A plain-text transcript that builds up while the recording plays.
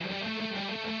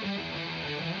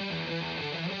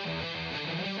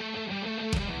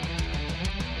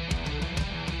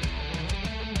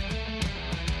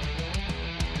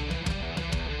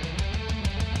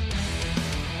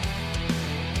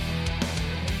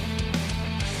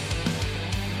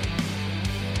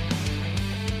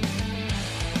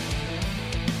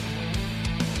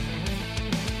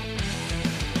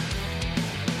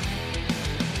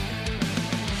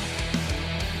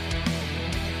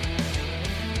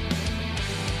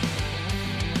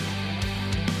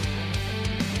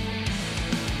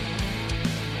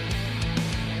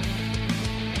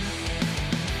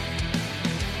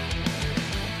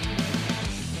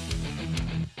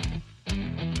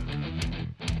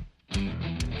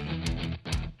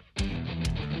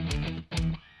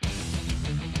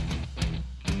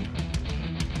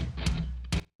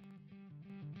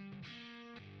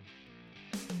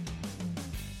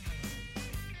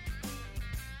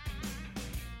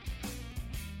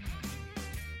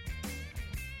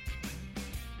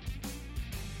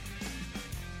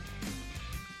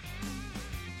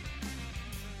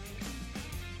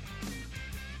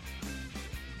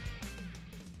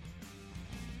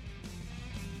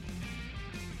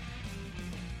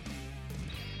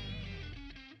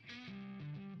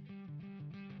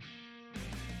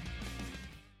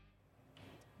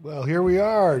Well, here we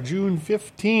are, June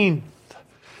 15th.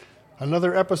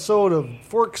 Another episode of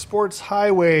Fork Sports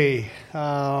Highway.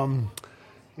 In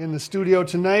the studio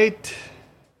tonight,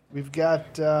 we've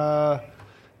got the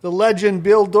legend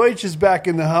Bill Deutsch is back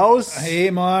in the house.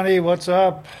 Hey, Monty, what's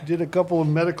up? Did a couple of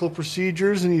medical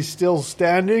procedures and he's still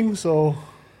standing, so,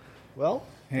 well.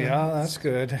 Yeah, that's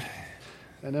good.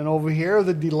 And then over here,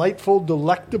 the delightful,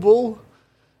 delectable,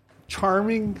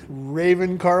 charming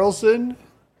Raven Carlson.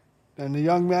 And the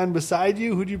young man beside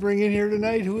you, who'd you bring in here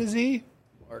tonight? Who is he?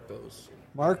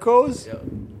 Marcos? Yep.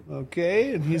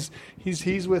 Okay, and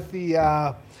he's with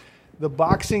the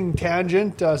boxing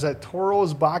tangent. Is that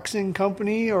Toros Boxing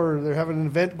Company, or they're having an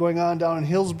event going on down in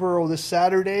Hillsboro this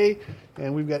Saturday.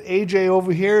 And we've got AJ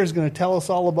over here who's going to tell us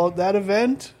all about that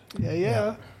event.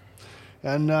 Yeah.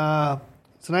 And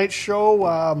tonight's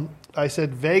show, I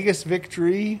said Vegas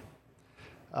victory,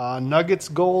 Nuggets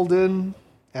golden,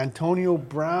 Antonio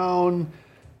Brown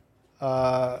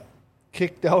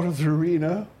kicked out of the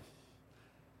arena.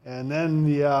 And then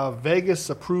the Vegas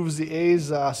approves the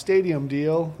A's stadium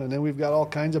deal. And then we've got all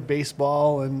kinds of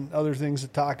baseball and other things to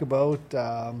talk about.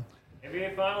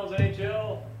 NBA Finals,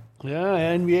 NHL.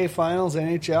 Yeah, NBA Finals,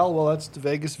 NHL. Well, that's the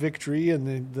Vegas victory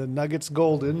and the Nuggets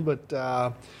golden. But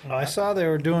I saw they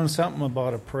were doing something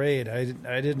about a parade. I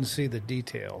didn't see the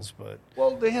details, but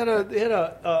well, they had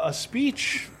a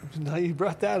speech. Now you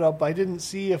brought that up. I didn't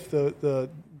see if the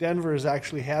Denver has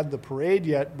actually had the parade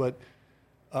yet, but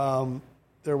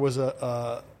there was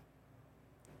a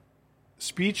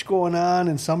speech going on,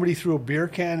 and somebody threw a beer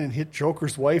can and hit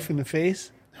Joker's wife in the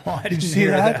face. Oh, I Did didn't you see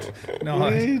hear that? No,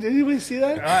 Did anybody see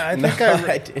that? I think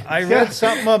I read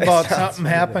something about something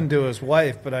happened to his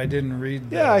wife, but I didn't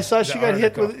read. I saw she got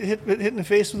hit article. hit in the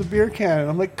face with a beer can.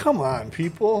 I'm like, come on,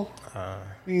 people. I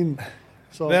mean,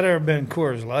 so Better have been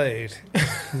Coors Light.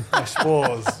 I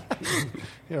suppose.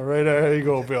 Yeah, right. There you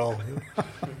go, Bill.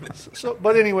 So,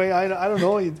 but anyway, I don't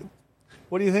know.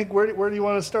 What do you think? Where do you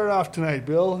want to start off tonight,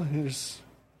 Bill?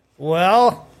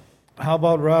 Well, how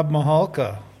about Rob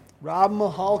Mahalka? Rob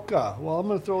Mahalka. Well, I'm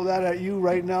going to throw that at you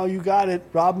right now. You got it.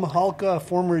 Rob Mahalka, a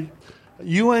former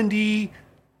UND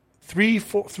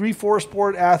 3-4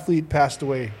 sport athlete, passed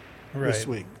away this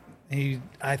week.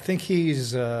 I think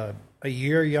he's a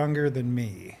year younger than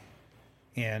me,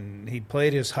 and he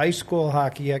played his high school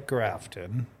hockey at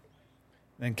Grafton,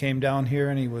 then came down here,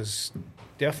 and he was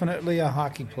definitely a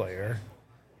hockey player.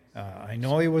 I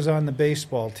know he was on the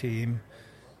baseball team.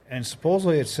 And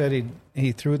supposedly it said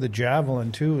he threw the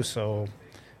javelin too, so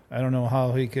I don't know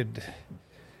how he could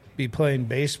be playing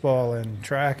baseball and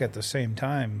track at the same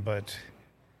time, but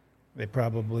they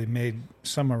probably made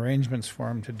some arrangements for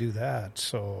him to do that.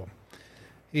 So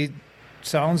he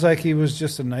sounds like he was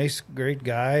just a nice, great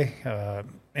guy.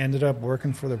 Ended up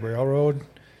working for the railroad.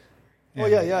 Oh,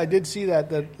 yeah, I did see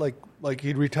that like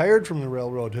he'd retired from the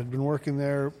railroad, had been working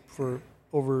there for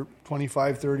over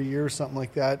 25, 30 years, something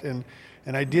like that, and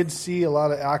I did see a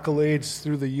lot of accolades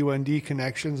through the UND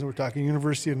connections. We're talking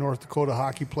University of North Dakota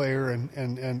hockey player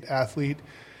and athlete.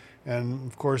 And,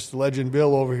 of course, the legend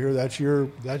Bill over here, that's your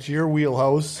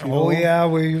wheelhouse. Yeah,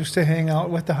 we used to hang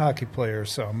out with the hockey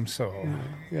players some. So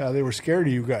yeah, they were scared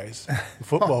of you guys, the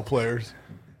football players.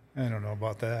 I don't know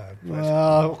about that.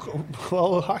 Well,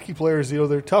 the hockey players,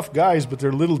 they're tough guys, but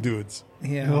they're little dudes.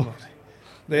 Yeah,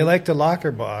 they like the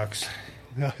locker box.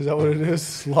 Is that what it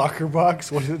is? Locker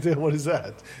box? What is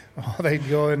that? Oh, they'd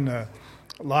go in the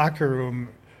locker room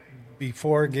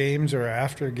before games or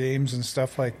after games and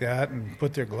stuff like that and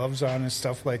put their gloves on and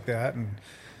stuff like that, and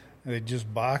they'd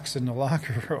just box in the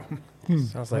locker room.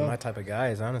 Sounds like my type of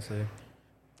guys, honestly.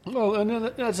 Well, and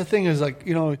then that's the thing is, like,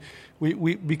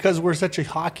 we because we're such a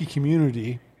hockey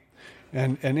community,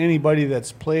 and anybody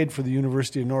that's played for the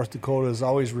University of North Dakota is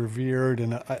always revered.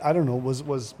 And I don't know, was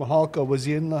Mahalka, was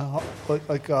he in the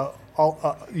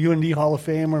UND Hall of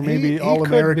Fame or maybe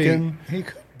All-American? He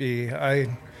could be. It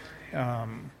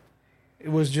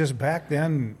was just back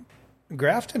then,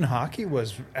 Grafton hockey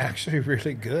was actually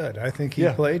really good. I think he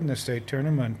played in the state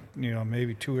tournament,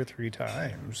 maybe 2 or 3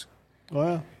 times.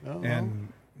 Oh, yeah.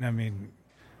 And, I mean,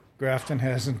 Grafton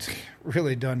hasn't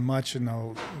really done much in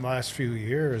the last few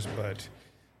years, but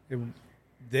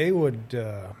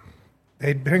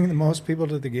they'd bring the most people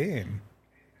to the game.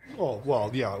 Oh, well,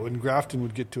 yeah, when Grafton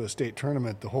would get to a state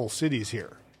tournament, the whole city's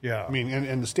here. Yeah. I mean,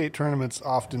 and the state tournaments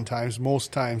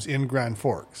most times in Grand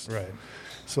Forks. Right.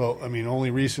 So, I mean,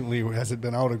 only recently has it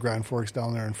been out of Grand Forks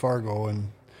down there in Fargo. And,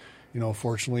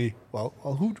 fortunately,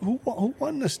 who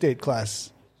won the state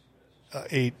class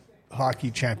 8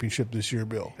 hockey championship this year,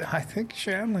 Bill? I think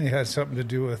Shanley has something to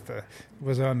do with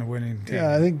was on the winning team.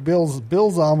 Yeah, I think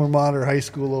Bill's alma mater, high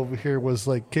school over here, was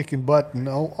like kicking butt in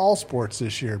all sports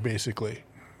this year, basically.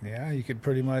 Yeah, you could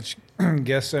pretty much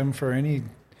guess them for any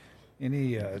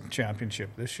championship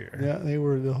this year. Yeah, they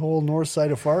were the whole north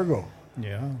side of Fargo.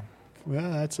 Yeah. Yeah,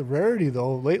 that's a rarity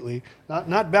though lately.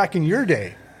 Not back in your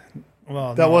day.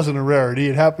 Well, That no, wasn't a rarity.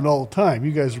 It happened all the time.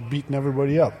 You guys were beating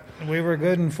everybody up. we were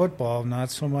good in football, not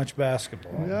so much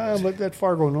basketball. Yeah, but that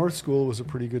Fargo North School was a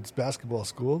pretty good basketball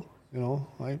school.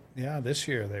 Yeah, this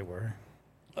year they were.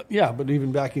 Yeah, but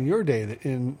even back in your day,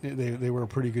 they were a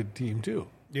pretty good team too.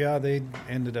 Yeah, they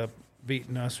ended up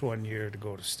beating us one year to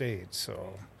go to state,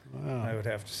 so I would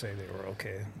have to say they were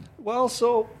okay. Well,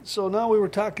 so now we were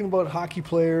talking about hockey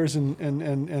players and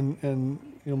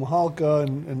Mahalka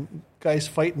and guys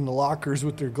fighting the lockers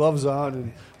with their gloves on,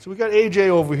 and so we got AJ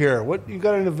over here. What, you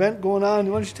got an event going on?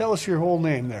 Why don't you tell us your whole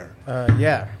name there?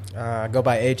 I go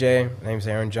by AJ. My name's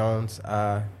Aaron Jones.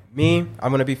 I'm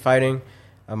going to be fighting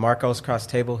Marcos Cross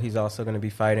Table. He's also going to be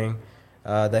fighting.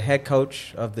 The head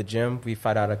coach of the gym, we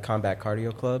fight out of Combat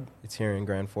Cardio Club. It's here in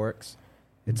Grand Forks.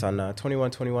 It's on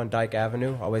 2121 Dyke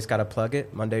Avenue. Always got to plug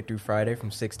it, Monday through Friday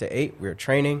from 6 to 8. We're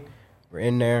training. We're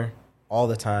in there all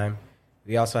the time.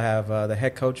 We also have the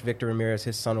head coach, Victor Ramirez.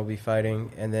 His son will be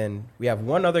fighting. And then we have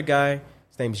one other guy.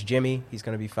 His name's Jimmy. He's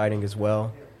going to be fighting as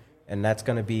well. And that's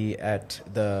going to be at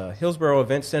the Hillsborough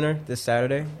Event Center this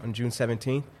Saturday on June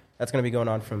 17th. That's going to be going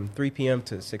on from 3 p.m.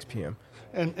 to 6 p.m.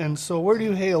 And so where do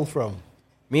you hail from?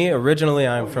 Me, originally,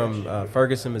 I'm from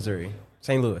Ferguson, Missouri,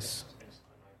 St. Louis.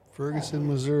 Ferguson,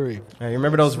 Missouri. You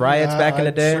remember those riots back in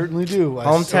the day? I certainly do.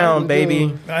 Hometown,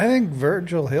 baby. I think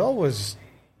Virgil Hill was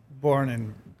born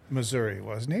in Missouri,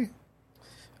 wasn't he?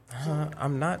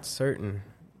 I'm not certain,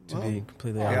 to be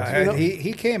completely honest. Yeah,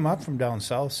 he came up from down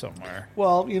south somewhere.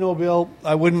 Well, Bill,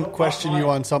 I wouldn't question you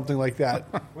on something like that.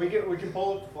 We can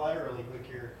pull up the flyer really quick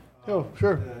here. Oh,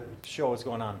 sure. To show what's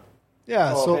going on.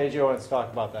 Yeah, so if AJ wants to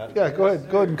talk about that. yeah, go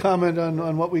ahead and comment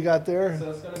on what we got there.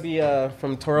 So it's going to be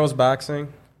from Toros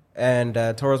Boxing. And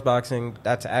Toros Boxing,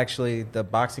 that's actually the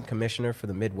boxing commissioner for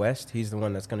the Midwest. He's the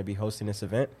one that's going to be hosting this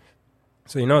event.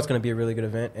 So it's going to be a really good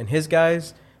event. And his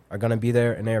guys are going to be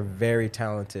there, and they're very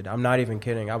talented. I'm not even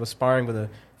kidding. I was sparring with a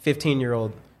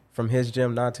 15-year-old from his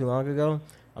gym not too long ago.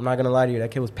 I'm not going to lie to you.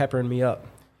 That kid was peppering me up.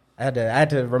 I had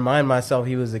to remind myself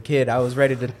he was a kid. I was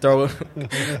ready to throw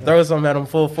something at him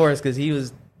full force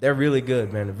because they're really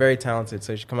good, man. They're very talented.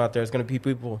 So you should come out there. It's going to be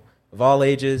people of all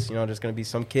ages. There's going to be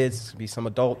some kids, there's going to be some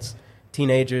adults,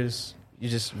 teenagers.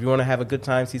 If you want to have a good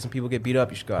time, see some people get beat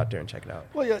up, you should go out there and check it out.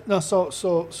 Well, yeah, no.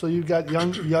 So you got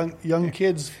young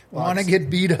kids Want to get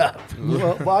beat up?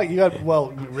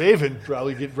 Well, Raven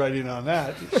probably get right in on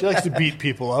that. She likes to beat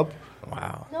people up.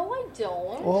 Wow. No, I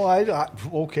don't.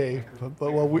 Well, okay,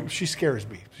 but she scares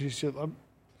me.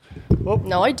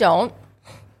 No, I don't.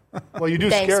 Well, you do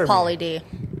Thanks, scare Pauly me.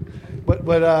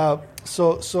 D.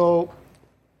 So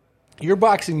you're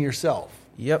boxing yourself.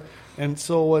 Yep. And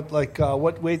so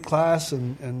what weight class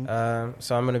and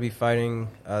So I'm going to be fighting.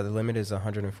 The limit is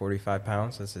 145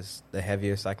 pounds. This is the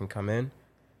heaviest I can come in.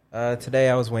 Today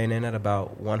I was weighing in at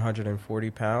about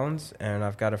 140 pounds, and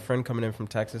I've got a friend coming in from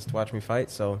Texas to watch me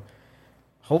fight. So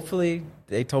hopefully,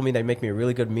 they told me they'd make me a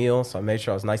really good meal, so I made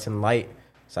sure I was nice and light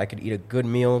so I could eat a good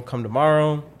meal come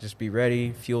tomorrow, just be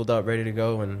ready, fueled up, ready to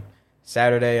go. And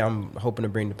Saturday, I'm hoping to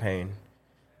bring the pain.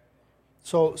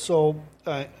 So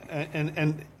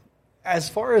as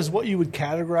far as what you would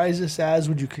categorize this as,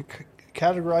 would you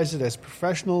categorize it as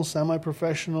professional,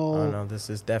 semi-professional? Oh, no, this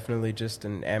is definitely just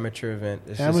an amateur event.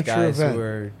 It's Amateur just guys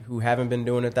event. who haven't been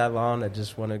doing it that long that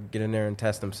just want to get in there and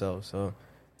test themselves. So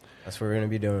that's what we're going to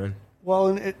be doing.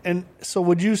 Well, and so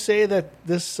would you say that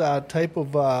this type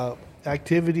of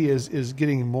activity is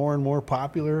getting more and more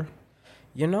popular?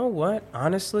 You know what?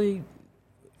 Honestly,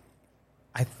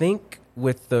 I think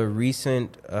with the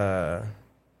recent,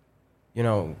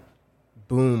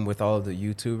 boom with all of the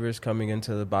YouTubers coming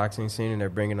into the boxing scene, and they're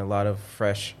bringing a lot of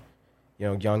fresh,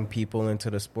 young people into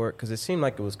the sport, because it seemed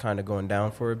like it was kind of going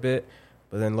down for a bit.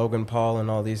 But then Logan Paul and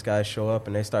all these guys show up,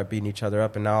 and they start beating each other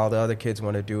up, and now all the other kids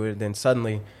want to do it. Then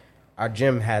suddenly our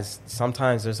gym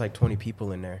sometimes there's like 20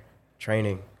 people in there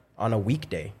training on a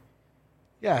weekday.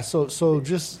 Yeah, so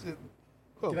just...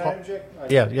 Can I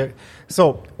interject? Yeah.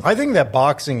 So I think that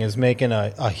boxing is making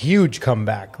a huge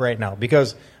comeback right now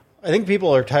because I think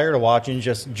people are tired of watching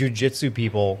just jiu-jitsu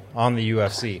people on the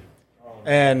UFC.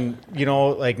 And,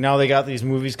 now they got these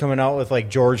movies coming out with like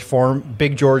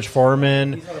Big George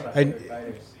Foreman.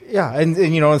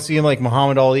 And seeing like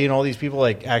Muhammad Ali and all these people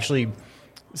like actually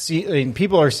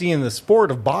people are seeing the sport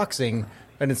of boxing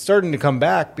and it's starting to come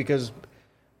back because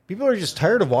people are just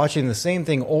tired of watching the same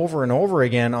thing over and over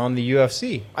again on the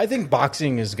UFC. I think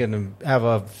boxing is going to have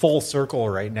a full circle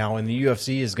right now, and the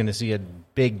UFC is going to see a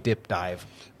big dip dive.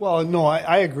 Well, no,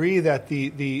 I agree that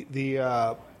the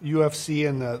UFC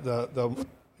and the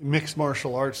mixed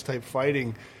martial arts type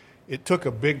fighting, it took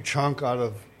a big chunk out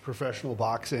of professional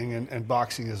boxing and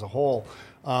boxing as a whole.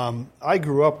 I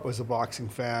grew up as a boxing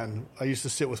fan. I used to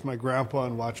sit with my grandpa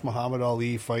and watch Muhammad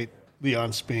Ali fight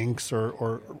Leon Spinks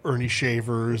or Ernie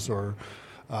Shavers or,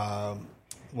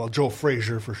 Joe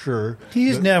Frazier for sure.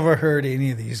 He's never heard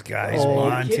any of these guys,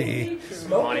 Monty.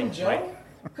 Smoking Joe?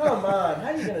 Come on, how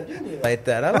you gonna do me like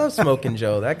that? I love Smoking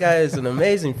Joe. That guy is an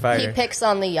amazing fighter. He picks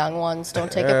on the young ones.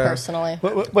 Don't take it personally.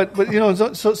 But you know,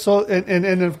 so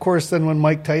and of course, then when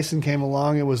Mike Tyson came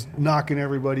along, it was knocking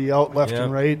everybody out left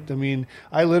and right. I mean,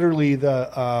 I literally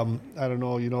I don't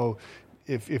know, you know.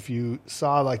 If you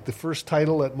saw like the first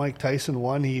title that Mike Tyson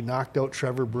won, he knocked out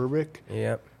Trevor Berbick.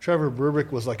 Yep. Trevor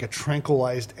Berbick was like a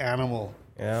tranquilized animal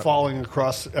falling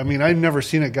across. I mean, I've never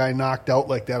seen a guy knocked out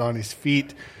like that on his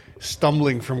feet,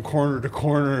 stumbling from corner to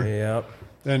corner. Yep.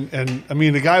 And I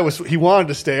mean, the guy he wanted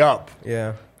to stay up.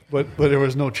 Yeah. But there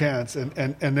was no chance.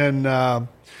 And then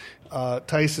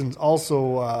Tyson's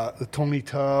also the Tony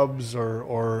Tubbs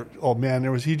or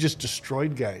he just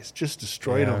destroyed guys. Just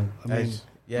destroyed them. I mean.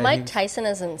 Yeah, Mike Tyson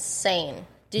is insane.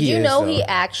 Did He you is, know though. he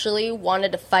actually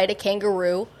wanted to fight a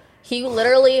kangaroo? He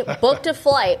literally booked a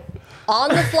flight. On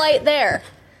the flight there,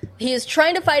 he is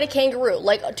trying to fight a kangaroo,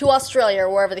 like to Australia or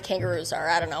wherever the kangaroos are.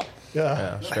 I don't know.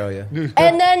 Yeah. Australia.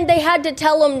 And then they had to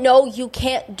tell him, no, you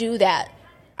can't do that.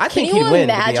 I think Can you he'd win,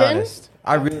 to be imagine? honest.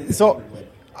 I really So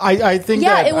I think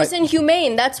Yeah, that it was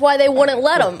inhumane. That's why they wouldn't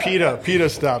let him. PETA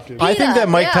stopped it. I think that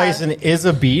Mike yeah. Tyson is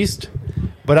a beast,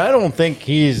 but I don't think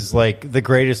he's like the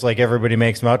greatest like everybody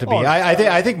makes him out to be.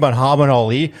 I think Muhammad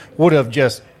Ali would have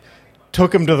just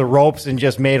took him to the ropes and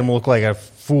just made him look like a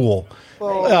fool.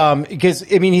 Because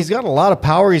I mean, he's got a lot of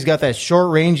power. He's got that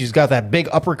short range. He's got that big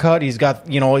uppercut. He's got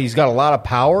a lot of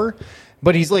power,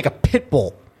 but he's like a pit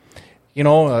bull. You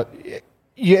know,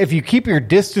 if you keep your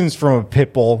distance from a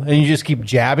pit bull and you just keep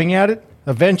jabbing at it,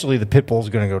 eventually the pit bull is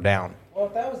going to go down. Well,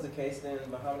 if that was the case, then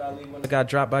Muhammad Ali wouldn't have got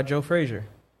dropped by Joe Frazier.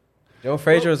 Joe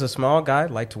Frazier was a small guy,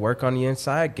 liked to work on the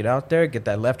inside, get out there, get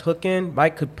that left hook in.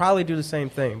 Mike could probably do the same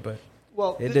thing, but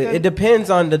it depends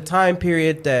on the time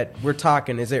period that we're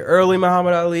talking. Is it early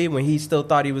Muhammad Ali when he still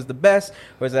thought he was the best,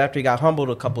 or is it after he got humbled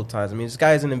a couple of times? I mean, this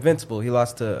guy isn't invincible. He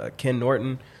lost to Ken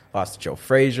Norton, lost to Joe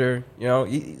Frazier. You know,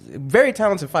 he's a very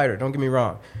talented fighter, don't get me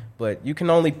wrong. But you can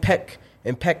only peck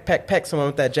someone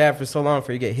with that jab for so long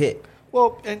before you get hit.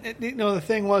 Well, and you know the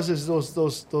thing was those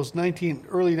early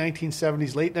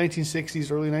 1970s, late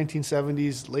 1960s, early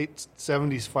 1970s, late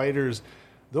 70s fighters.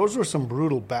 Those were some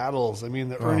brutal battles. I mean,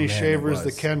 the Ernie Shavers,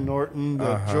 the Ken Norton,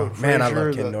 the Joe Frazier. Man, I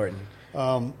love Ken Norton.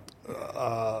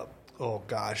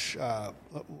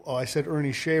 I said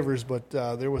Ernie Shavers, but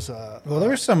there was a. Well, there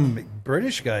were some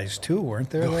British guys too,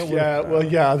 weren't there?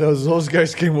 Those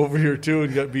guys came over here too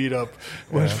and got beat up.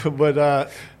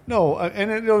 But no,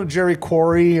 and you know Jerry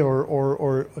Quarry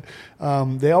or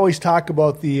they always talk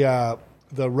about the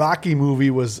Rocky movie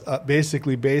was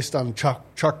basically based on Chuck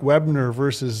Webner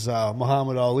versus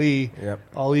Muhammad Ali. Yep.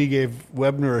 Ali gave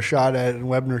Webner a shot at it, and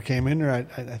Webner came in there. I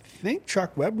think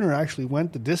Chuck Webner actually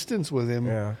went the distance with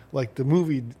him, like the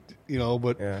movie, you know.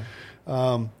 But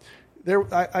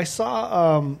I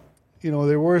saw,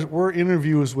 there were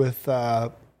interviews with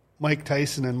Mike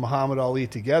Tyson and Muhammad Ali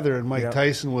together, and Mike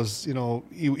Tyson was,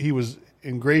 he was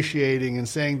ingratiating and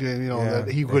saying to him, that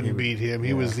he couldn't beat him.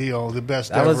 He was, the best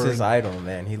that ever. That was his idol,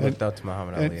 man. He looked up to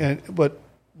Muhammad Ali. But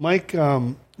Mike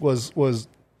was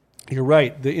you're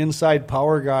right, the inside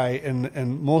power guy,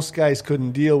 and most guys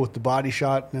couldn't deal with the body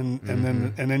shot, and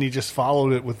then he just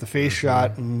followed it with the face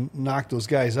shot and knocked those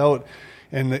guys out.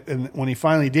 And when he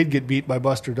finally did get beat by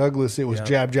Buster Douglas, it was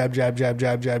jab, jab, jab, jab,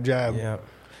 jab, jab, jab. Yeah.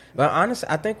 But honestly,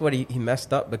 I think what he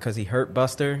messed up because he hurt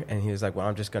Buster, and he was like, well,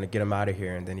 I'm just going to get him out of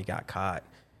here, and then he got caught.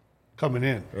 Coming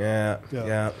in.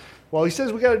 Yeah. Well, he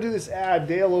says we got to do this ad.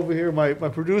 Dale over here, my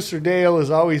producer Dale, is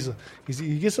always,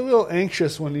 he gets a little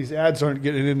anxious when these ads aren't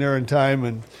getting in there in time,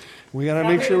 and we got to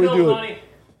make sure we do it.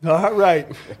 All right.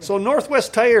 So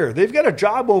Northwest Tire, they've got a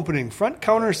job opening, front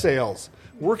counter sales.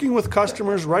 Working with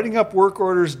customers, writing up work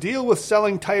orders, deal with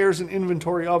selling tires and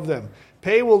inventory of them.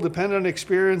 Pay will depend on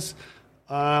experience.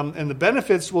 And the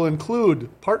benefits will include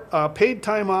paid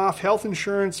time off, health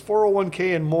insurance,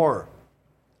 401k, and more.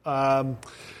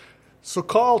 So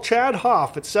call Chad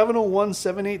Hoff at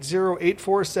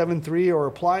 701-780-8473 or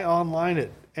apply online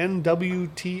at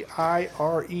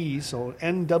NWTIRE, so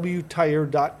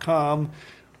nwtire.com.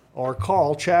 or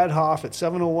call Chad Hoff at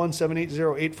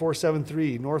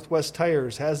 701-780-8473. Northwest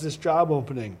Tires has this job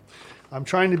opening. I'm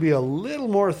trying to be a little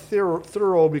more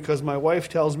thorough because my wife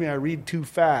tells me I read too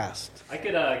fast. I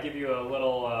could give you a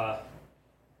little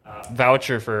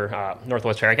voucher for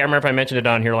Northwest Tire. I can't remember if I mentioned it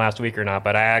on here last week or not,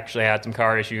 but I actually had some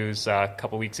car issues a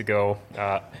couple weeks ago.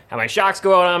 Had my shocks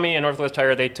go out on me, and Northwest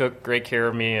Tire, they took great care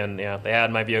of me, and they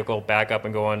had my vehicle back up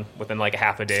and going within like a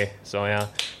half a day. So yeah,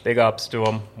 big ups to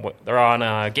them. They're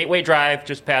on Gateway Drive,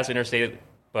 just past Interstate,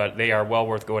 but they are well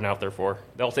worth going out there for.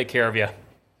 They'll take care of you.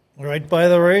 Right by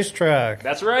the racetrack.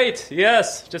 That's right.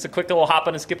 Yes, just a quick little hop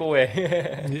and a skip away.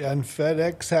 Yeah, and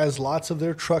FedEx has lots of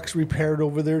their trucks repaired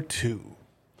over there too.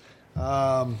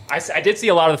 I did see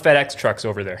a lot of the FedEx trucks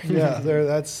over there. Yeah,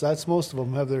 that's most of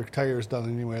them have their tires done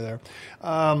anyway there.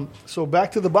 So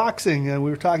back to the boxing, and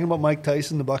we were talking about Mike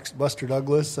Tyson, the Buster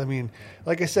Douglas. I mean,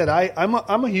 like I said, I'm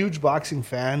a huge boxing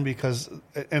fan because,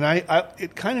 and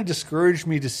it kind of discouraged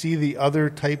me to see the other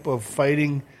type of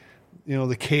fighting,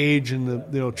 the cage and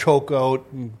the choke out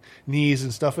and knees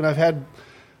and stuff. And I've had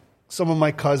some of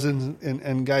my cousins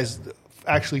and guys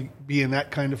actually be in that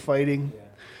kind of fighting.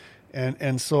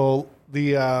 And so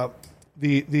the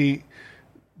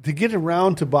to get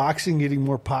around to boxing getting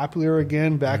more popular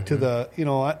again, back to the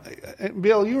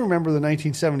Bill, you remember the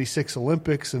 1976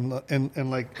 Olympics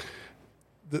and like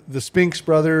the Spinks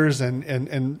brothers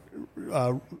and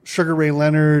Sugar Ray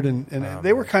Leonard and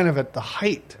they were kind of at the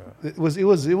height. It was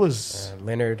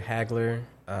Leonard Hagler.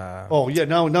 So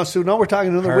now we're talking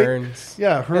another Hearns. weight.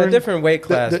 Yeah, Hearns, a different weight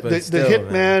class, but still, the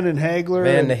Hitman and Hagler.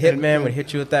 Man, the Hitman would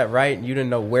hit you with that right, and you didn't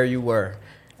know where you were.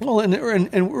 Well, and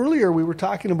earlier we were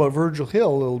talking about Virgil Hill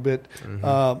a little bit,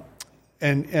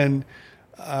 and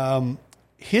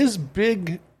his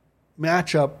big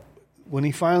matchup when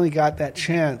he finally got that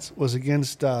chance was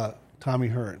against Tommy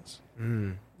Hearns,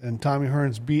 and Tommy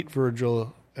Hearns beat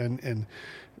Virgil, and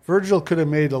Virgil could have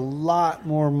made a lot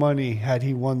more money had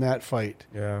he won that fight.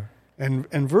 Yeah.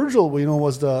 And Virgil,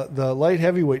 was the light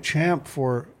heavyweight champ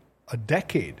for a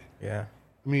decade. Yeah.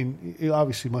 I mean, you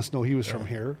obviously must know he was from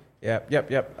here.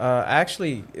 Yep.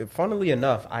 Actually, funnily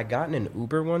enough, I got in an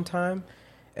Uber one time,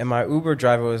 and my Uber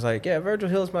driver was like, "Yeah, Virgil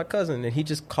Hill's my cousin," and he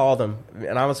just called him,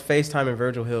 and I was FaceTiming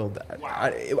Virgil Hill.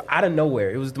 Out of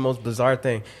nowhere, it was the most bizarre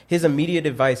thing. His immediate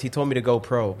advice, he told me to go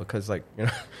pro because,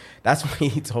 that's what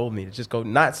he told me, to just go,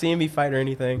 not seeing me fight or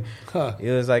anything. Huh. He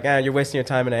was like, you're wasting your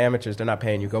time in the amateurs. They're not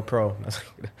paying you. Go pro. I was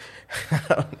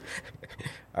like,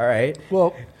 all right.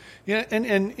 Well, yeah,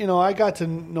 and I got to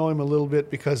know him a little bit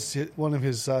because one of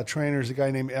his trainers, a guy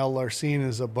named Al Larcine,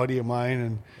 is a buddy of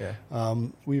mine,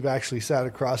 and we've actually sat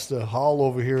across the hall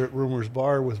over here at Rumors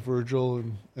Bar with Virgil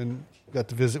and got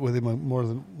to visit with him on more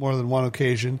than one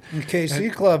occasion. And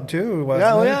KC Club too,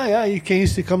 wasn't it? Yeah. He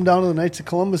used to come down to the Knights of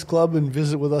Columbus Club and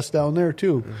visit with us down there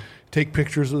too. Take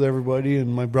pictures with everybody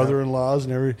and my brother-in-laws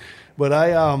and everything. But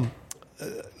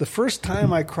the first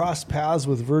time I crossed paths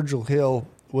with Virgil Hill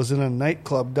was in a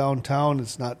nightclub downtown.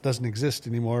 Doesn't exist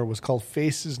anymore. It was called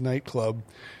Faces Nightclub,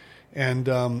 and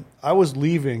I was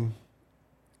leaving.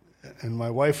 And my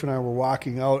wife and I were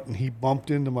walking out, and he bumped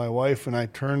into my wife, and I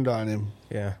turned on him.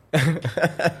 Yeah.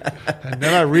 And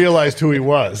then I realized who he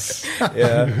was.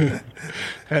 Yeah.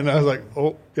 And I was like,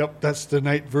 oh, yep, that's the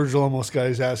night Virgil almost got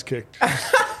his ass kicked.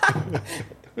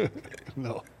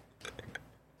 No.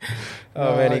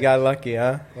 Oh, man, he got lucky,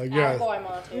 huh? Attaboy,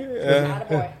 Monty.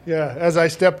 Attaboy. Yeah, as I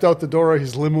stepped out the door,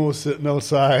 his limo was sitting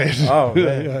outside. Oh,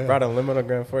 man. Brought a limo to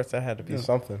Grand Forks. That had to be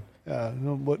something. Yeah,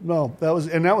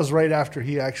 that was right after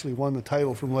he actually won the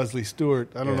title from Leslie Stewart.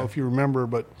 I don't know if you remember,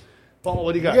 but Paul,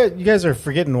 what do you got? You guys are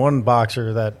forgetting one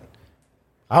boxer that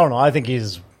I don't know. I think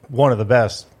he's one of the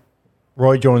best.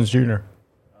 Roy Jones Jr.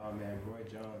 Oh man, Roy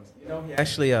Jones. He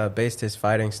actually based his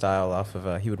fighting style off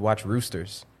of he would watch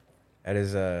roosters at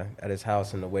his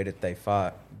house and the way that they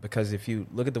fought. Because if you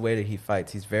look at the way that he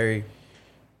fights,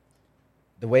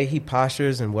 the way he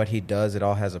postures and what he does, it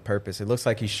all has a purpose. It looks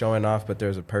like he's showing off, but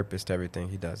there's a purpose to everything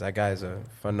he does. That guy's a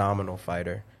phenomenal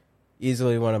fighter.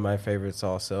 Easily one of my favorites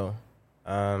also.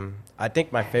 I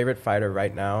think my favorite fighter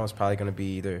right now is probably going to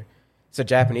be it's a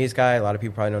Japanese guy. A lot of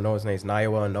people probably don't know his name. It's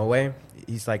Naoya Inoue.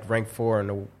 He's like ranked 4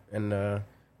 in the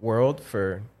world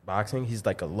for boxing. He's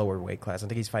like a lower weight class. I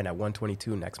think he's fighting at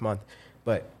 122 next month.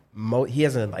 But he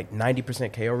has a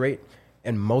 90% KO rate.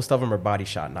 And most of them are body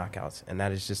shot knockouts, and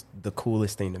that is just the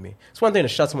coolest thing to me. It's one thing to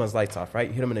shut someone's lights off, right?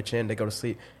 You hit them in the chin, they go to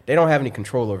sleep. They don't have any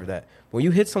control over that. When you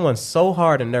hit someone so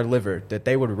hard in their liver that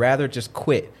they would rather just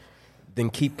quit than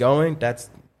keep going,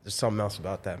 there's something else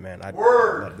about that, man. I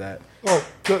love that. Oh,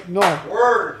 no.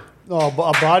 Word. No, a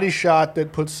body shot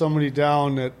that puts somebody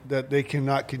down that they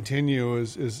cannot continue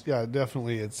is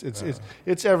definitely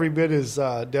it's every bit as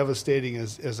devastating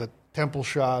as a temple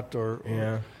shot or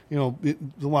the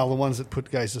ones that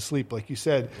put guys to sleep, like you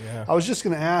said. Yeah. I was just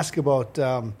going to ask about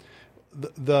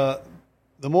the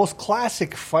most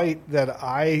classic fight that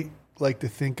I like to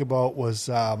think about was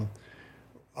a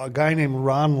guy named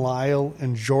Ron Lyle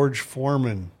and George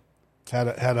Foreman had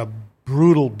a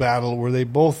brutal battle where they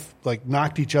both like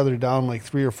knocked each other down like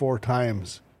 3 or 4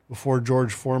 times before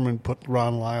George Foreman put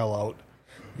Ron Lyle out.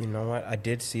 You know what? I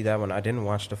did see that one. I didn't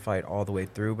watch the fight all the way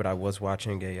through, but I was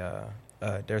watching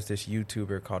there's this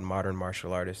YouTuber called Modern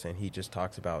Martial Artist, and he just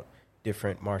talks about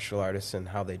different martial artists and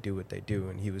how they do what they do.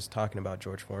 And he was talking about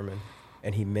George Foreman,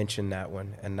 and he mentioned that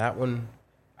one. And that one,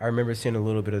 I remember seeing a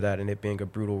little bit of that and it being a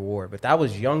brutal war. But that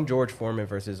was young George Foreman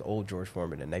versus old George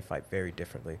Foreman, and they fight very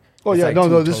differently. Oh, it's yeah. like no,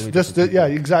 totally this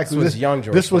exactly. This was young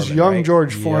George This was Foreman, young right?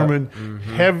 George Yep. Foreman,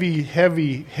 Mm-hmm.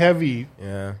 heavy.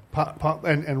 Yeah.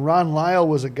 And Ron Lyle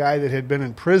was a guy that had been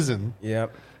in prison.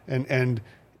 Yep. And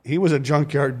he was a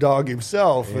junkyard dog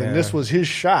himself, and this was his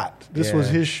shot.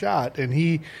 And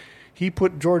he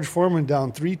put George Foreman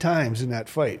down 3 times in that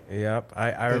fight. Yep.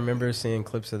 I remember seeing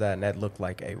clips of that, and that looked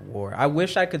like a war. I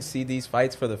wish I could see these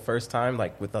fights for the first time,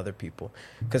 like with other people.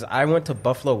 Because I went to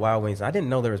Buffalo Wild Wings. I didn't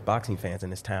know there was boxing fans in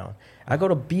this town. I go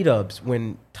to B-Dubs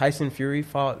when Tyson Fury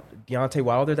fought Deontay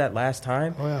Wilder that last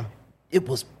time. Oh, yeah. It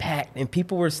was packed, and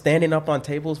people were standing up on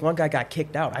tables. One guy got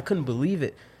kicked out. I couldn't believe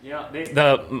it. Yeah,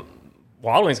 the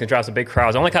Wild Wings can draw some big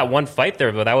crowds. I only got one fight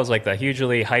there, but that was like the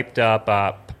hugely hyped up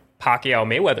Pacquiao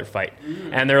Mayweather fight.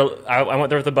 And I went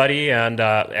there with a buddy, and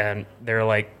they're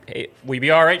like, "Hey, we be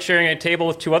all right sharing a table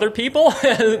with 2 other people?"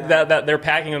 that they're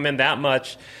packing them in that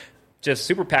much, just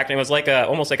super packed. And it was like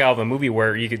almost like out of a movie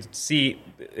where you could see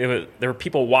there were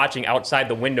people watching outside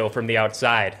the window from the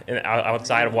outside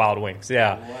of Wild Wings.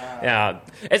 Yeah, wow. Yeah.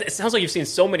 It sounds like you've seen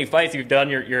so many fights. You've done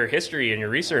your history and your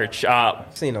research.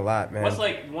 I've seen a lot, man. What's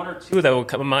like 1 or 2 that would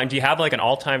come to mind? Do you have like an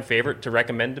all-time favorite to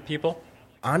recommend to people?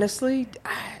 Honestly,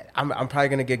 I'm probably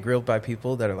going to get grilled by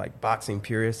people that are like boxing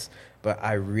purists, but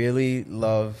I really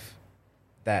love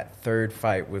that 3rd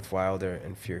fight with Wilder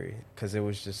and Fury because it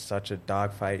was just such a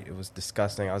dog fight. It was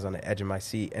disgusting. I was on the edge of my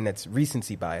seat, and it's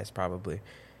recency bias probably.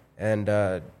 And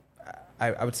I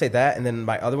would say that, and then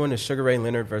my other one is Sugar Ray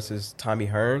Leonard versus Tommy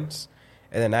Hearns,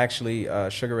 and then actually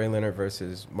Sugar Ray Leonard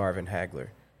versus Marvin Hagler.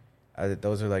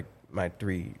 Those are like my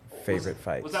 3 favorite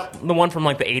fights. Was that the one from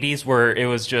like the 80s where it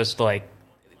was just like,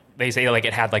 they say like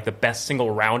it had like the best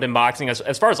single round in boxing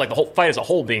as far as like the whole fight as a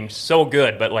whole being so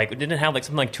good, but like didn't it have like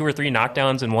something like 2 or 3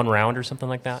 knockdowns in one round or something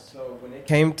like that? So when it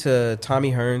came to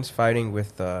Tommy Hearns fighting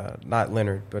with not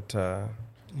Leonard but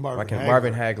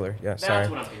Marvin Hagler. Yeah, That's sorry.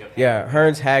 what I'm thinking of. Yeah,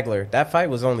 Hearns Hagler. That fight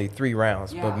was only 3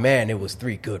 rounds, but man, it was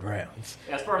 3 good rounds.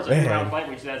 As far as like a round fight,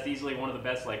 which that's easily one of the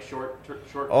best like short.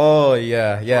 Oh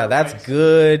yeah, that's fights.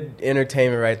 Good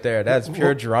entertainment right there. That's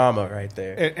pure drama right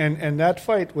there. And that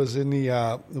fight was in the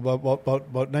about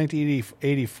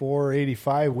 1984,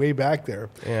 85, way back there.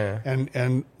 Yeah.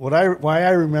 And why I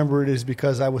remember it is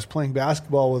because I was playing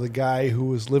basketball with a guy who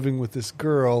was living with this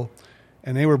girl,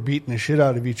 and they were beating the shit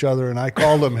out of each other, and I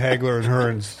called them Hagler and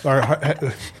Hearns.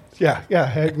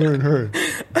 Hagler and Hearns.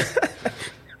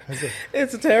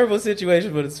 It's a terrible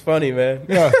situation, but it's funny, man.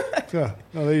 Yeah.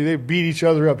 No, they beat each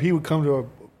other up. He would come to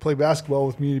play basketball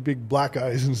with me, big black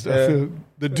eyes and stuff. Yeah.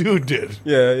 The dude did.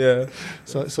 Yeah.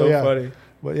 So yeah. funny.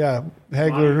 But yeah,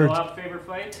 Hagler and Hearns. Favorite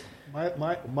fight?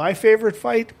 My favorite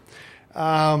fight?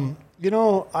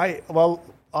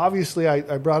 Obviously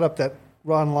I brought up that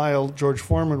Ron Lyle, George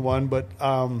Foreman one, but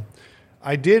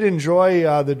I did enjoy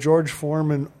the George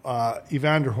Foreman,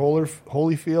 Evander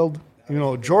Holyfield. You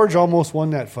know, George almost won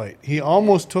that fight. He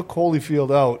almost took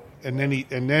Holyfield out, and then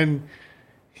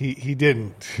he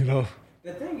didn't. You know.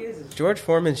 The thing is George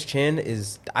Foreman's chin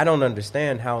is. I don't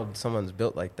understand how someone's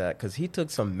built like that because he took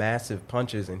some massive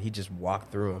punches and he just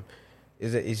walked through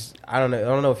them. I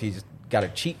don't know if he's got a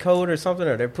cheat code or something,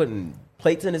 or they're putting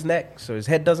plates in his neck so his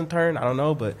head doesn't turn. I don't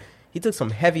know, but he took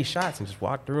some heavy shots and just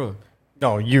walked through them.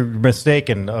 No, you're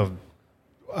mistaken of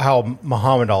how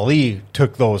Muhammad Ali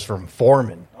took those from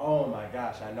Foreman. Oh my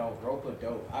gosh, I know.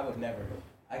 Rope-a-dope. I could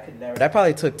never. That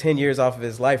probably took 10 years off of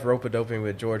his life, rope-a-doping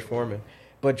with George Foreman.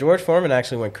 But George Foreman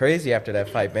actually went crazy after that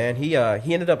fight, man. He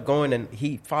ended up going and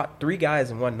he fought 3 guys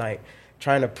in one night,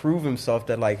 trying to prove himself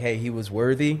that, like, hey, he was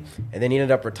worthy. And then he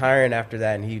ended up retiring after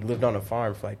that, and he lived on a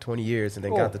farm for like 20 years and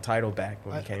then got the title back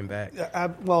when he came back.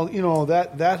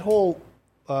 That whole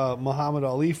Muhammad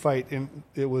Ali fight,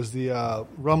 it was the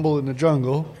Rumble in the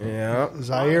Jungle. Yeah.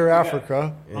 Zaire,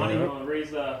 Africa. Monty, you want to raise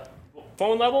the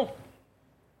phone level?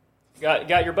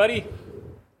 Got your buddy?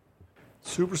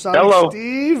 Supersonic Hello.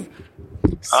 Steve.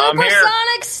 I'm here.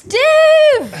 Supersonic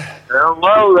Steve!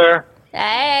 Hello there.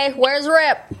 Hey, where's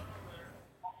Rip?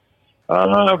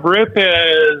 Rip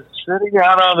is sitting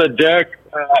out on the deck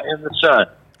in the sun.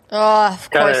 Oh,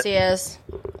 of Kinda- course he is.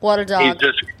 What a dog.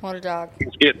 What a dog. He's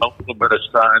getting a little bit of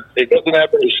sun. He doesn't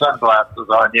have any sunglasses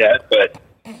on yet, but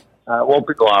won't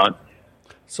be long.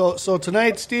 So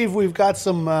tonight, Steve, we've got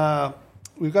some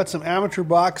amateur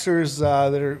boxers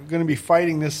that are going to be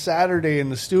fighting this Saturday in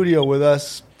the studio with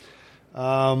us,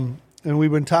 and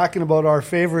we've been talking about our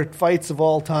favorite fights of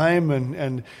all time,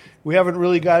 and we haven't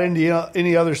really got into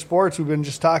any other sports. We've been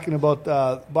just talking about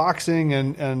boxing,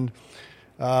 and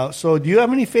so do you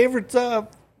have any favorite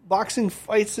boxing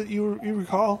fights that you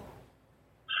recall?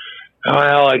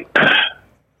 Well,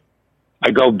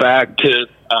 I go back to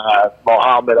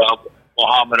Muhammad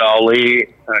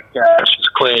Ali, Cassius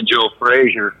Clay, and Joe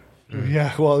Frazier.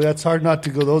 Yeah, well, that's hard not to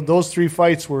go. Those three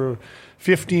fights were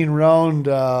 15-round.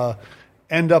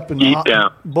 End up in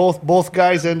both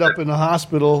guys end up in the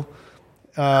hospital.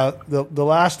 The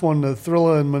last one, the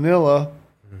Thrilla in Manila,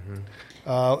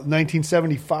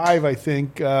 1975, I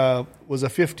think, was a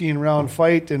 15-round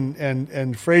fight,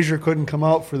 and Frazier couldn't come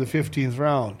out for the 15th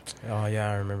round. Oh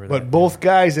yeah, I remember that. But both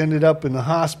guys ended up in the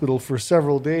hospital for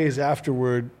several days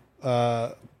afterward,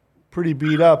 pretty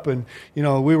beat up. And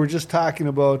we were just talking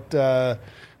about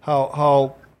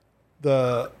how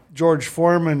the George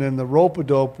Foreman and the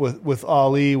rope-a-dope with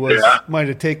Ali might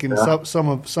have taken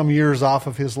some years off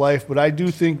of his life, but I do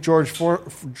think Joe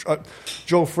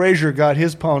Frazier got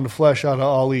his pound of flesh out of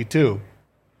Ali too.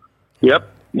 Yep,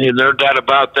 no doubt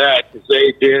about that, because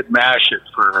they did mash it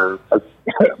for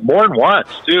more than once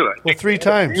too. Well, three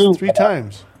times.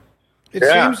 It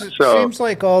seems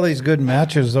like all these good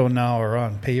matches though now are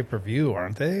on pay-per-view,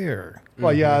 aren't they? Or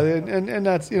well, yeah, and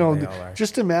that's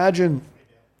just imagine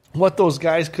what those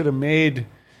guys could have made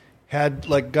had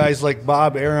guys like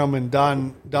Bob Arum and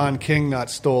Don King not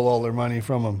stole all their money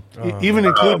from them, even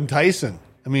including Tyson.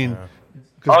 I mean,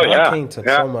 Don King took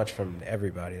so much from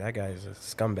everybody. That guy is a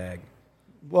scumbag.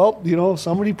 Well,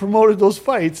 somebody promoted those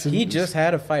fights. And he just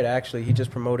had a fight, actually. He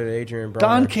just promoted Adrian Broner.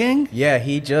 Don King? Yeah,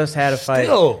 he just had a fight.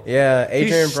 Still? Yeah,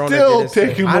 Adrian He's Broner still did his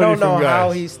taking thing. money I don't know from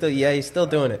how guys. he's still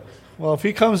doing it. Well, if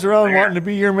he comes around wanting to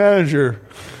be your manager.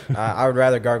 I would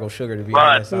rather gargle sugar, to be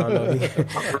honest. I don't know.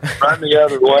 Run the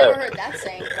other Never way. heard that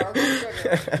saying. Gargle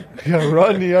sugar. Yeah,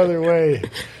 run the other way.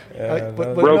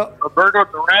 Roberto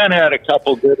Duran had a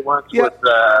couple good ones with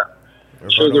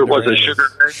Sugar. Was it Sugar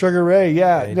Ray? Sugar Ray,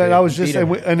 yeah. he I was beat just,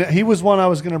 him. and he was one I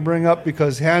was going to bring up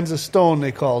because Hands of Stone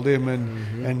they called him,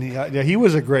 and he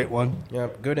was a great one. Yeah,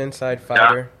 good inside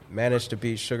fighter. Managed to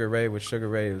beat Sugar Ray, which Sugar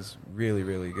Ray is really,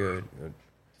 really good.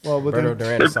 Well, but Roberto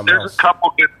Duran is something There's else. a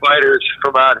couple good fighters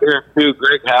from out here too.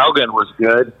 Greg Haugen was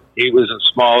good. He was a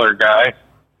smaller guy,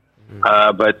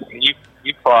 but he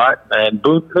fought. And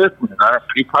Boone Cookman,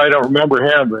 you probably don't remember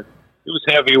him, but he was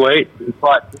heavyweight. He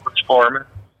fought George Foreman.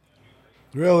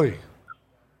 Really?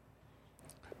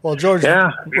 Well, George,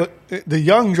 Yeah. the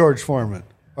young George Foreman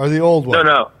or the old one?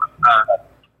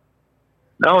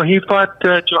 No, he fought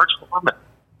George Foreman.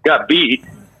 Got beat.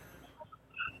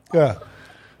 Yeah.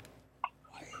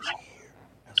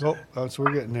 Oh, that's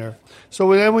we're getting there.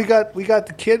 So then we got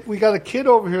the kid. We got a kid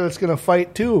over here that's going to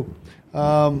fight too.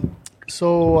 Marco,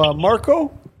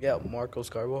 Yeah, Marcos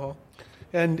Carvajal.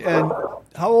 and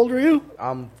how old are you?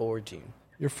 I'm 14.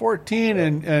 You're 14,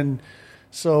 and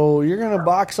so you're going to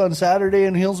box on Saturday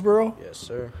in Hillsboro. Yes,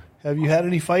 sir. Have you had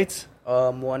any fights?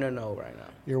 1-0 right now.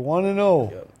 You're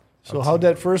 1-0. Yep. So how'd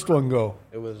that first one go?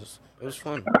 It was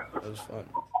fun. It was fun.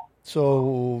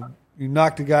 So you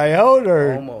knocked a guy out,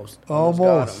 or Almost Almost.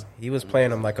 got him. He was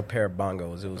playing him like a pair of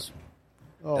bongos. It was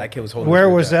that kid was holding. where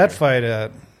his was breath that fight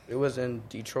at? It was in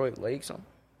Detroit Lakes.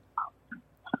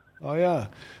 Oh yeah.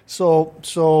 So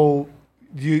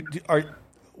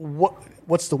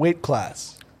what's the weight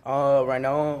class? Right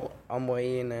now I'm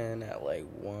weighing in at like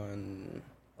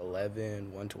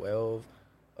 111, 112.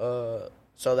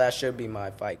 So that should be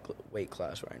my weight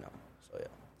class right now. So yeah.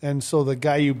 And so the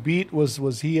guy you beat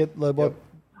was he at about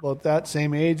that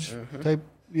same age type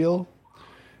deal?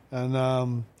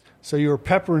 And so you were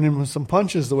peppering him with some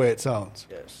punches the way it sounds.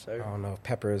 Yes, sir. I don't know if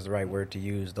pepper is the right word to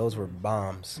use. Those were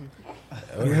bombs.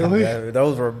 Really?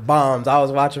 Those were bombs. I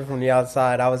was watching from the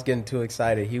outside. I was getting too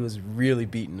excited. He was really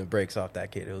beating the brakes off that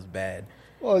kid. It was bad.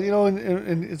 Well,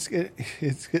 and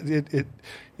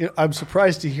I'm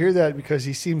surprised to hear that because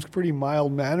he seems pretty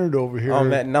mild mannered over here. Oh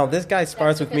man, no, this guy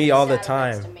spars with me all the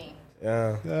time.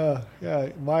 Yeah,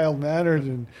 mild mannered,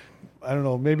 and I don't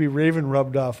know, maybe Raven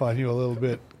rubbed off on you a little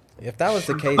bit. If that was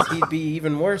the case, he'd be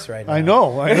even worse right now. I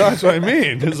know. That's what I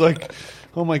mean. It's like,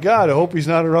 oh my God, I hope he's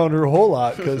not around her a whole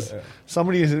lot because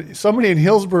somebody in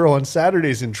Hillsborough on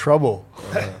Saturday's in trouble.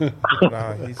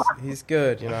 No, he's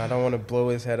good. I don't want to blow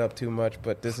his head up too much,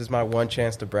 but this is my one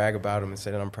chance to brag about him and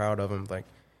say that I'm proud of him. Like,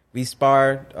 we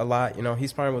sparred a lot.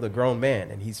 He's sparring with a grown man,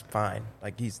 and he's fine.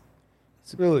 Like, he's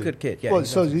a Really? good kid. Yeah. Well,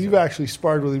 so you've actually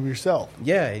sparred with him yourself.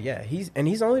 Yeah.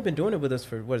 He's only been doing it with us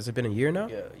for, what, has it been a year now?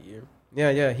 Yeah, a year.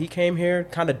 Yeah. He came here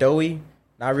kind of doughy,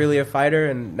 not really a fighter,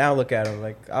 and now look at him.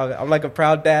 Like, I'm like a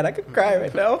proud dad. I could cry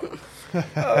right now.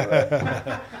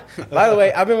 By the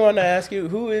way, I've been wanting to ask you,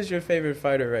 who is your favorite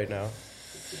fighter right now?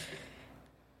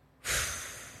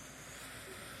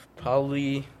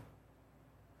 Probably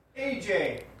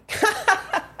AJ.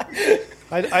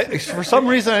 For some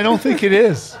reason, I don't think it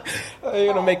is. Oh,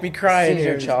 you're gonna make me cry in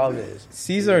here. Cesar Chavez.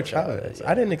 Cesar Chavez.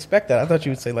 Yeah. I didn't expect that. I thought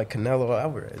you would say like Canelo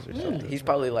Alvarez or something. He's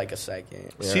probably like a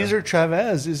second. Yeah. Cesar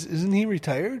Chavez, isn't he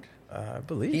retired? I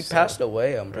believe He so. passed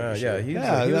away, I'm pretty sure.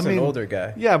 Yeah, he was an older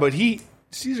guy. Yeah, but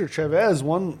Cesar Chavez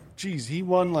won. Geez, he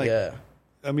won like. Yeah.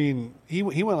 I mean, he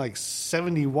went like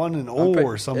 71-0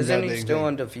 or something. Isn't he still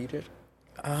undefeated?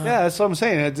 Yeah, that's what I'm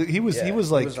saying. He was like, he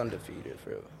was undefeated for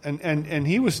real. and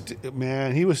he was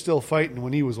he was still fighting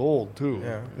when he was old too,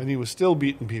 Yeah. and he was still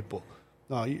beating people.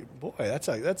 No, boy, that's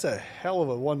a hell of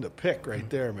a one to pick right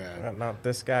there, man. No,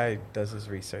 this guy does his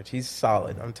research. He's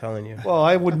solid. I'm telling you. Well,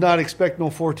 I would not expect no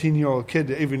 14-year-old kid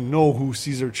to even know who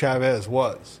Cesar Chavez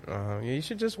was. You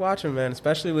should just watch him, man.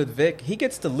 Especially with Vic. He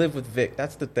gets to live with Vic.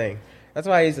 That's the thing. That's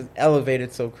why he's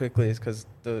elevated so quickly. Is because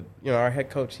our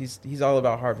head coach. He's all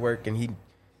about hard work, and he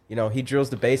drills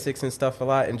the basics and stuff a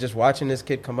lot. And just watching this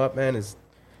kid come up, man, he's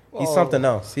something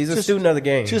else. He's a student of the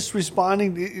game. Just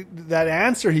responding to that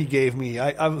answer he gave me,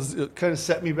 I was it kind of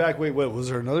set me back. Wait, what was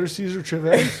there another Cesar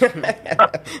Chavez?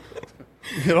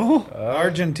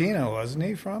 Argentina, wasn't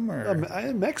he from? Or?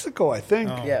 Mexico, I think.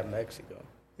 Oh. Yeah, Mexico.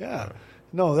 Yeah,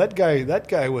 no, that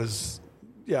guy was.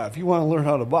 Yeah, if you want to learn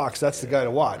how to box, that's the guy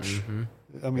to watch. Mm-hmm.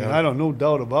 I mean, I don't no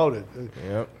doubt about it.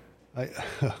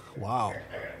 Yep. Wow.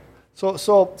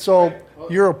 So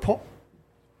your opponent.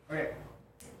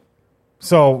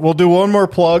 So we'll do one more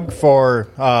plug for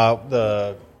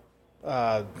the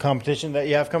competition that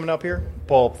you have coming up here.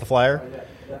 Pull up the flyer.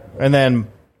 And then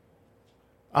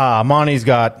Monty's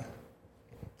got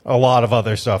a lot of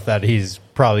other stuff that he's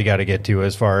probably got to get to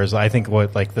as far as I think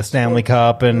like the Stanley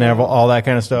Cup and all that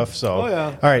kind of stuff. So, Oh, yeah.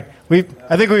 All right.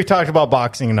 I think we've talked about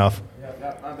boxing enough.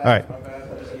 All right.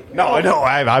 No,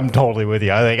 I'm totally with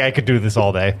you. I think I could do this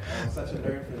all day. I'm such a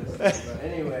nerd for this thing, but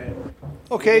anyway.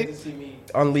 Okay. You get to see me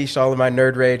unleash all of my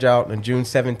nerd rage out on June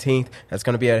 17th. That's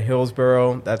going to be at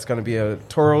Hillsborough. That's going to be a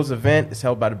Toros event. It's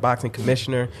held by the boxing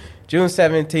commissioner. June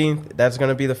 17th, that's going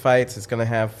to be the fights. It's going to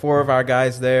have 4 of our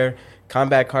guys there.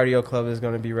 Combat Cardio Club is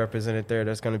going to be represented there.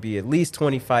 There's going to be at least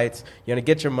 20 fights. You're going to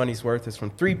get your money's worth. It's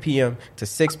from 3 p.m. to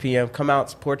 6 p.m. Come out,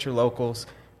 support your locals.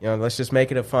 Let's just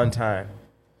make it a fun time.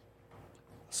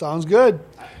 Sounds good.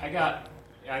 I got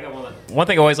one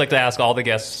thing I always like to ask all the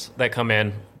guests that come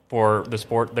in for the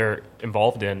sport they're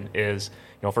involved in is,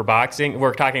 for boxing,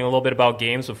 we're talking a little bit about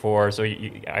games before, so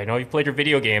I know you've played your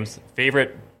video games.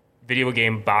 Favorite video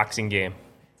game boxing game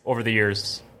over the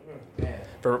years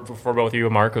for both of you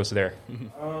and Marcos there.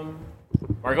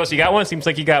 Marcos, you got one? Seems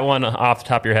like you got one off the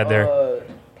top of your head there.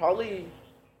 Probably.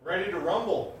 Ready to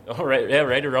rumble. Oh, right. Yeah,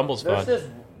 Ready to Rumble's There's fun. this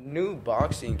new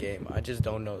boxing game. I just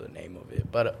don't know the name of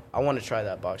it, but I want to try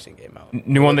that boxing game out.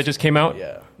 New one that just came out?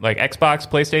 Yeah. Like Xbox,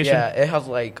 PlayStation? Yeah, it has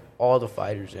like all the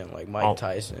fighters in, like Mike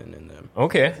Tyson and them.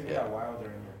 Okay. Yeah.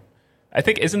 I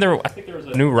think there was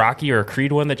a new Rocky or a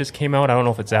Creed one that just came out. I don't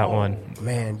know if it's that one.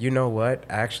 Man, you know what?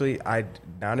 Actually,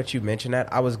 now that you mention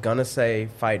that, I was gonna say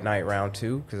Fight Night Round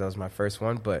 2 because that was my first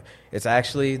one, but it's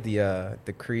actually the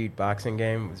Creed boxing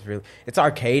game. It's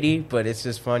arcadey, but it's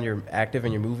just fun. You're active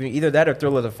and you're moving. Either that or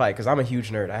Thrill of the Fight because I'm a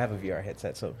huge nerd. I have a VR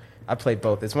headset, so I played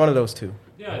both. It's one of those two.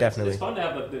 Yeah, definitely. It's fun to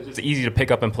have. It's easy to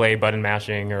pick up and play, button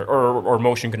mashing or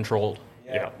motion controlled.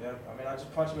 Yeah. I mean, I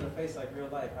just punch them in the face like real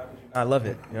life. How could you? I love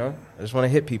it. I just want to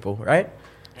hit people, right?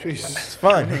 Jesus. It's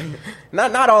fun.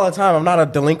 not all the time. I'm not a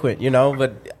delinquent,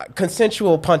 but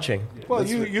consensual punching. Well,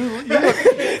 you do look,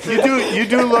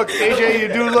 AJ. You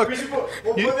do look.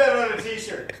 We'll put that on a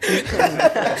T-shirt.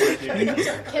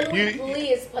 Can we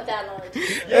please put that on a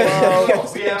t-shirt?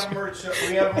 We have merch.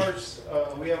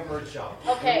 We have merch shop.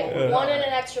 Okay, one in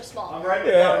an extra small. I'm writing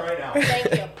it down right now.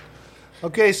 Thank you.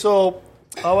 Okay, so.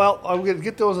 I'm going to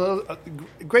get those.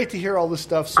 Great to hear all this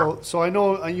stuff. So I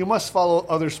know you must follow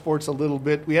other sports a little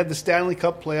bit. We had the Stanley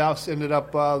Cup playoffs ended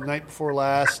up the night before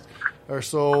last or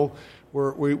so.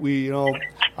 My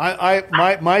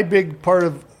big part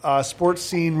of sports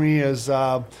scenery is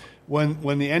when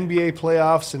the NBA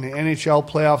playoffs and the NHL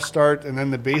playoffs start, and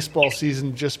then the baseball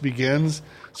season just begins.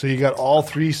 So you got all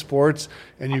three sports,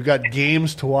 and you've got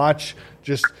games to watch.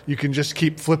 You can just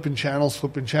keep flipping channels.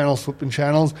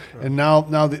 And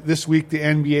now this week the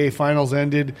NBA finals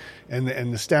ended,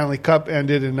 and the Stanley Cup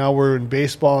ended, and now we're in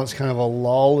baseball. It's kind of a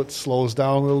lull. It slows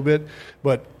down a little bit,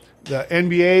 but the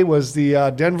NBA was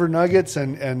the Denver Nuggets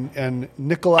and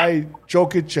Nikolai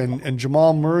Jokic and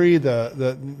Jamal Murray.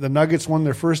 The Nuggets won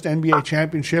their first NBA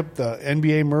championship. The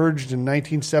NBA merged in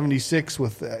 1976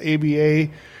 with the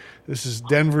ABA. This is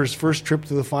Denver's first trip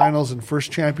to the finals and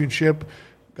first championship.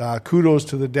 Kudos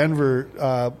to the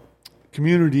Denver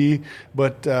community.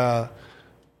 But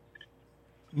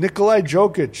Nikolai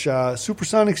Jokic,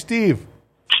 Supersonic Steve,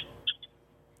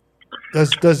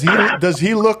 does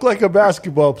he look like a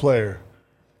basketball player?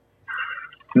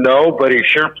 No, but he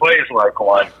sure plays like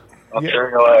one. I'll tell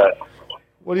you that.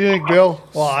 What do you think, Bill?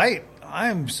 Well,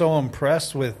 I'm so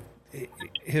impressed with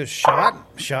his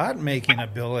shot making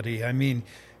ability. I mean,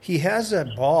 he has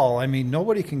that ball. I mean,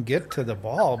 nobody can get to the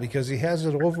ball because he has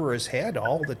it over his head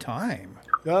all the time.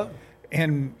 Yeah.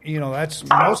 And, that's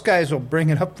most guys will bring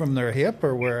it up from their hip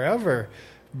or wherever,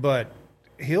 but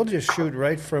he'll just shoot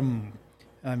right from,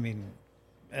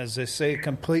 as they say,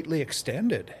 completely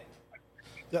extended.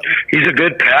 He's a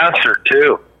good passer,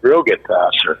 too. Real good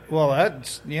passer. Well,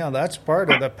 that's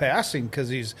part of the passing because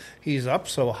he's up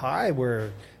so high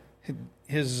where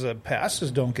his passes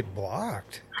don't get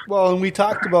blocked. Well, and we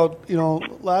talked about,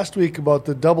 last week about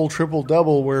the double, triple,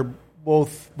 double, where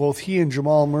both he and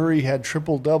Jamal Murray had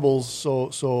triple doubles,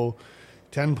 so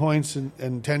 10 points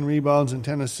and 10 rebounds and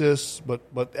 10 assists,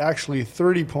 but actually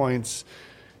 30 points,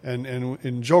 and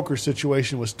in Joker's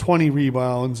situation was 20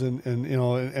 rebounds,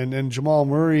 and Jamal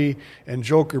Murray and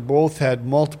Joker both had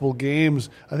multiple games.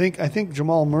 I think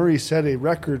Jamal Murray set a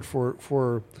record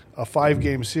for a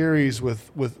 5-game series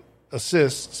with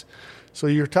assists. So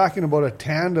you're talking about a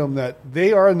tandem that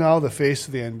they are now the face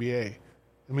of the NBA.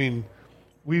 I mean,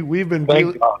 we've been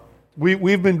dealing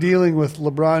with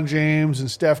LeBron James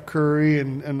and Steph Curry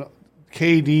and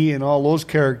KD and all those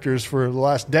characters for the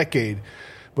last decade,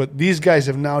 but these guys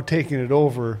have now taken it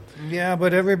over. Yeah,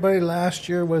 but everybody last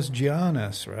year was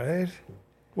Giannis, right?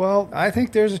 Well, I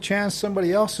think there's a chance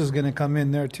somebody else is going to come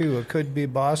in there too. It could be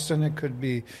Boston. It could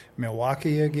be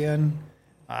Milwaukee again.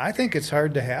 I think it's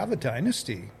hard to have a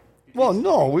dynasty. Well,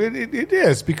 no, it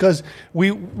is because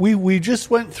we just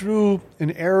went through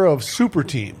an era of super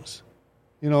teams,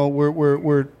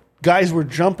 where guys were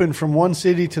jumping from one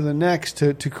city to the next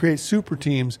to create super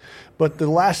teams. But the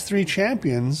last 3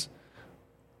 champions,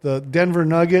 the Denver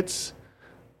Nuggets,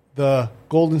 the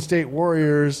Golden State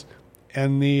Warriors,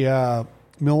 and the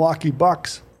Milwaukee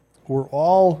Bucks, were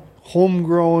all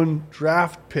homegrown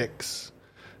draft picks,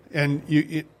 and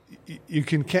you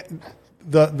can.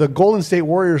 The Golden State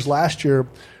Warriors last year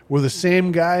were the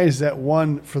same guys that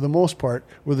won, for the most part,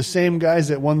 were the same guys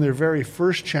that won their very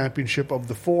first championship of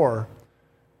the 4,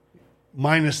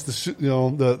 minus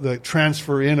the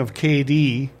transfer in of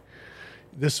KD.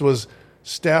 This was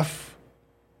Steph,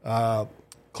 Klay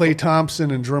Thompson,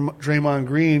 and Draymond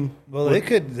Green. Well, they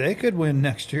could win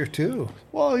next year too.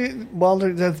 Well,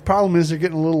 the problem is they're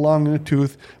getting a little long in the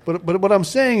tooth. But what I'm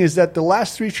saying is that the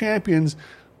last 3 champions,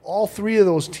 all 3 of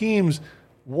those teams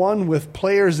won with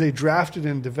players they drafted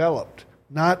and developed,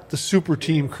 not the super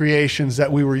team creations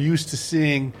that we were used to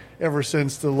seeing ever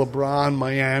since the LeBron,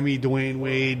 Miami, Dwayne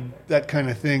Wade, that kind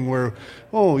of thing where,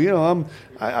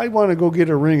 I want to go get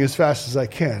a ring as fast as I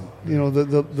can.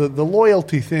 The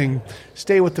loyalty thing,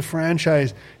 stay with the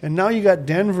franchise. And now you got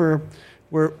Denver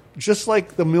where, just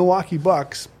like the Milwaukee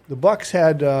Bucks, the Bucks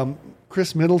had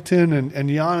Chris Middleton and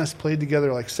Giannis played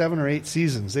together like 7 or 8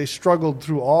 seasons. They struggled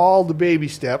through all the baby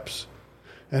steps,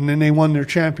 and then they won their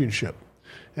championship.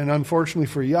 And unfortunately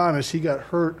for Giannis, he got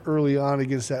hurt early on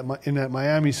in that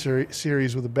Miami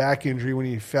series with a back injury when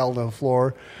he fell to the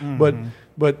floor. Mm-hmm.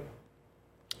 But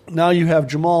now you have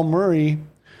Jamal Murray,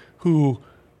 who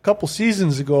a couple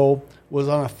seasons ago was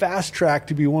on a fast track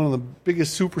to be one of the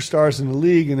biggest superstars in the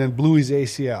league, and then blew his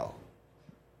ACL.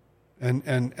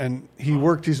 And he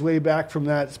worked his way back from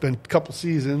that. It's been a couple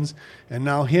seasons, and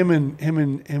now him and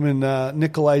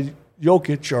Nikolai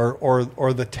Jokic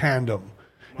are the tandem.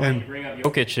 And bring up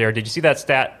Jokic there. Did you see that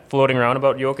stat floating around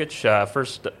about Jokic?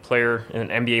 First player in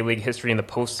NBA league history in the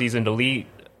postseason to lead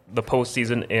the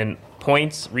postseason in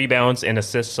points, rebounds, and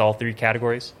assists, all 3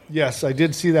 categories. Yes, I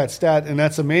did see that stat, and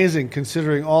that's amazing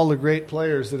considering all the great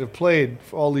players that have played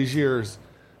for all these years.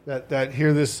 That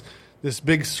here this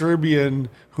big Serbian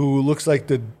who looks like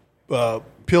the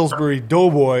Pillsbury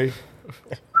Doughboy.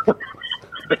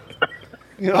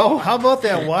 You know, How about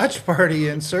that watch party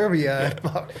in Serbia at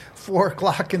about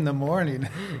 4:00 in the morning?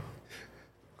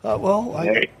 well,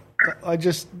 I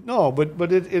just no,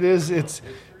 but it's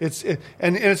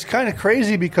kind of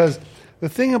crazy because the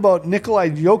thing about Nikolai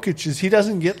Jokic is he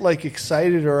doesn't get like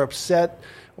excited or upset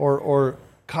or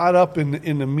caught up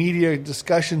in the media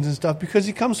discussions and stuff because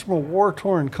he comes from a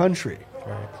war-torn country.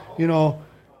 Right. You know,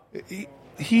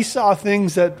 he saw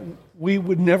things that we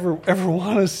would never ever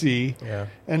want to see. Yeah.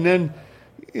 And then,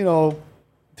 you know,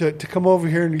 to come over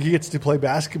here and he gets to play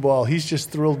basketball, he's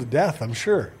just thrilled to death, I'm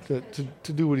sure,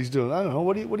 to do what he's doing. I don't know.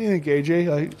 What do you think,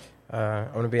 AJ?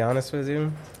 I'm going to be honest with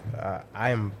you. I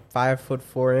am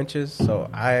 5'4", so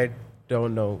I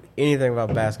don't know anything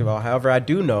about basketball. However, I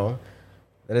do know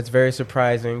that it's very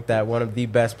surprising that one of the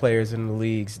best players in the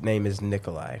league's name is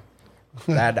Nikolai.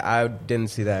 That I didn't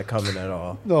see that coming at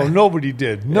all. No, nobody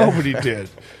did. Nobody did.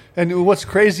 And what's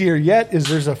crazier yet is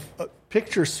there's a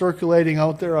picture circulating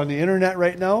out there on the internet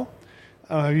right now.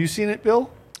 Have you seen it, Bill?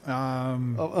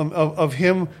 Of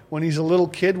him when he's a little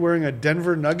kid wearing a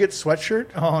Denver Nuggets sweatshirt.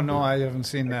 Oh no, I haven't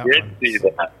seen that Did one. see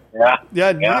that.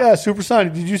 Yeah,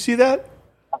 Supersonic. Did you see that?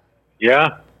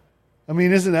 Yeah. I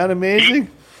mean, isn't that amazing?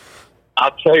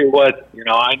 I'll tell you what,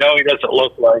 I know he doesn't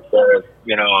look like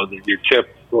your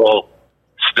typical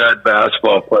stud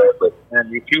basketball player, but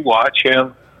man, if you watch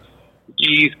him,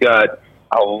 he's got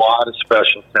a lot of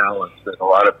special talents that a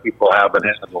lot of people haven't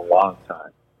had in a long time.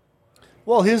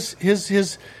 Well, his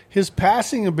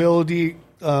passing ability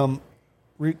kind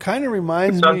of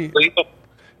reminds It's me. unbelievable.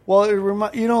 Well, you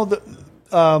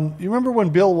remember when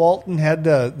Bill Walton had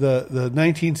the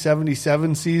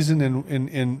 1977 season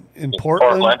in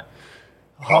Portland?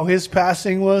 How his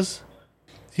passing was?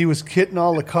 He was hitting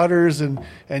all the cutters, and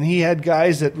he had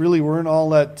guys that really weren't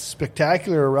all that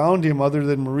spectacular around him other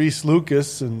than Maurice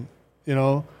Lucas and,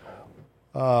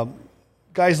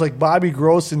 guys like Bobby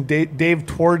Gross and Dave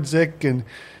Twardzik and,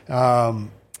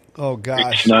 oh,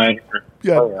 gosh. Snyder.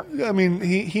 Yeah, Oh, yeah. I mean,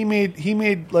 he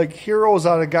made like heroes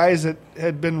out of guys that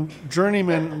had been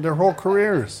journeymen their whole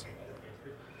careers,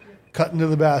 cutting to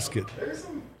the basket.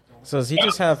 So does he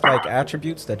just have like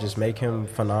attributes that just make him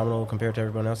phenomenal compared to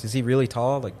everyone else? Is he really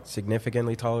tall, like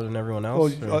significantly taller than everyone Oh,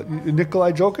 else?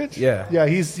 Nikolai Jokic? Yeah.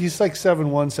 He's like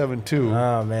 7'1", 7'2".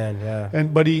 Oh man, yeah.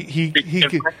 But he He could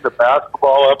can bring the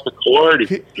basketball up the court. He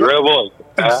can dribble. He can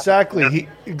pass.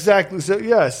 exactly. So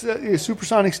yes,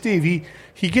 Supersonic Steve.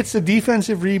 He gets the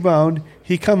defensive rebound.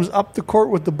 He comes up the court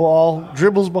with the ball,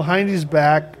 dribbles behind his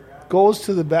back, goes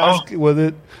to the basket with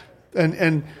it,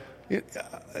 and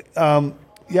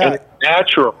And it's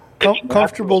natural.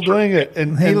 comfortable doing it.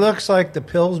 And He looks like the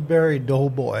Pillsbury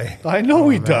Doughboy. I know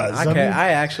he does. I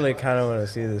actually kind of want to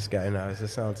see this guy now.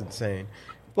 This sounds insane.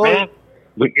 Man,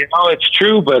 but it's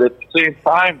true. But at the same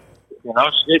time, you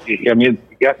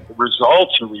get the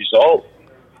results are results.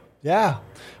 Yeah.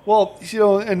 Well,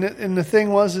 and the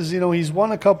thing was he's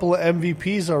won a couple of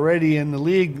MVPs already in the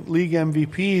league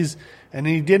MVPs, and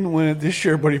he didn't win it this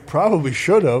year, but he probably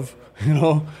should have.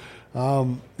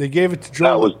 They gave it to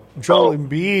Joel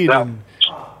Embiid,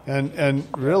 and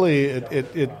really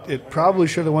it probably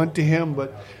should have went to him,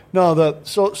 but no.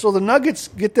 So the Nuggets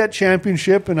get that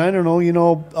championship, and I don't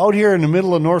know. Out here in the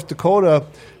middle of North Dakota,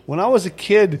 when I was a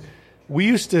kid, we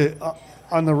used to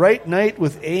on the right night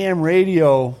with AM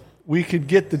radio, we could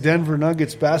get the Denver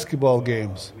Nuggets basketball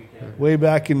games way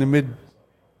back in the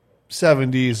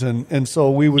mid-'70s, and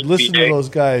so we would listen to those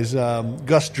guys,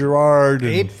 Gus Gerard.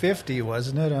 850,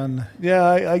 wasn't it? Yeah,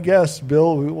 I guess,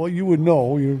 Bill. Well, you would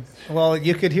know. Well,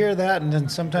 you could hear that, and then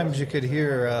sometimes you could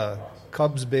hear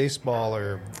Cubs baseball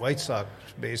or White Sox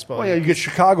baseball. Oh, yeah, you get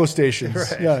Chicago stations.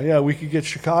 Right. Yeah, we could get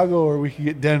Chicago or we could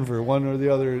get Denver, one or the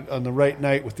other, on the right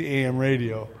night with the AM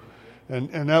radio.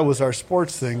 And that was our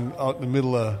sports thing out in the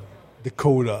middle of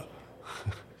Dakota.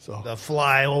 So The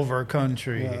flyover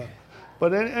country. Yeah.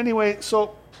 But anyway,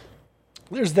 so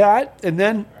there's that, and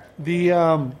then the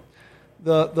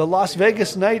Las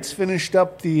Vegas Knights finished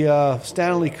up the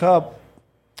Stanley Cup.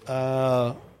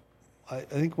 I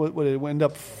think what it ended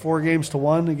up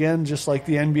 4-1 again, just like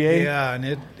the NBA. Yeah, and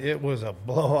it was a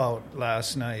blowout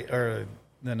last night or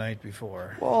the night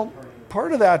before. Well,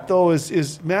 part of that though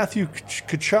is Matthew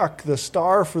Tkachuk, the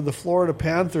star for the Florida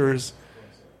Panthers,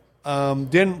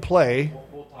 didn't play.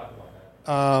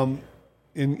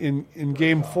 In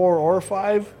game 4 or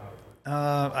 5?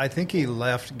 I think he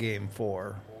left game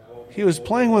 4. He was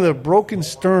playing with a broken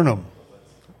sternum.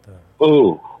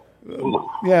 Ooh.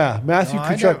 Yeah, Matthew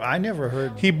Tkachuk. I never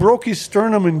heard. He broke his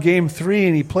sternum in game 3,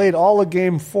 and he played all of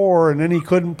game 4, and then he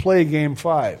couldn't play game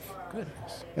 5.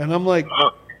 Goodness. And I'm like,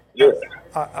 Yeah.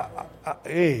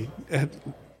 hey,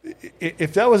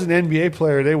 if that was an NBA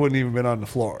player, they wouldn't even been on the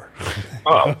floor.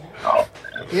 Oh,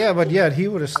 Yeah, but yet he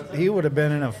would have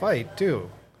been in a fight too.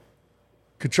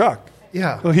 Kachuk.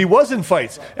 Yeah. Well, he was in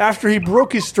fights. After he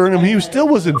broke his sternum, he still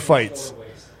was in fights.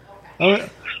 Yeah,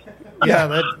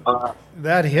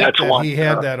 that hit That's that one. he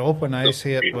had, that open ice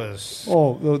hit was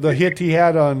The hit he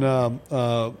had on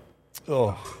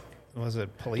was it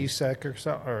Polisek or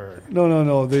something? Or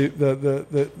no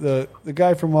the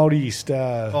guy from out east.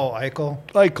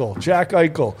 Eichel? Jack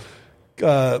Eichel.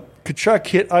 Kachuk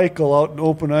hit Eichel out in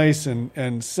open ice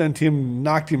and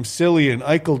knocked him silly, and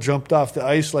Eichel jumped off the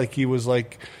ice like he was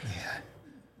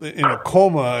in a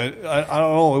coma. I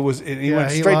don't know. He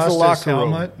went straight to the locker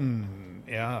room.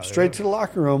 Straight to the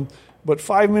locker room. But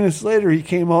 5 minutes later, he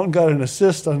came out and got an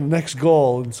assist on the next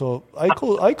goal. And so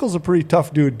Eichel's a pretty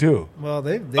tough dude too. Well,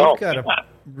 they've got a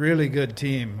really good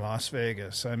team, Las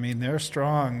Vegas. I mean, they're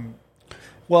strong.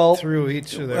 Well, through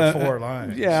each of their four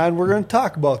lines. Yeah, and we're going to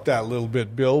talk about that a little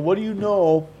bit, Bill. What do you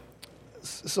know?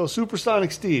 So,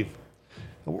 Supersonic Steve.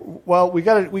 Well, we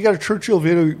got a Churchill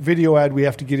video ad we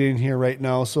have to get in here right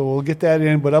now, so we'll get that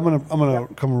in. But I'm gonna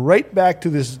come right back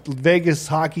to this Vegas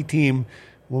hockey team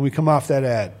when we come off that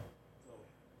ad.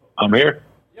 I'm here.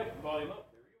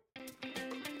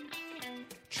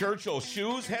 Churchill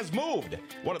Shoes has moved.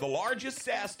 One of the largest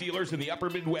SAS dealers in the upper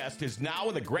Midwest is now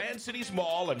in the Grand Cities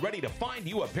Mall and ready to find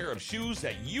you a pair of shoes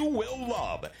that you will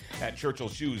love. At Churchill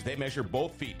Shoes, they measure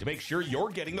both feet to make sure you're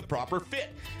getting the proper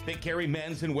fit. They carry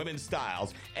men's and women's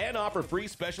styles and offer free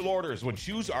special orders when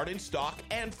shoes aren't in stock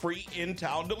and free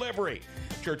in-town delivery.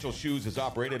 Churchill Shoes has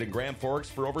operated in Grand Forks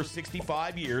for over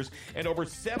 65 years and over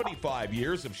 75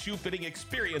 years of shoe fitting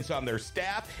experience on their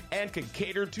staff and can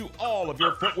cater to all of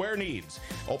your footwear needs.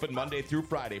 Open Monday through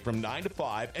Friday from 9 to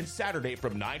 5 and Saturday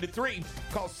from 9 to 3.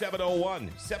 Call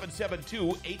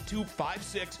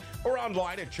 701-772-8256 or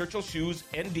online at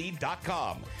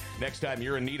churchillshoesnd.com. Next time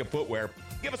you're in need of footwear,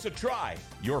 give us a try.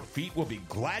 Your feet will be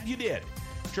glad you did.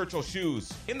 Churchill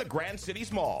Shoes in the Grand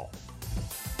Cities Mall.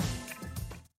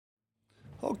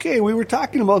 Okay, we were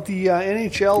talking about the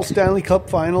NHL Stanley Cup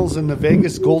Finals and the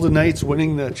Vegas Golden Knights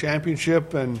winning the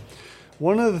championship. And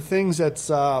one of the things that's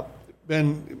I've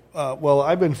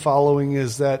been following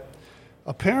is that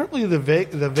apparently the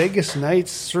Vegas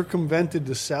Knights circumvented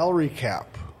the salary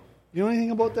cap. You know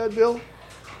anything about that, Bill?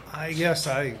 I guess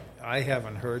I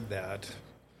haven't heard that,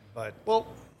 but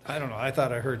I don't know. I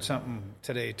thought I heard something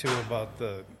today too about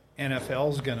the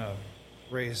NFL's going to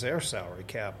raise their salary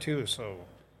cap too. So,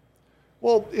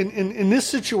 well, in this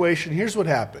situation, here's what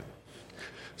happened.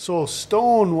 So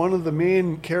Stone, one of the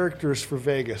main characters for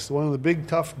Vegas, one of the big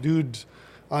tough dudes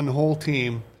on the whole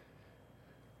team,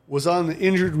 was on the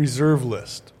injured reserve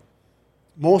list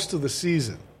most of the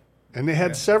season. And they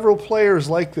had several players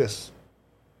like this.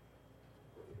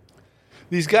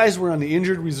 These guys were on the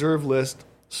injured reserve list.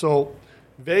 So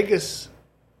Vegas,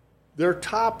 their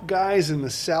top guys in the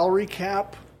salary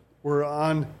cap were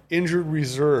on injured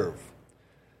reserve.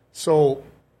 So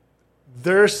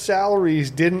their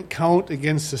salaries didn't count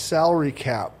against the salary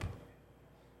cap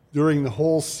during the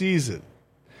whole season.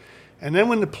 And then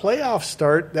when the playoffs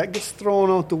start, that gets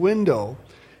thrown out the window,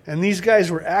 and these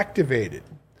guys were activated.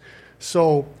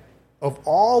 So of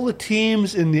all the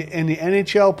teams in the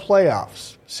NHL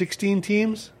playoffs, 16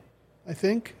 teams, I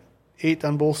think, 8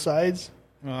 on both sides.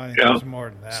 Well, I think there's more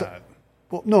than that. So,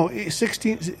 well, no,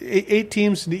 16, 8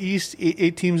 teams in the East,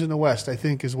 8 teams in the West, I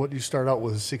think, is what you start out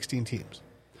with, 16 teams.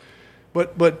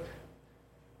 But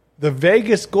the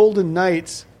Vegas Golden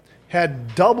Knights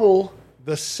had double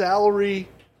the salary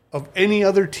of any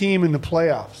other team in the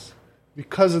playoffs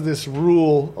because of this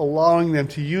rule allowing them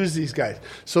to use these guys.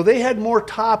 So they had more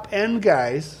top-end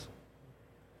guys.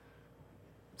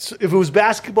 So if it was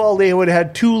basketball, they would have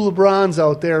had 2 LeBrons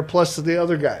out there plus the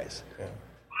other guys.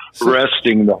 So,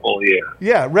 resting the whole year.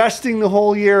 Yeah, resting the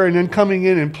whole year and then coming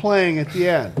in and playing at the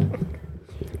end.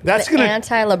 That's the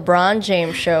anti-LeBron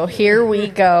James show. Here we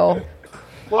go.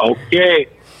 Okay.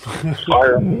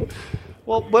 Fire 'em.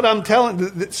 Well, but I'm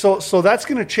telling, so that's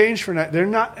going to change for now. They're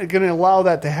not going to allow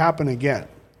that to happen again.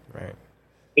 Right.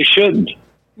 They shouldn't.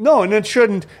 No, and it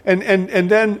shouldn't. And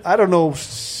then, I don't know,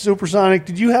 Supersonic,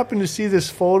 did you happen to see this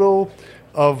photo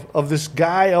of this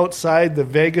guy outside the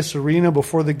Vegas arena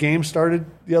before the game started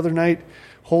the other night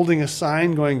holding a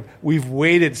sign going, "We've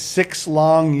waited 6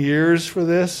 long years for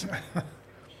this"?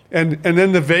 And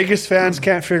then the Vegas fans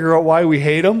can't figure out why we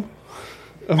hate them?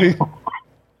 I mean,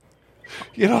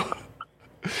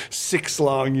 6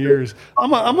 long years.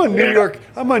 I'm a New York.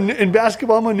 In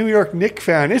basketball, I'm a New York Knicks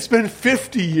fan. It's been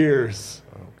 50 years.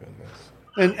 Oh goodness.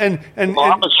 And Well,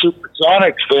 I'm a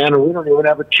Supersonics fan, and we don't even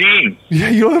have a team. yeah,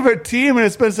 you don't have a team, and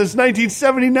it's been since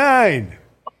 1979.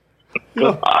 You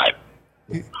know,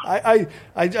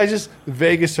 I just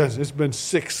Vegas says it's been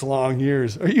 6 long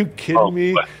years. Are you kidding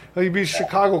me? You'd be a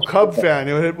Chicago Cub fan.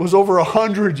 It was over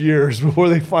 100 years before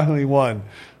they finally won.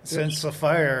 Since the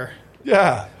fire.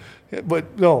 Yeah,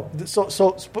 but no.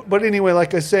 But anyway,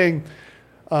 like I was saying,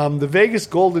 the Vegas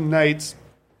Golden Knights,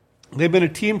 they've been a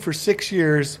team for 6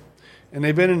 years, and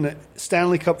they've been in the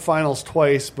Stanley Cup Finals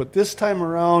twice. But this time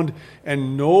around,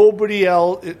 and nobody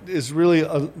else is really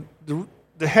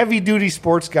the heavy-duty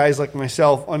sports guys like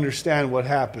myself understand what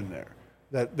happened there.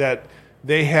 That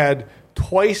they had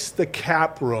twice the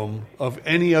cap room of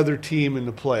any other team in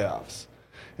the playoffs,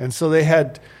 and so they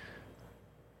had.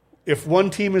 If one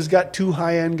team has got 2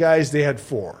 high-end guys, they had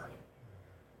 4.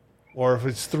 Or if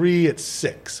it's 3, it's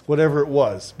 6, whatever it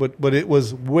was. But it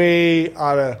was way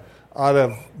out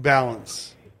of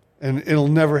balance, and it'll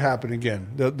never happen again.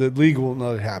 The league will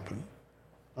not happen.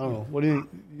 I don't know. What do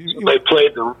you They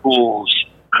played the rules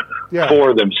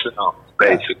for themselves,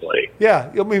 basically.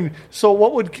 Yeah, I mean, so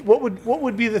what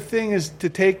would be the thing is to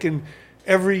take and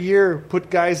every year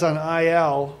put guys on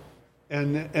IL,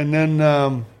 and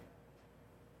then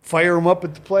fire them up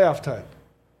at the playoff time.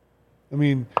 I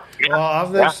mean, well,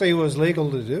 obviously it was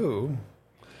legal to do.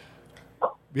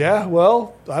 Yeah,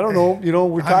 well, I don't know. You know,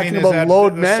 we're talking is about that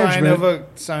load the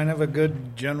management. Sign of a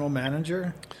good general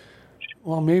manager.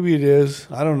 Well, maybe it is.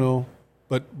 I don't know,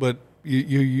 but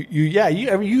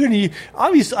you're gonna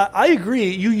obviously. I agree.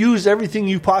 You use everything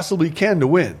you possibly can to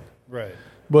win. Right.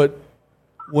 But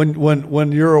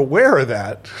when you're aware of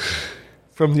that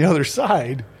from the other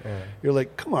side, you're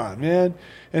like, come on, man.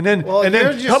 And then,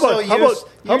 you're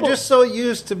just so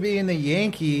used to being a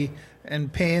Yankee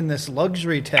and paying this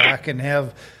luxury tax and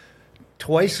have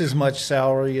twice as much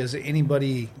salary as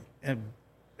anybody and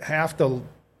half the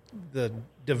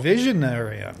division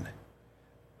they're in.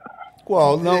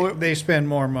 Well, no, they spend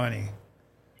more money.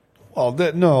 Well,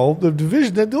 the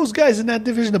division, those guys in that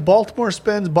division, the Baltimore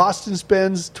spends, Boston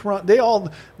spends,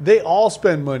 Toronto, they all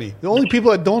spend money. The only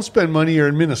people that don't spend money are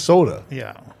in Minnesota.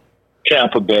 Yeah.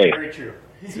 Tampa Bay. Very true.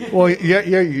 Well,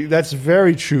 yeah, that's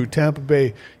very true. Tampa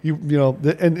Bay, you know,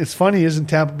 and it's funny, isn't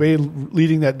Tampa Bay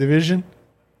leading that division?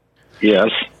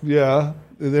 Yes. Yeah,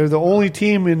 they're the only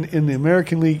team in the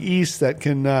American League East that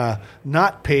can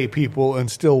not pay people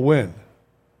and still win.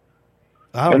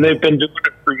 And they've been doing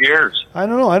it for years. I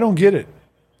don't know. I don't get it.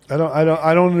 I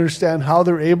don't understand how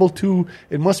they're able to.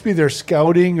 It must be their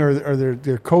scouting or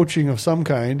their coaching of some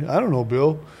kind. I don't know,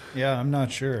 Bill. Yeah, I'm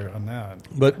not sure on that.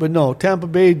 But no, Tampa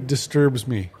Bay disturbs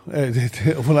me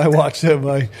when I watch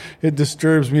them. It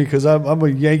disturbs me because I'm a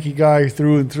Yankee guy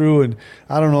through and through, and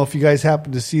I don't know if you guys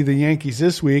happen to see the Yankees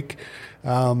this week.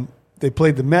 They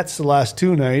played the Mets the last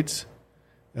 2 nights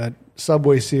at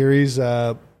Subway Series,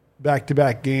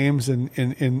 back-to-back games,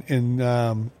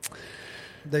 and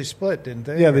they split, didn't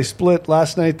they? Yeah, they split.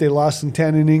 Last night they lost in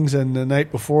 10 innings, and the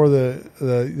night before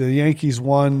the Yankees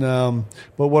won.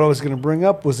 But what I was going to bring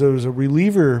up was there was a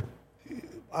reliever.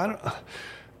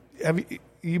 Have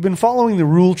you been following the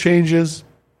rule changes?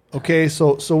 Okay,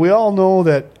 so we all know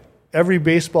that every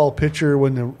baseball pitcher,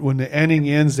 when the inning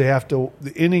ends, they have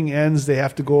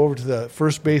to go over to the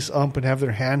first base ump and have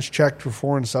their hands checked for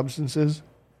foreign substances.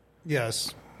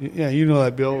 Yes. Yeah, you know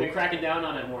that, Bill. They've been cracking down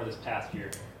on it more this past year.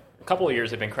 A couple of years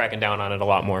they've been cracking down on it a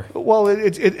lot more. Well,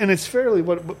 it's fairly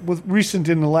with recent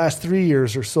in the last 3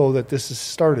 years or so that this has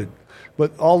started.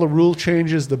 But all the rule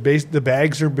changes, the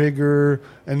bags are bigger,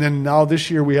 and then now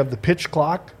this year we have the pitch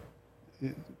clock.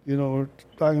 You know, we're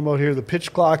talking about here the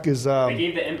pitch clock is.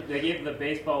 They gave the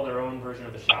baseball their own version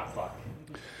of the shot clock.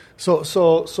 So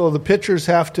the pitchers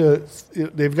have to.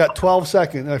 They've got 12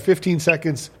 seconds, 15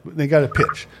 seconds. They got to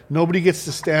pitch. Nobody gets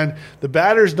to stand. The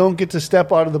batters don't get to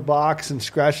step out of the box and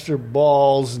scratch their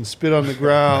balls and spit on the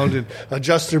ground and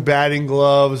adjust their batting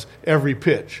gloves every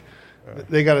pitch.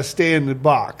 They got to stay in the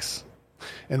box,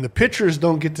 and the pitchers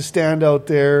don't get to stand out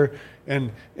there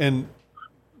and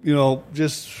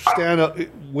just stand up.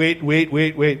 Wait.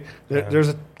 There's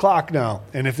a clock now,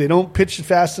 and if they don't pitch it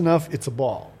fast enough, it's a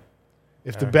ball.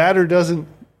 If the batter doesn't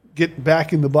get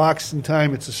back in the box in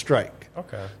time, it's a strike.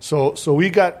 Okay. So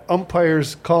we got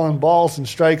umpires calling balls and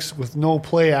strikes with no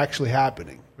play actually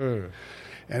happening.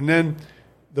 And then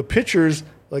the pitchers,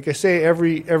 like I say,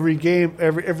 every game,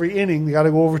 every inning, they got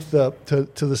to go over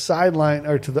to the sideline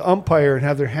or to the umpire and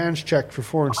have their hands checked for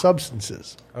foreign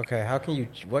substances. Okay.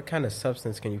 What kind of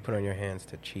substance can you put on your hands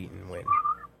to cheat and win?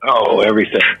 Oh,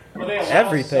 everything. Well, they allow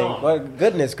Everything. some. Well,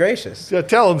 goodness gracious. Yeah,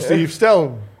 tell them, Steve. Tell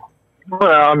them. Well,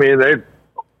 I mean,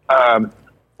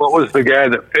 what was the guy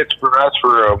that pitched for us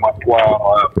for a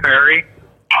while? Perry.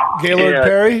 Gaylord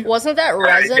Perry. Wasn't that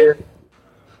resin?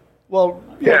 Well,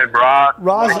 Yeah,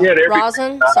 rosin.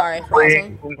 Rosin? Sorry,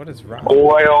 rosin. What is wrong?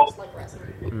 Oil.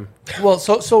 Well,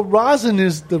 so rosin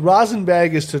is the rosin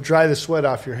bag is to dry the sweat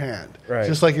off your hand. Right.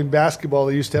 Just like in basketball,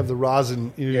 they used to have the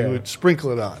rosin. You would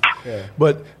sprinkle it on. Yeah.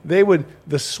 But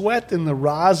the sweat and the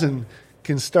rosin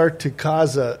can start to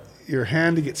cause your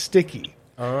hand to get sticky.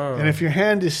 Oh. And if your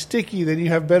hand is sticky, then you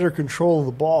have better control of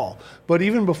the ball. But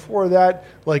even before that,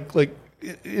 like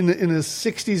in the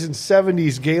 60s and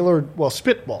 70s, Gaylord,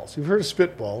 spitballs. You've heard of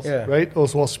spitballs, right? Well,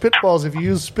 spitballs, if you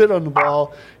use spit on the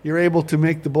ball, you're able to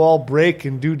make the ball break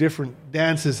and do different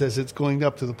dances as it's going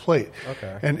up to the plate.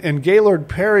 Okay. And Gaylord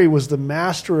Perry was the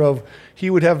master of, he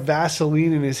would have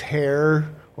Vaseline in his hair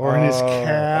or in his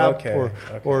cap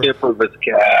or tip of his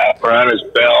cap or on his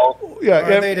belt. Yeah,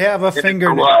 or they'd have a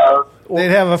fingernail.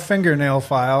 They'd have a fingernail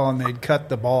file, and they'd cut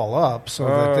the ball up so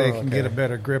that they can get a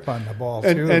better grip on the ball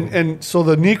too. And so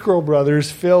the Necro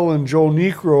brothers, Phil and Joe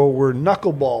Necro, were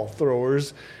knuckleball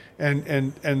throwers,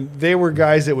 and they were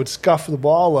guys that would scuff the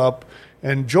ball up.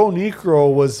 And Joe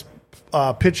Necro was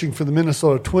pitching for the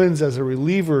Minnesota Twins as a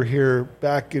reliever here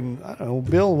back in, I don't know,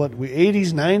 Bill,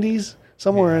 80s, 90s,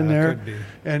 somewhere in there. Could be.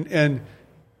 And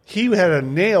he had a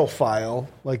nail file,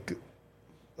 like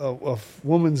a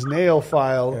woman's nail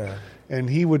file. Yeah. And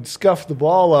he would scuff the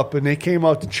ball up, and they came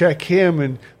out to check him.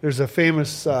 And there's a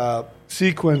famous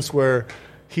sequence where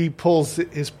he pulls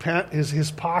his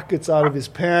pockets out of his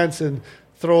pants and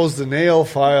throws the nail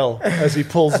file as he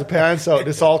pulls the pants out.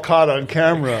 It's all caught on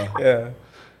camera. Yeah,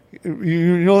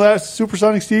 you know that,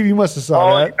 Supersonic Steve? You must have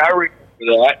saw that. I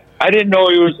remember that. I didn't know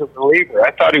he was a reliever.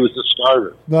 I thought he was a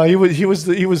starter. No, he was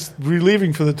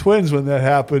relieving for the Twins when that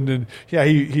happened, and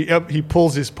he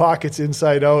pulls his pockets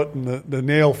inside out, and the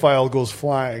nail file goes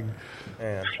flying.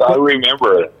 Man. I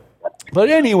remember it. But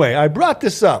anyway, I brought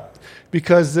this up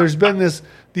because there's been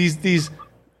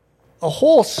a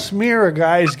whole smear of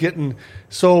guys getting.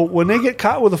 So when they get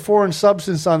caught with a foreign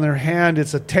substance on their hand,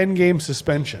 it's a 10-game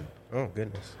suspension. Oh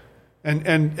goodness. And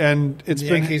it's the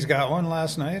been. Yankees got one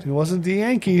last night. It wasn't the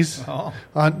Yankees. Oh.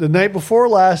 On the night before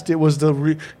last, it was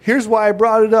here's why I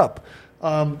brought it up.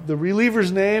 The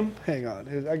reliever's name. Hang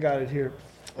on, I got it here.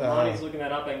 Lonnie's looking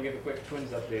that up. I can give a quick Twins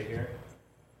update here.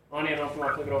 Lonnie, I don't know if you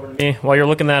want to flick it over to me. While you're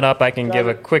looking that up, I can give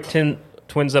a quick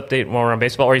Twins update while we're on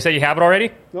baseball. Or you say you have it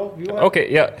already? No, you have it.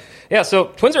 Okay, yeah. So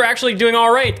Twins are actually doing all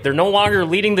right. They're no longer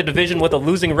leading the division with a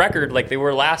losing record like they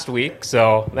were last week.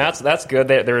 So that's good.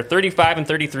 They're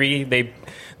 35-33.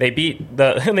 They beat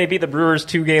the Brewers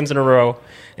 2 games in a row,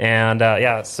 and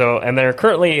they're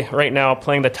currently right now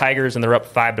playing the Tigers, and they're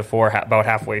up 5-4 about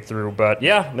halfway through. But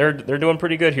yeah, they're doing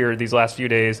pretty good here these last few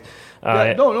days.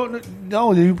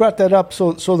 No, you brought that up.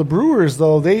 So the Brewers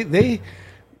though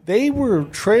they were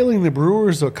trailing the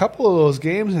Brewers a couple of those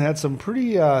games and had some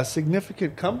pretty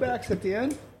significant comebacks at the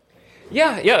end.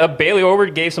 Yeah. Bailey Ober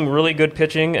gave some really good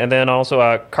pitching, and then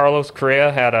also Carlos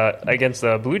Correa had against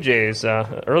the Blue Jays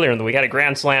earlier in the week had a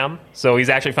grand slam. So he's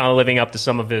actually finally living up to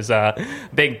some of his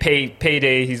big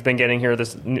payday he's been getting here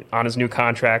on his new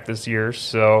contract this year.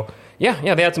 So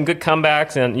yeah, they had some good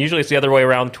comebacks, and usually it's the other way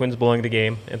around. The Twins blowing the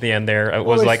game at the end there. It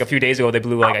was like a few days ago they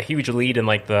blew like a huge lead in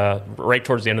like right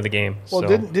towards the end of the game. Well,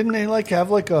 didn't they have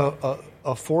like a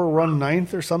 4-run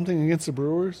ninth or something against the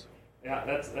Brewers? Yeah,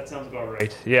 that sounds about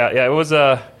right. Yeah,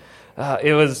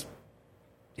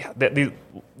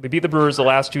 they beat the Brewers the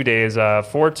last 2 days,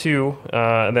 4-2,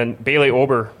 and then Bailey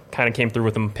Ober kind of came through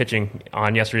with them pitching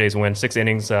on yesterday's win, 6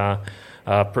 innings,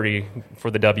 pretty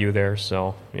for the W there.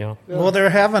 So yeah. Well,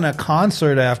 they're having a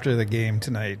concert after the game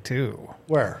tonight too.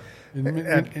 Where?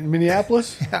 In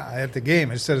Minneapolis? Yeah, at the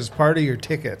game. It said it's part of your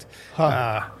ticket.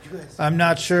 I'm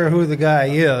not sure who the guy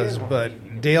is,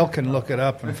 but Dale can look it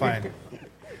up and find it.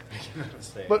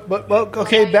 But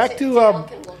okay, back to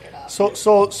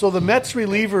so the Mets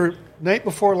reliever night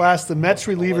before last, the Mets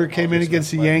reliever came in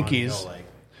against the Yankees,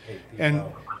 and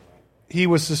he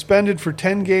was suspended for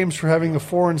 10 games for having a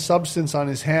foreign substance on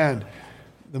his hand.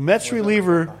 The Mets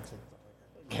reliever,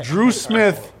 Drew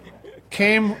Smith,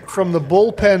 came from the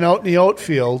bullpen out in the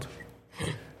outfield,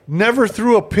 never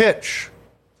threw a pitch.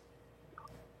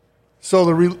 So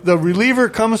the reliever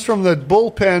comes from the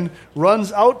bullpen,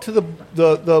 runs out to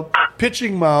the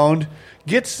pitching mound,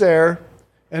 gets there,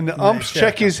 and the umps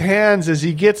check his hands as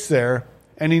he gets there,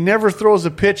 and he never throws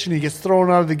a pitch, and he gets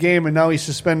thrown out of the game, and now he's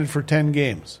suspended for 10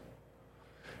 games.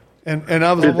 And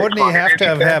I was, wouldn't he have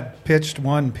to have pitched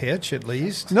one pitch at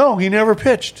least? No, he never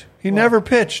pitched. He never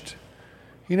pitched.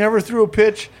 He never threw a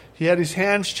pitch. He had his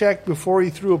hands checked before he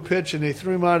threw a pitch, and they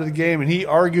threw him out of the game, and he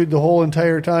argued the whole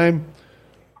entire time.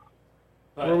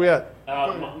 But, Where are we at?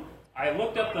 I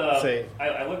looked up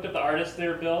I looked up the artist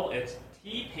there, Bill. It's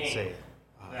T-Pain.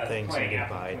 Thanks and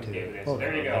goodbye to David. So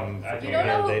there you go. You don't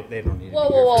know they don't need whoa,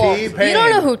 whoa, whoa. T-Pain. You don't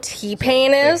know who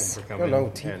T-Pain is? I don't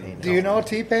know T-Pain. Do you know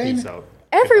T-Pain?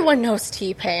 Everyone knows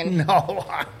T-Pain. No.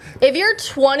 If you're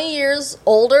 20 years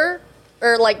older,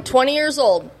 or like 20 years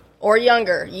old or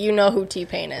younger, you know who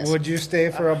T-Pain is. Would you stay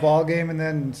for a ball game and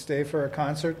then stay for a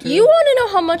concert too? You want to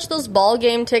know how much those ball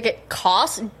game ticket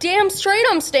cost? Damn straight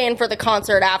I'm staying for the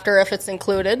concert after if it's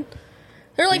included.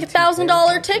 They're like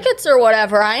 $1,000 tickets or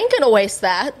whatever. I ain't going to waste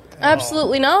that.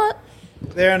 Absolutely not.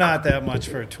 They're not that much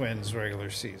for Twins regular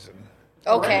season.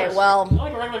 Okay, well.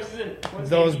 Like a regular season,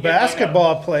 Those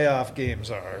basketball playoff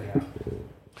games are.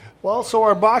 Well, so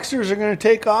our boxers are going to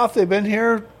take off. They've been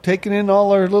here taking in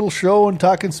all our little show and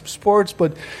talking some sports.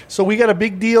 But so we got a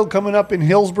big deal coming up in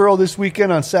Hillsboro this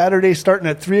weekend on Saturday, starting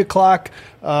at 3 o'clock.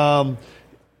 AJ,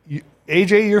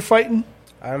 you're fighting?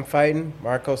 I'm fighting.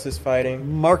 Marcos is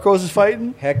fighting. Marcos is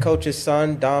fighting? Head coach's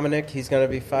son, Dominic, he's going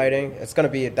to be fighting. That's going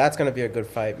to be a good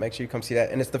fight. Make sure you come see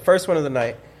that. And it's the first one of the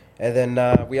night. And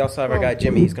then we also have our guy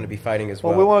Jimmy. He's going to be fighting as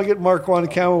well. Well, we want to get Marco on the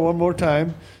camera one more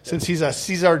time since he's a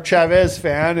Cesar Chavez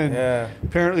fan and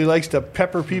apparently likes to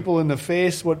pepper people in the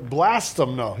face. What blasts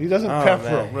them? No, he doesn't pepper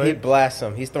them, right? He blasts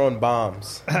them. He's throwing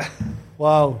bombs.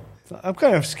 Wow, I'm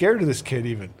kind of scared of this kid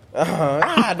even.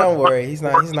 Don't worry, he's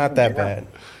not that bad.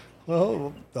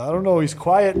 Well, I don't know. He's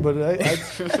quiet, but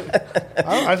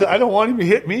I don't want him to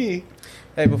hit me.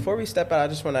 Hey, before we step out, I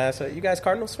just want to ask: you guys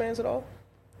Cardinals fans at all?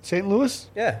 St. Louis?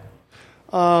 Yeah.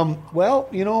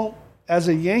 Well, as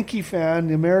a Yankee fan,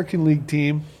 the American League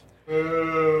team,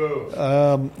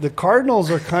 the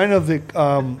Cardinals are kind of the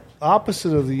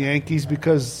opposite of the Yankees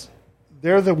because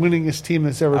they're the winningest team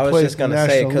that's ever played. I was just going to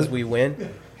say because we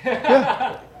win.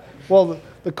 Yeah. Well,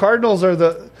 the Cardinals are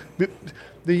the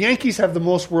Yankees have the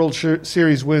most World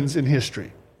Series wins in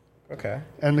history. Okay.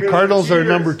 And the Cardinals are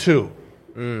number 2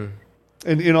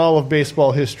 in all of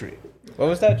baseball history. What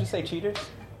was that? Just say cheaters?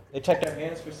 They check their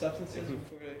hands for substances?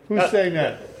 Who's saying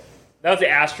that? That was the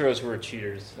Astros who were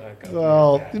cheaters.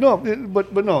 Well,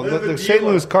 but no, the St.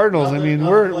 Louis Cardinals. I mean,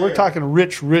 we're talking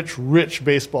rich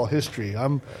baseball history.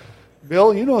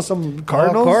 Bill, some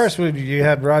Cardinals. Well, of course, you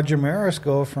had Roger Maris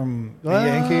go from the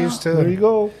Yankees to there you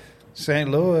go, St.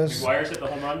 Louis. McGuire set the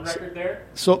home run record there.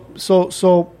 So,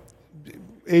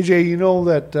 AJ,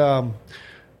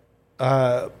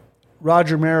 that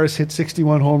Roger Maris hit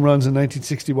 61 home runs in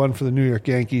 1961 for the New York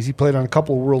Yankees. He played on a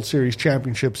couple of World Series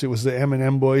championships. It was the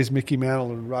M&M boys, Mickey Mantle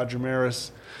and Roger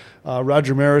Maris.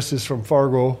 Roger Maris is from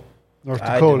Fargo, North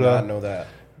Dakota. I did not know that.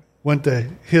 Went to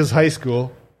his high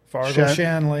school, Fargo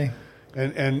Shanley.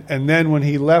 And then when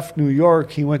he left New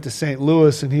York, he went to St.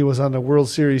 Louis, and he was on the World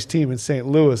Series team in St.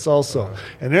 Louis also.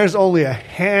 And there's only a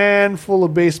handful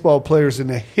of baseball players in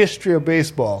the history of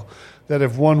baseball that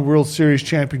have won World Series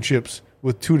championships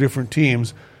with 2 different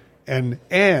teams and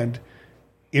in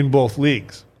both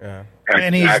leagues. Yeah.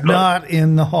 And he's not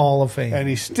in the Hall of Fame. And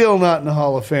he's still not in the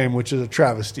Hall of Fame, which is a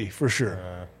travesty for sure.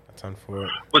 That's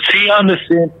unfortunate. Was he on the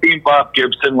same team Bob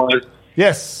Gibson was?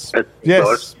 Yes.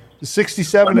 Yes. The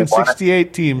 67 and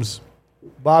 68 teams.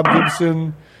 Bob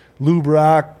Gibson, Lou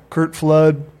Brock, Kurt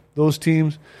Flood, those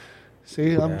teams.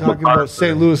 See, I'm talking about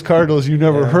St. Louis Cardinals you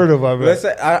never heard of.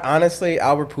 Listen, honestly,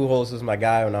 Albert Pujols was my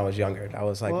guy when I was younger. That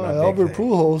was like my big Albert thing.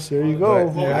 Pujols, there you go.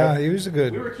 But, yeah, he was a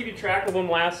good. We were keeping track of him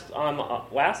last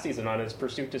season on his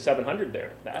pursuit to 700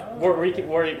 there. Were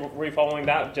you following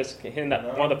that? Just hitting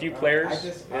that one of the few players? I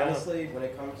just honestly, when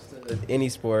it comes to any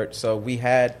sport, so we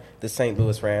had the St.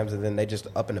 Louis Rams, and then they just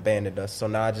up and abandoned us. So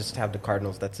now I just have the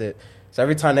Cardinals. That's it. So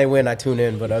every time they win, I tune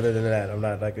in. But other than that, I'm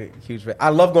not like a huge fan. I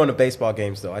love going to baseball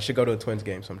games, though. I should go to a Twins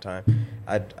game sometime.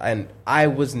 I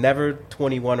was never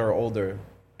 21 or older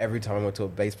every time I went to a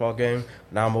baseball game.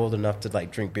 Now I'm old enough to like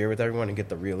drink beer with everyone and get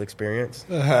the real experience.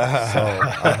 So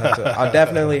I'll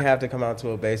definitely have to come out to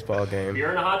a baseball game.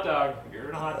 Beer and a hot dog.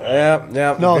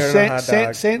 Yeah. No,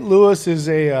 St. Louis is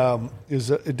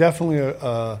definitely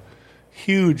a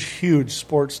huge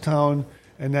sports town.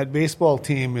 And that baseball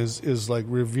team is like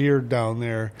revered down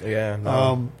there. Yeah.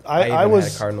 No. I even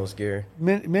was had Cardinals gear.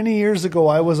 Many years ago.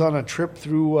 I was on a trip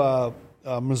through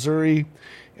Missouri,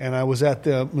 and I was at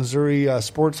the Missouri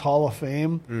Sports Hall of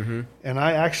Fame. And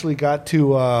I actually got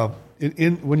to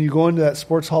when you go into that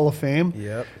Sports Hall of Fame.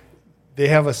 Yep. They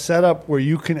have a setup where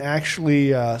you can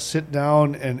actually sit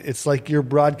down, and it's like you're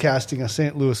broadcasting a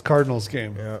St. Louis Cardinals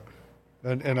game. Yeah.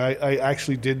 And I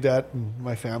actually did that, and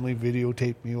my family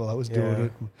videotaped me while I was doing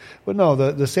it. But no,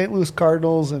 the St. Louis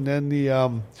Cardinals, and then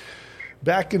the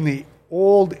back in the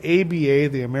old ABA,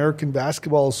 the American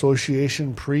Basketball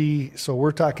Association so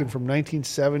we're talking from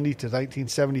 1970 to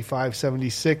 1975,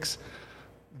 76.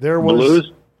 There was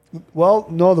Blues? Well,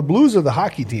 no, the Blues are the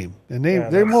hockey team, and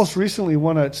they most recently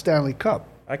won a Stanley Cup.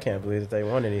 I can't believe that they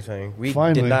won anything. We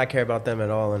Finally. did not care about them at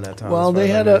all in that time. Well, they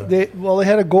had a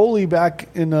goalie back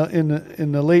in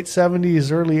the late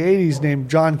 70s, early 80s named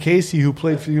John Casey, who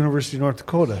played for the University of North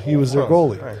Dakota. He was their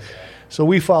goalie. Nice. So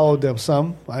we followed them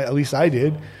some. At least I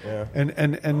did. Yeah.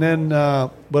 And then,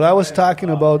 but I was talking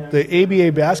about the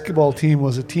ABA basketball team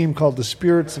was a team called the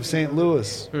Spirits of St.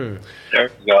 Louis. There you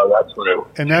go. That's what it was.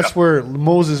 And that's where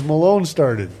Moses Malone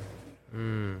started,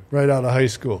 right out of high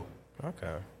school.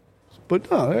 Okay. But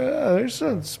no, there's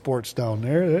some sports down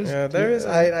there. There is.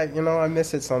 I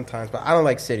miss it sometimes, but I don't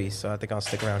like cities, so I think I'll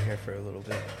stick around here for a little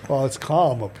bit. Well, it's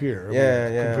calm up here.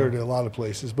 Yeah. Compared to a lot of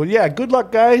places. But yeah, good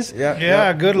luck, guys.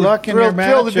 Yeah, good luck in your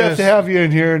Thrilled to death matches. to have you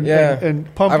in here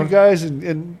and pump you guys.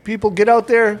 And people, get out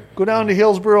there, go down to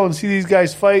Hillsboro and see these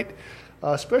guys fight.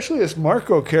 Especially this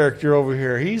Marco character over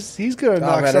here. He's going to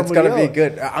knock somebody it's going to out. be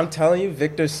good. I'm telling you,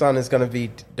 Victor's son is going to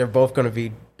be. They're both going to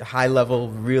be high level,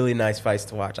 really nice fights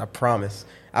to watch. I promise.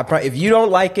 If you don't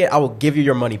like it, I will give you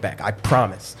your money back. I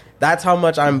promise. That's how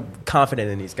much I'm confident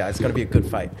in these guys. It's going to be a good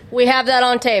fight. We have that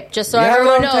on tape, just so We have it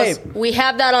everyone on knows. tape. We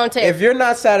have that on tape. If you're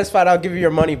not satisfied, I'll give you your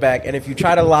money back. And if you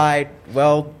try to lie,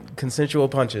 well, consensual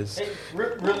punches.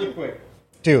 Really quick,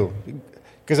 too,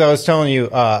 because I was telling you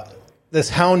this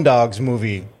Hound Dogs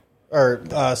movie or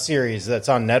series that's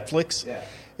on Netflix. Yeah.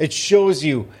 It shows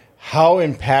you how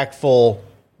impactful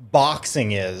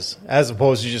boxing is, as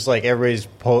opposed to just like everybody's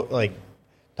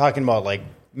talking about like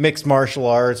mixed martial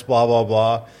arts, blah blah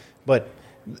blah. But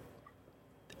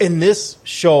in this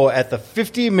show, at the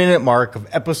 50-minute mark of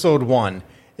episode 1,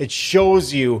 it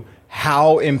shows you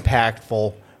how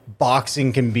impactful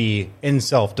boxing can be in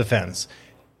self-defense.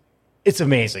 It's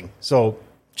amazing. So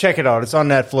check it out. It's on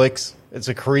Netflix. It's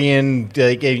a Korean.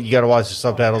 You got to watch the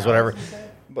subtitles, whatever.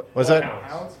 What's that?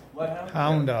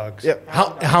 Hound Dogs. Yep.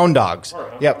 Hound Dogs.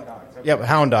 Yep.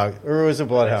 Hound Dog. Or was it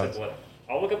Bloodhounds?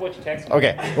 I'll look up what you texted me.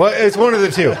 Okay. Well, it's one of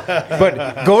the two.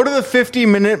 But go to the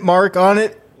 50-minute mark on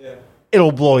it. Yeah.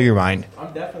 It'll blow your mind.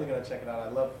 I'm definitely going to check it out. I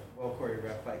love well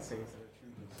choreographed fight scenes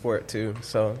for it too.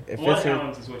 So if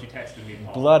Bloodhounds is what you texted me.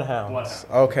 Paul. Bloodhounds.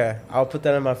 Okay. I'll put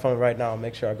that in my phone right now. I'll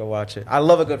make sure I go watch it. I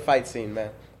love a good fight scene,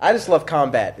 man. I just love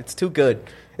combat. It's too good.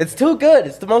 It's too good.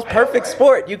 It's the most perfect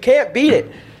sport. You can't beat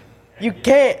it. You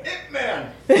can't.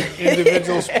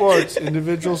 Individual sports.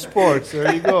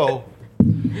 There you go.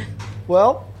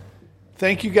 Well,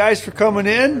 thank you guys for coming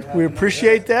in. We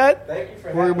appreciate that. Thank you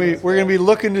for We're having us, going to be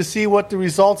looking to see what the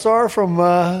results are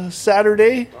from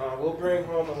Saturday. We'll bring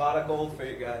home a lot of gold for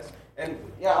you guys. And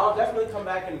yeah, I'll definitely come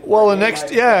back and. Well, the next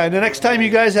time you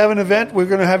guys have an event, we're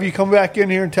going to have you come back in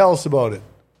here and tell us about it.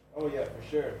 Oh yeah, for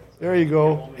sure. There you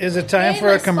go. Is it time for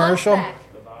a commercial?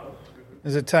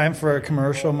 Is it time for a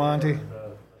commercial, Monty?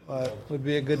 Would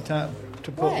be a good time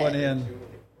to put one in.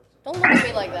 Don't look at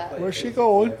me like that. Where's she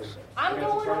going? I'm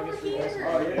going over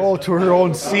here. Oh, to her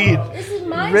own seat. This is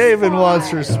my Raven spot. wants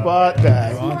her spot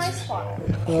back. This is my spot.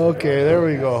 Okay, there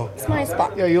we go. It's my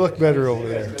spot. Yeah, you look better over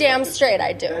there. Damn straight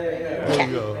I do. There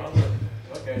you go.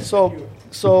 So,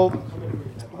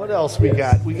 what else we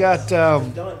got? We got.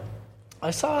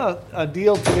 I saw a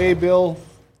deal today, Bill.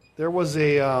 There was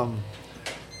a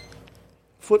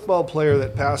football player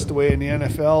that passed away in the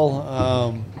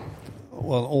NFL.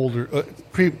 Older,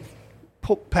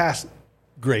 past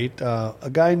great. A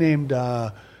guy named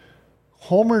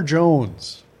Homer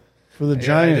Jones for the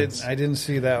Giants. I didn't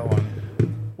see that one.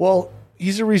 Well,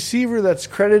 he's a receiver that's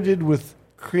credited with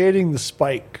creating the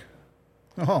spike.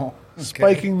 Oh, okay.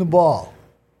 Spiking the ball.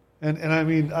 And I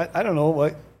mean, I don't know,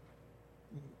 like,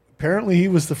 apparently he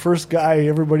was the first guy.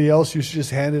 Everybody else used to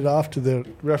just hand it off to the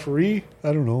referee.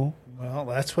 I don't know. Well,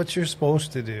 that's what you're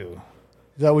supposed to do.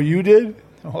 Is that what you did?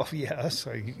 Oh, yes.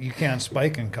 You can't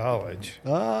spike in college.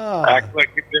 Act like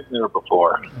you've been there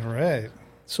before. All right.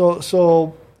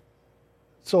 So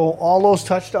all those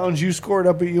touchdowns you scored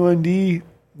up at UND, the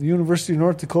University of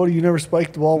North Dakota, you never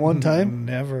spiked the ball one time?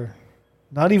 Never.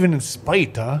 Not even in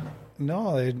spite, huh?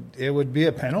 No, it would be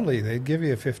a penalty. They'd give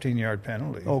you a 15-yard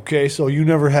penalty. Okay, so you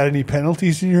never had any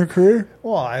penalties in your career?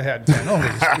 Well, I had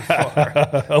penalties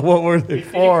before. What were they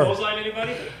for? Did you clothesline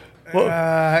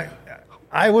anybody?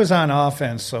 I was on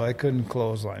offense, so I couldn't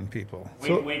clothesline people.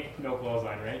 Wait, no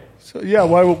clothesline, right? So yeah,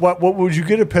 what would you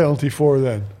get a penalty for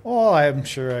then? Well, I'm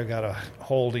sure I got a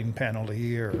holding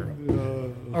penalty or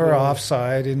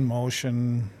offside in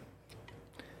motion.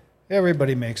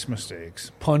 Everybody makes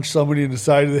mistakes. Punch somebody in the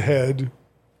side of the head.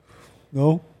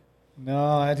 No? No,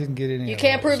 I didn't get any. You of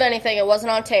can't those. prove anything. It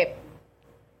wasn't on tape.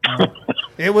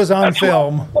 It was on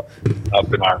film.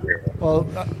 Up in our rear. Well,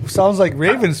 sounds like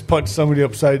Ravens punched somebody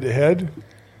upside the head.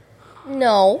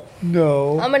 No.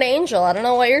 No. I'm an angel. I don't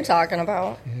know what you're talking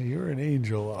about. Yeah, you're an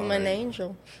angel. I'm an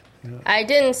angel. I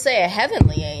didn't say a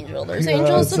heavenly angel. There's Yeah,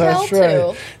 angels of hell, that's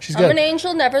right. too. I'm an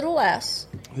angel nevertheless.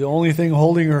 The only thing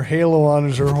holding her halo on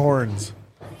is her horns.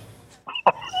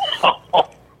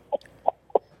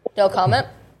 No comment?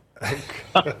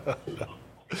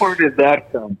 Where did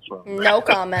that come from? No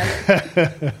comment.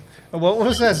 What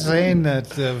was that saying that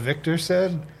Victor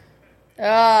said?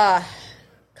 God,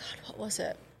 what was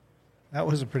it? That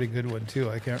was a pretty good one, too.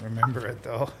 I can't remember it,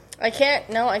 though. I can't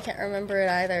remember it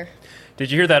either.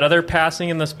 Did you hear that other passing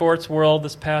in the sports world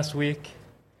this past week?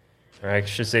 Or I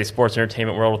should say sports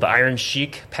entertainment world with the Iron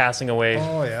Sheik passing away.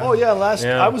 Oh, yeah. Oh, yeah.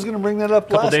 Yeah. I was going to bring that up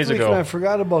Couple last days week, ago. and I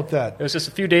forgot about that. It was just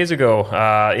a few days ago. We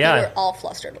were all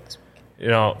flustered last week. You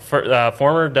know,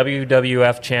 former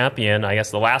WWF champion, I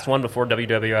guess the last one before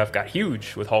WWF got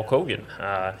huge with Hulk Hogan.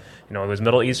 You know, he was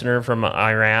Middle Easterner from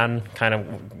Iran, kind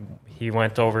of. He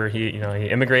went over. He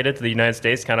immigrated to the United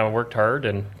States, kind of worked hard,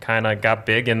 and kind of got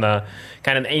big in the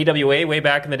kind of AWA way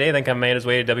back in the day. Then kind of made his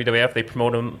way to WWF. They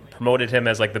promoted him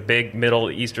as like the big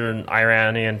Middle Eastern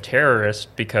Iranian terrorist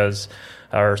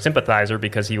or sympathizer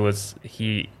because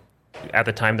he at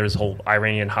the time there was a whole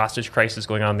Iranian hostage crisis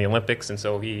going on in the Olympics, and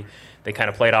so they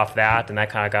kind of played off that, and that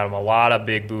kind of got him a lot of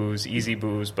big boos, easy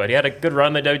boos. But he had a good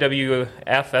run in the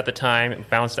WWF at the time,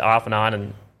 bounced off and on,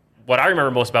 and what I remember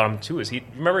most about him, too, is he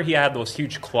had those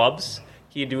huge clubs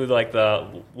he'd do, like,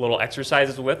 the little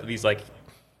exercises with, these, like,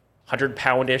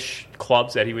 100-pound-ish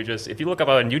clubs that he would just, if you look up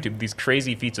on YouTube, these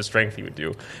crazy feats of strength he would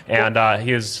do. And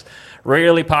he was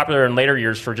really popular in later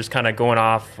years for just kind of going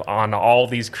off on all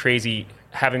these crazy,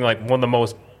 having, like, one of the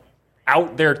most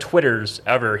out there Twitters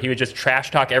ever. He would just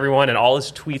trash talk everyone, and all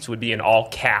his tweets would be in all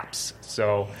caps.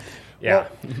 So... yeah,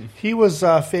 well, he was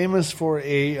famous for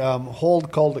a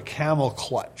hold called a camel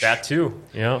clutch. That too,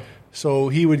 yeah. So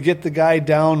he would get the guy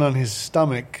down on his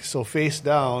stomach, so face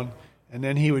down, and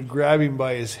then he would grab him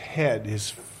by his head,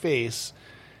 his face,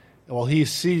 while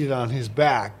he's seated on his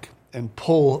back, and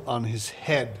pull on his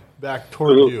head back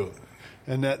toward you.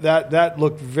 And that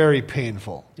looked very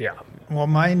painful. Yeah. Well,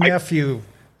 my nephew,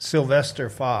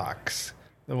 Sylvester Fox,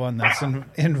 the one that's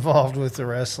involved with the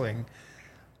wrestling,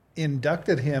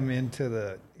 inducted him into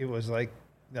the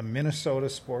Minnesota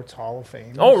Sports Hall of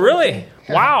Fame. Oh, really?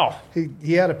 Yeah. Wow.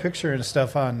 He had a picture and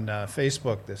stuff on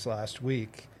Facebook this last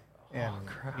week, and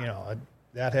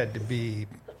that had to be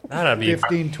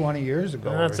 15, 20 years ago.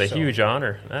 That's a huge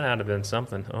honor. That had to have been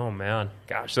something. Oh, man.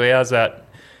 Gosh. So he has that.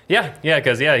 Yeah,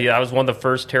 because that was one of the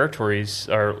first territories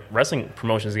or wrestling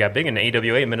promotions that got big in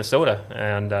AWA in Minnesota.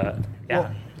 And,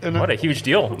 what a huge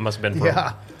deal it must have been for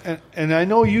him. And I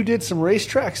know you did some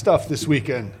racetrack stuff this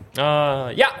weekend.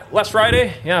 Last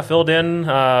Friday. Yeah, filled in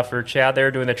for Chad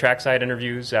there doing the trackside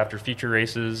interviews after feature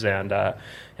races. And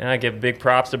I give big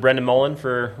props to Brendan Mullen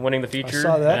for winning the feature. I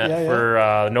saw that, for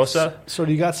NOSA. So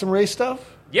do you got some race stuff?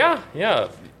 Yeah.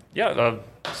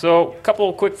 So a couple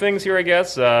of quick things here, I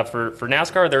guess. For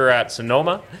NASCAR, they're at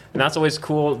Sonoma, and that's always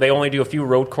cool. They only do a few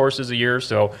road courses a year,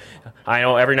 so I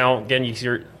know every now and again you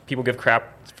hear people give crap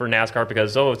for NASCAR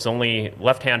because, it's only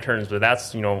left-hand turns, but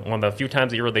that's, one of the few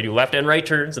times a year where they do left and right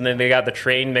turns, and then they got the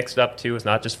terrain mixed up, too. It's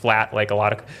not just flat like a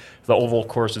lot of the oval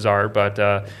courses are,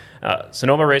 but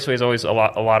Sonoma Raceway is always a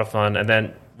lot of fun. And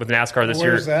then with NASCAR this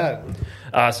year... Where's that?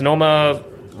 Sonoma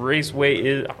Raceway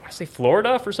is, I say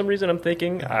Florida for some reason, I'm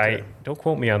thinking. Okay. Don't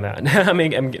quote me on that. I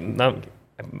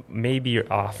maybe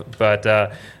off, but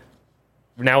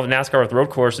now with NASCAR with road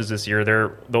courses this year,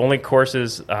 they're the only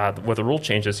courses with a rule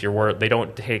change this year where they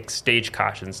don't take stage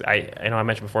cautions. I know I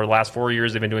mentioned before, the last 4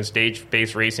 years they've been doing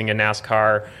stage-based racing in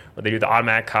NASCAR, where they do the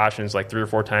automatic cautions like 3 or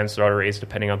 4 times throughout a race,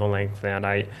 depending on the length, and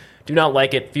I do not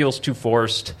like it. It feels too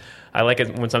forced. I like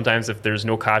it when sometimes if there's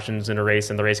no cautions in a race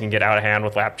and the race can get out of hand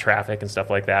with lap traffic and stuff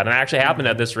like that. And it actually happened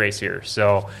at this race here.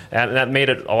 So that made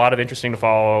it a lot of interesting to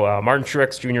follow. Martin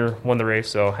Truex Jr. won the race,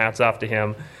 so hats off to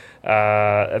him.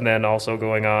 And then also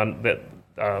going on,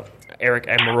 Eric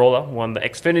Almirola won the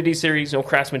Xfinity Series, no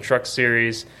Craftsman Truck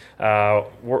Series,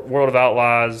 World of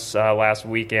Outlaws last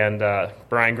weekend. David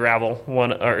Gravel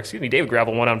won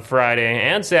on Friday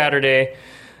and Saturday.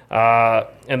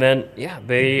 And then,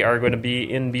 they are going to be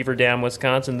in Beaver Dam,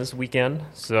 Wisconsin this weekend.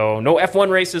 So no F1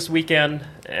 race this weekend,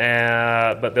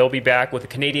 but they'll be back with the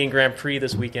Canadian Grand Prix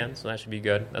this weekend, so that should be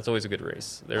good. That's always a good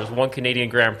race. There's one Canadian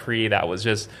Grand Prix that was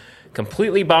just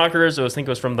completely bonkers. I think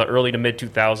it was from the early to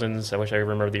mid-2000s. I wish I could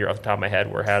remember the year off the top of my head,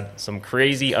 where it had some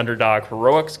crazy underdog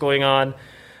heroics going on.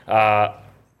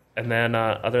 And then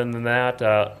other than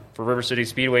that, for River City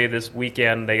Speedway this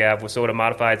weekend, they have Wissota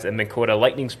Modifieds and Minnesota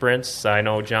Lightning Sprints. I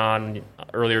know John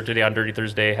earlier today on Dirty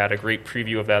Thursday had a great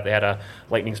preview of that. They had a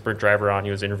Lightning Sprint driver on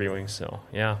he was interviewing. So,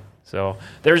 yeah. So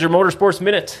there's your Motorsports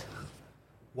Minute.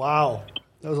 Wow.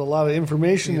 That was a lot of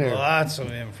information there. Lots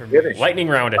of information. Lightning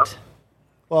round it.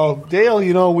 Well, Dale,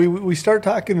 you know, we start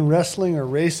talking wrestling or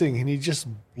racing, and he just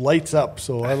lights up,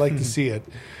 so I like to see it.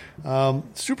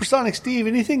 Supersonic Steve,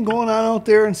 anything going on out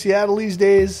there in Seattle these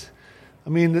days? I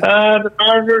mean, the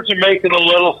Mariners are making a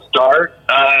little start.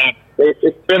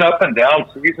 It's been up and down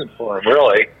season for them,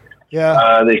 really. Yeah.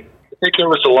 I think there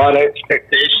was a lot of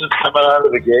expectations coming out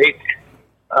of the gate.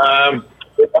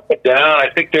 Up and down.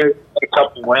 I think there's a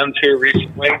couple wins here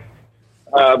recently,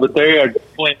 but they are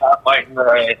definitely not lighting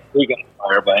the league on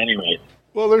fire by any means.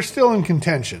 well, they're still in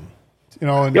contention, you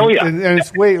know, and, Oh, yeah. and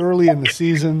it's way early in the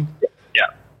season. Yeah,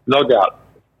 no doubt.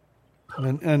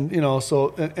 And you know,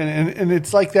 so and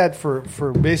it's like that for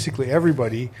basically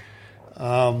everybody.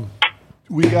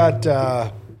 We got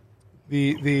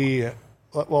even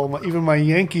my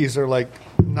Yankees are like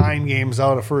 9 games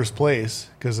out of first place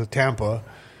because of Tampa,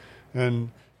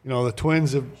 and you know the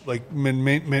Twins have like been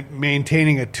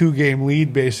maintaining a 2-game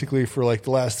lead basically for like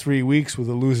the last 3 weeks with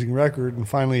a losing record, and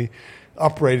finally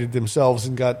uprated themselves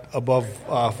and got above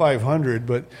 500,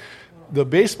 but. The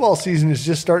baseball season is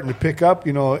just starting to pick up.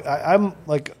 You know, I'm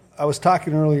like I was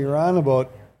talking earlier on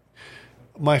about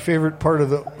my favorite part of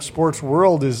the sports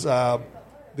world is the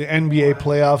NBA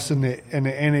playoffs and the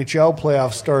NHL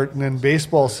playoffs start, and then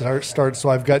baseball starts. So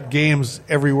I've got games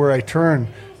everywhere I turn,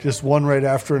 just one right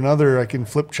after another. I can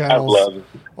flip channels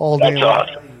all day long.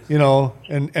 Awesome. You know,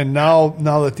 and now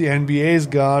that the NBA is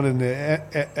gone and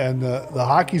the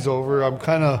hockey's over, I'm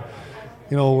kind of.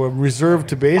 You know, reserved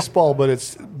to baseball,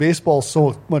 but baseball's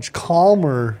so much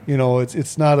calmer. You know,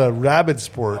 it's not a rabid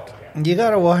sport. You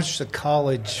got to watch the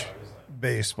college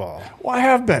baseball. Well, I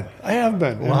have been.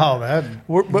 Wow,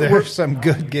 there's some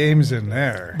good games in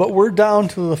there. But we're down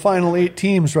to the final 8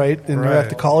 teams, right? And we're at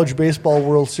the College Baseball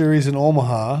World Series in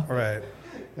Omaha, Right.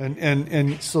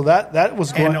 And so that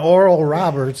was going. And Oral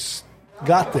Roberts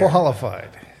got there. qualified.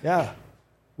 Yeah,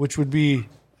 which would be.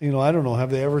 You know, I don't know.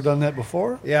 Have they ever done that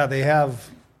before? Yeah, they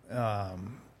have,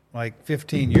 like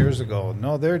 15 years ago.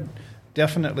 No, they're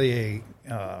definitely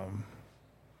a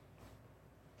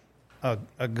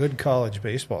good college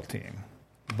baseball team.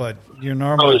 But you're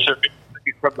normally... Oh, is there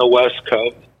anybody from the West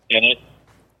Coast in it?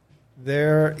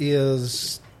 There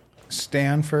is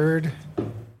Stanford.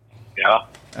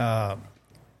 Yeah.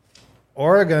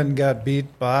 Oregon got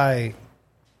beat by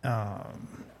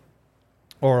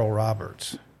Oral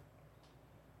Roberts.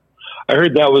 I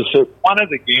heard that was one of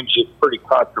the games was pretty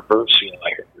controversial.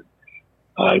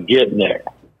 I heard getting there.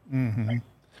 Mm-hmm.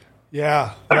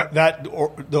 Yeah,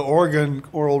 the Oregon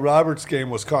Oral Roberts game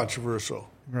was controversial.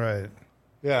 Right.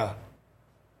 Yeah.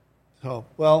 So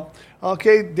well,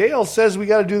 okay. Dale says we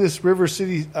got to do this River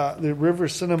City, the River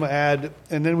Cinema ad,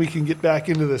 and then we can get back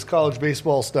into this college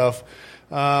baseball stuff.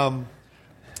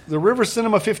 The River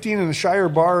Cinema 15 and the Shire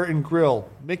Bar and Grill.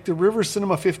 Make the River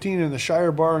Cinema 15 and the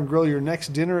Shire Bar and Grill your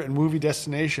next dinner and movie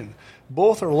destination.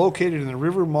 Both are located in the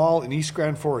River Mall in East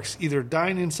Grand Forks. Either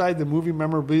dine inside the movie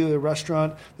memorabilia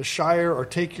restaurant, the Shire, or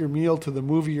take your meal to the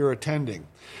movie you're attending.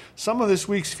 Some of this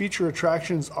week's feature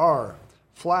attractions are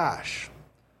Flash,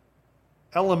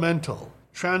 Elemental,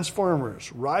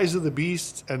 Transformers, Rise of the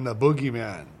Beasts, and the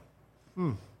Boogeyman.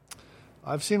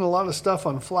 I've seen a lot of stuff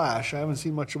on Flash. I haven't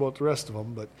seen much about the rest of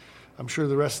them, but I'm sure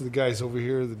the rest of the guys over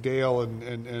here, the Dale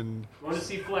and Want to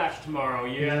see Flash tomorrow,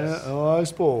 yes. yeah, oh, I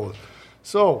suppose.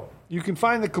 So you can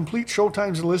find the complete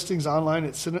showtimes and listings online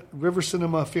at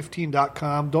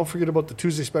rivercinema15.com. Don't forget about the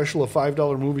Tuesday special of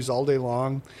 $5 movies all day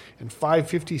long and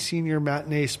 $5.50 senior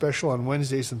matinee special on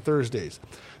Wednesdays and Thursdays.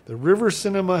 The River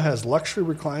Cinema has luxury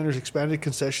recliners, expanded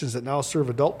concessions that now serve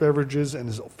adult beverages, and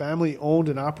is family-owned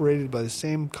and operated by the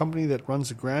same company that runs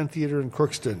the Grand Theater in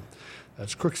Crookston.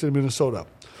 That's Crookston, Minnesota.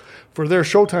 For their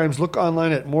showtimes, look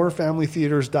online at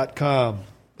morefamilytheaters.com.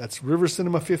 That's River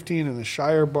Cinema 15 and the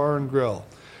Shire Bar and Grill.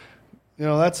 You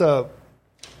know, that's a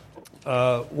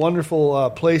wonderful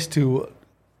place to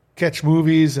catch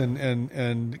movies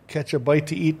and catch a bite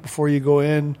to eat before you go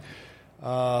in.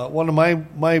 One of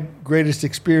my greatest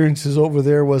experiences over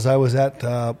there was I was at,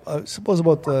 I suppose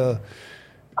about the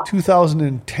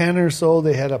 2010 or so,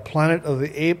 they had a Planet of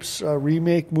the Apes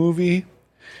remake movie,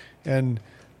 and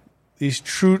these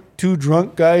two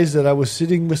drunk guys that I was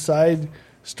sitting beside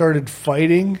started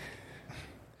fighting.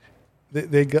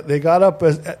 They got up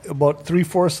about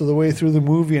 3/4 of the way through the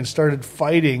movie and started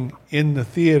fighting in the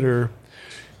theater,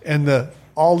 and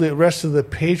all the rest of the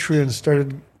patrons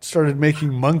started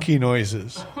making monkey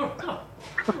noises.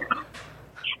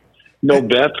 No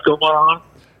bets going on.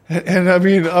 And I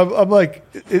mean, I'm like,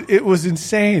 it was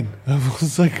insane. I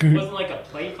was like, It wasn't like a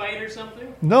play fight or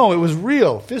something? no, it was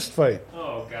real fist fight.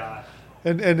 Oh, God.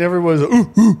 And everyone was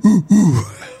ooh, ooh, ooh, ooh.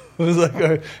 It was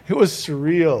like it was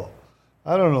surreal.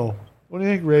 I don't know. What do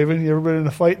you think, Raven? You ever been in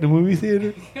a fight in a movie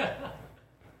theater?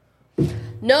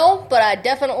 No, but I'd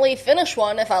definitely finish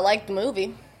one if I liked the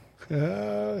movie.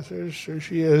 Sure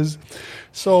she is.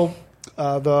 So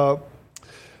the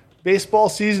baseball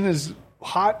season is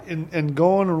hot and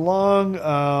going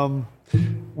along.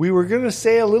 We were going to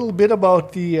say a little bit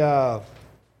about the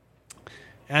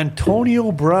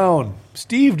Antonio Brown.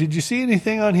 Steve, did you see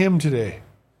anything on him today?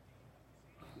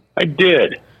 I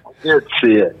did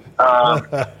see it.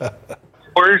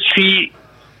 Where's he?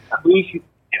 I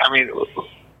mean,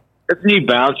 doesn't he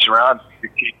bounce around the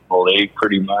capable league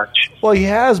pretty much? Well, he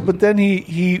has, but then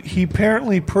he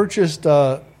apparently purchased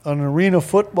an arena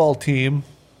football team,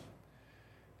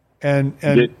 and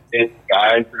Did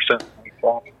guys or something like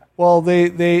that? well,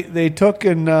 they took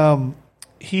and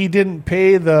he didn't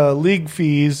pay the league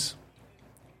fees,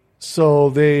 so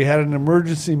they had an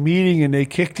emergency meeting and they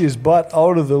kicked his butt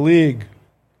out of the league,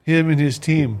 him and his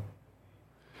team.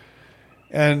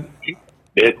 And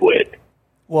Nitwit.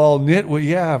 well, Nitwit,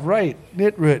 yeah, right,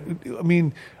 Nitwit. I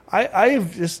mean,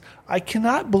 I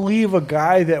cannot believe a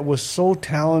guy that was so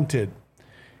talented.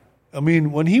 I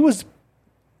mean, when he was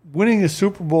winning the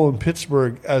Super Bowl in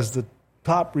Pittsburgh as the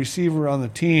top receiver on the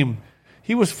team,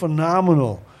 he was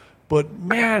phenomenal. But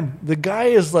man, the guy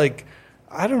is like,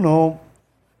 I don't know.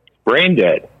 Brain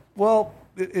dead. Well,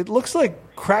 it looks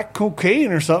like crack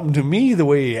cocaine or something to me, the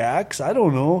way he acts. I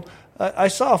don't know. I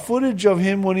saw footage of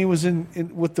him when he was in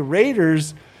with the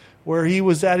Raiders, where he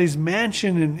was at his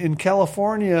mansion in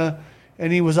California,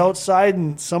 and he was outside,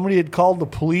 and somebody had called the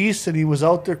police, and he was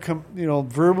out there,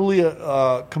 verbally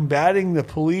combating the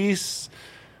police.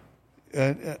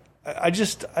 I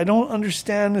don't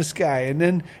understand this guy.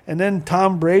 And then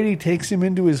Tom Brady takes him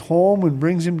into his home and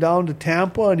brings him down to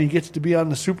Tampa, and he gets to be on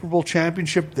the Super Bowl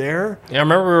championship there. Yeah, I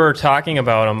remember we were talking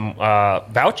about him,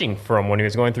 vouching for him when he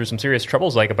was going through some serious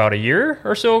troubles, like about a year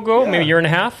or so ago, maybe a year and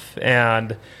a half.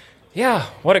 And yeah,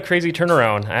 what a crazy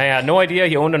turnaround. I had no idea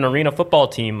he owned an arena football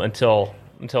team until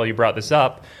you brought this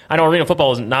up. I know arena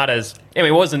football was not as,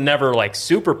 it wasn't never like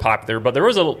super popular, but there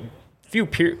was a few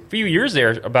years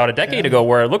there, about a decade ago,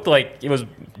 where it looked like it was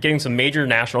getting some major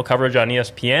national coverage on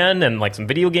ESPN and like some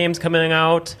video games coming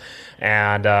out,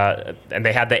 and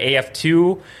they had the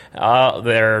AF2,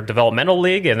 their developmental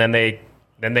league, and then they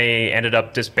ended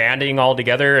up disbanding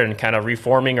altogether and kind of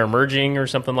reforming or merging or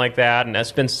something like that, and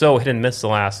that's been so hit and miss the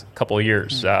last couple of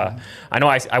years. I know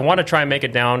I want to try and make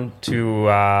it down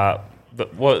to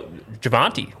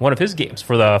Javante, one of his games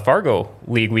for the Fargo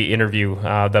League we interview,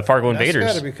 the Fargo Invaders.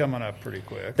 That's got to be coming up pretty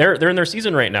quick. They're in their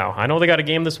season right now. I know they got a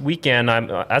game this weekend.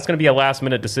 That's going to be a last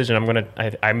minute decision.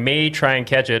 I may try and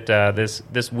catch it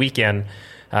this weekend.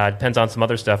 Depends on some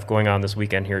other stuff going on this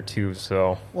weekend here too.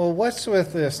 So, well, what's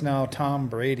with this now? Tom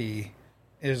Brady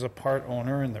is a part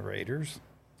owner in the Raiders.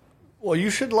 Well, you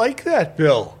should like that,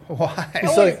 Bill. Why? I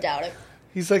always doubt it.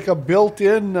 He's like a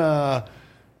built-in.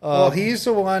 Well, he's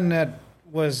the one that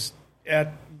was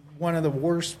at one of the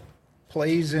worst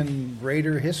plays in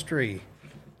Raider history.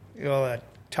 That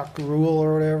tuck rule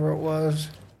or whatever it was.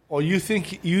 Well, you think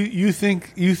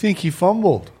he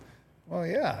fumbled? Well,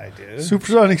 yeah, I did.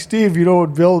 Supersonic Steve, you know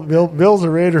what? Bill's a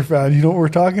Raider fan. You know what we're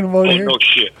talking about here? No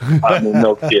shit.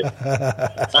 No kid.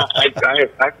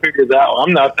 I figured that one.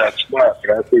 I'm not that smart, but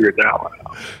I figured that one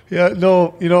out. Yeah,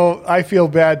 no, I feel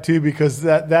bad too, because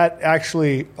that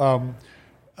actually.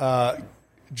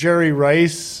 Jerry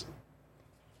Rice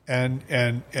and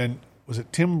was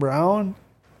it Tim Brown?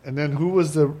 And then who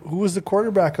was the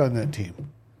quarterback on that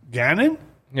team? Gannon?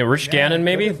 Yeah, Rich Gannon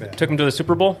maybe took him to the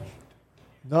Super Bowl.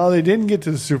 No, they didn't get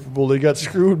to the Super Bowl. They got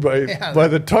screwed by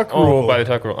the tuck rule. Oh, by the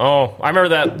tuck rule. Oh, I remember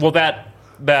that. Well,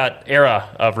 that era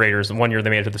of Raiders. One year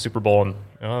they made it to the Super Bowl and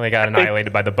they got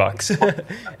annihilated by the Bucks. I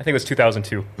think it was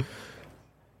 2002.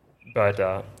 But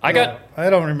I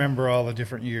don't remember all the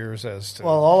different years as to.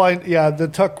 Well, the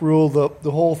tuck rule,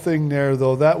 the whole thing there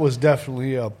though, that was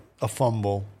definitely a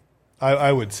fumble,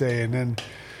 I would say. And then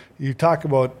you talk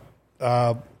about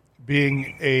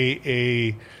being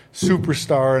a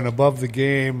superstar and above the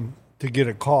game to get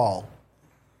a call.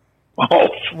 Oh.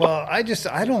 Well, I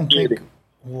don't think.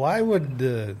 Why would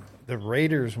the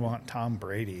Raiders want Tom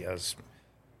Brady as?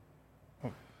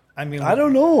 I mean, I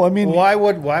don't know. I mean, why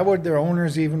would their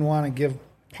owners even want to give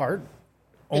part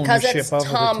ownership because it's of the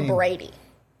Tom team? Brady.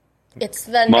 It's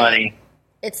the money. name.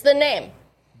 It's the name.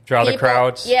 Draw the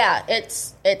crowds. Yeah,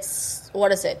 it's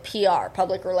what is it? PR,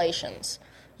 public relations.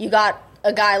 You got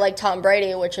a guy like Tom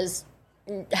Brady, which is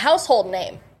household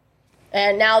name.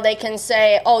 And now they can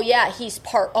say, oh, yeah, he's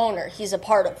part owner. He's a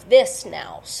part of this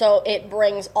now. So it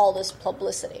brings all this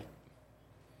publicity.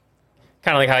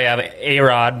 Kind of like how you have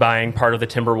A-Rod buying part of the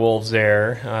Timberwolves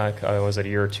there. Was it a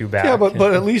year or two back? Yeah, but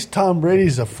at least Tom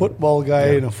Brady's a football guy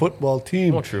in a football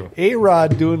team. Well, true.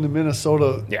 A-Rod doing the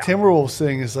Minnesota Timberwolves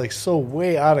thing is like so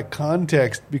way out of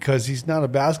context because he's not a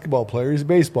basketball player. He's a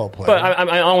baseball player. But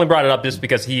I only brought it up just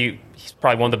because he's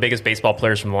probably one of the biggest baseball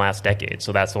players from the last decade.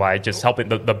 So that's why just helping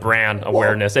the brand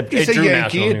awareness. He's it drew a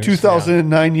Yankee, national a news.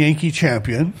 2009 Yankee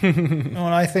champion. And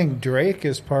I think Drake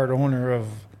is part owner of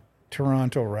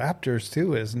Toronto Raptors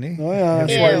too, isn't he? Oh, yeah.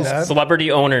 That's why he's Celebrity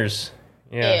owners.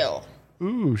 Yeah. Ew.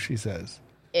 Ooh, she says.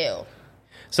 Ew.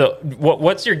 So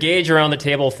what's your gauge around the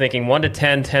table thinking 1 to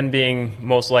 10, 10 being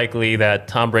most likely that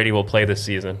Tom Brady will play this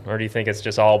season? Or do you think it's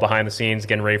just all behind the scenes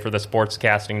getting ready for the sports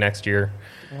casting next year?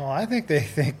 Well, I think they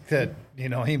think that,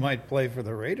 he might play for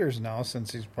the Raiders now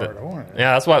since he's part owner.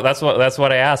 Yeah, that's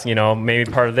what I asked. Maybe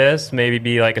part of this, maybe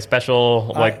be like a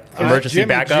special emergency Jimmy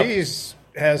backup. G's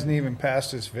hasn't even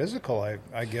passed his physical.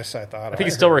 I guess I thought. I think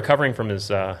he's still recovering from his.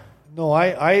 No,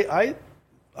 I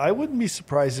wouldn't be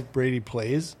surprised if Brady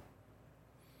plays.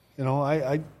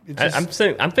 I'm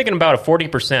thinking about a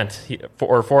 40%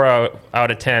 or 4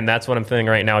 out of 10. That's what I'm feeling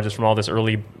right now, just from all this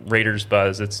early Raiders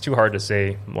buzz. It's too hard to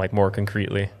say more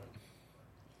concretely.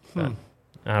 But,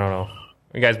 I don't know.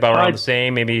 You guys about around the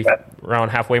same, maybe around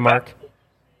halfway mark.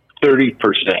 30%.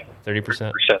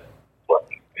 30%.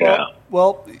 Yeah.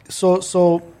 Well,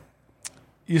 so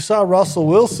you saw Russell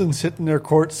Wilson sitting there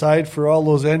courtside for all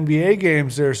those NBA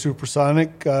games there,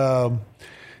 Supersonic.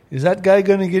 Is that guy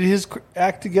going to get his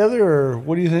act together, or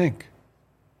what do you think?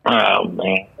 Oh,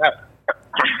 man.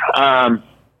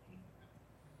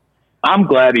 I'm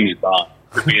glad he's gone,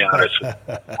 to be honest with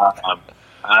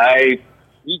you.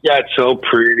 He got so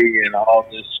pretty and all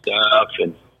this stuff,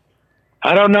 and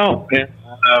I don't know, man.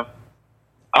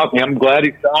 I'm glad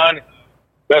he's gone.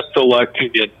 Best of luck to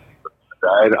you.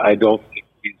 I don't think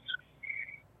he's.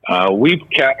 We've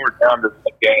cowered down to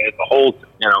the guy the whole,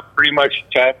 pretty much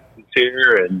the time he's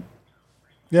here, and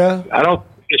I don't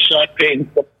think Sean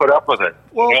Payton could put up with it.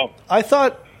 Well, I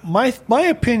thought my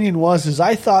opinion was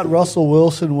I thought Russell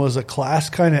Wilson was a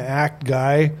class kind of act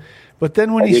guy, but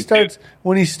then when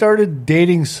he started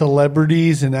dating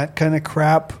celebrities and that kind of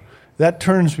crap, that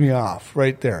turns me off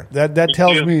right there. That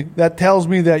tells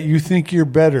me that you think you're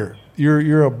better.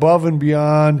 You're above and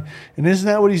beyond, and isn't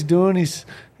that what he's doing? He's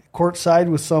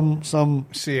courtside with some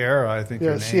Sierra, I think.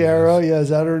 Yeah, Sierra. Is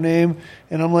that her name?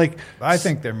 And I'm like, I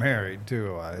think they're married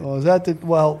too. Is that the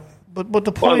But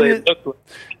the point is,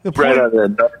 the point on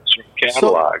the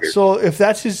catalog. So if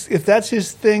that's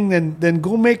his thing, then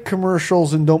go make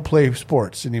commercials and don't play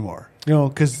sports anymore.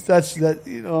 Because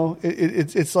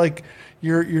it's like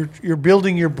you're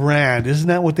building your brand. Isn't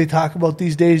that what they talk about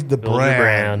these days? The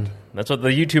brand. That's what the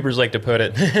YouTubers like to put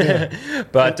it. Yeah.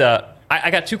 But I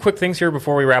got two quick things here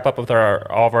before we wrap up with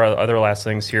all of our other last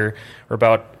things here. We're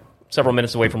about several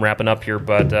minutes away from wrapping up here,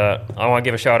 but I want to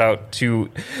give a shout out to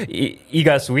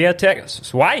Iga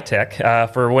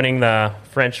Swiatek for winning the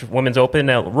French Women's Open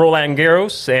at Roland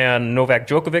Garros, and Novak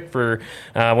Djokovic for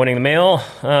winning the male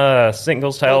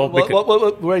singles title.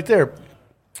 Right there.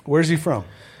 Where's he from?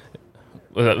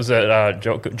 Was it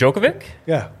Djokovic?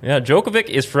 Yeah. Yeah, Djokovic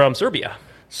is from Serbia.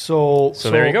 So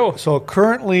there you go. So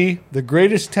currently, the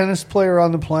greatest tennis player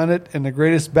on the planet and the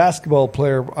greatest basketball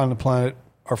player on the planet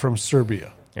are from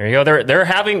Serbia. There you go. They're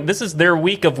having, this is their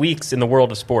week of weeks in the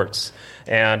world of sports,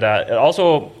 and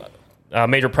also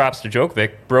major props to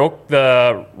Djokovic. Broke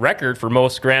the record for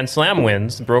most Grand Slam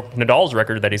wins. Broke Nadal's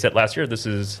record that he set last year. This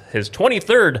is his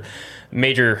 23rd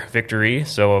major victory.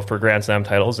 So for Grand Slam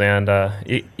titles, and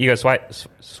Iga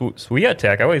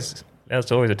Swiatek, that's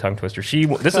always a tongue twister. She's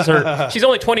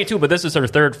only 22, but this is her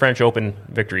third French Open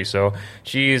victory. So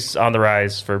she's on the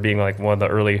rise for being like one of the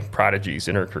early prodigies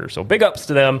in her career. So big ups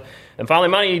to them. And finally,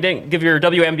 Monty, you didn't give your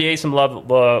WNBA some love.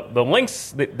 The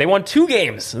Lynx, they won 2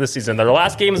 games this season. Their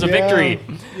last game is a victory.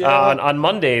 On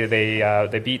Monday,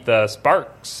 they beat the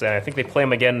Sparks, and I think they play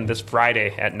them again this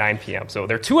Friday at 9 p.m. So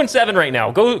they're 2-7 right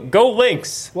now. Go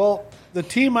Lynx. Well, the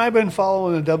team I've been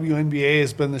following the WNBA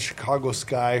has been the Chicago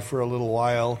Sky for a little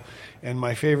while. And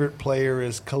my favorite player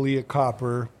is Kalia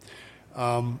Copper.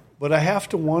 But I have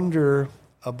to wonder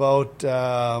about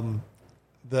the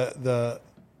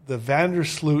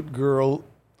Vandersloot girl,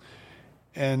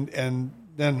 and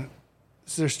then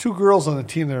there's 2 girls on the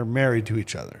team that are married to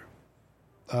each other.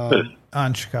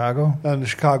 On Chicago? On the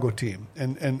Chicago team.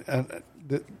 And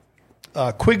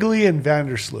Quigley and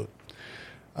Vandersloot.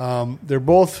 They're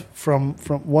both from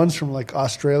one's from like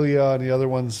Australia and the other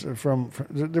one's from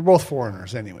they're both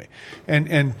foreigners anyway.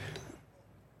 And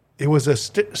it was a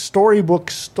storybook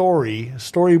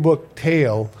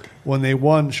tale when they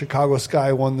won. Chicago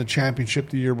Sky won the championship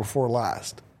the year before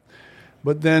last.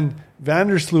 But then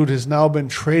Vandersloot has now been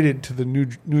traded to the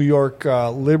New York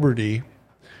Liberty,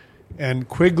 and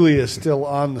Quigley is still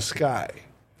on the Sky.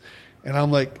 And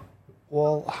I'm like,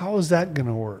 well, how is that going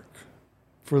to work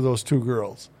for those two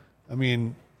girls? I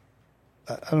mean,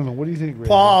 I don't know. What do you think, Ray?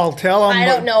 Paul, tell them. I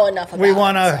don't know enough about We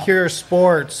want to it, so. hear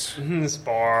sports.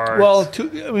 Sports. Well,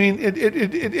 I mean,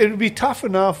 it would be tough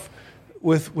enough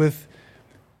with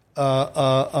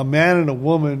a man and a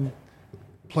woman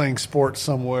playing sports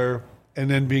somewhere, and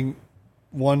then being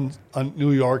one on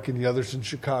New York and the other's in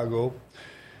Chicago.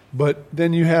 But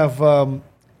then you have the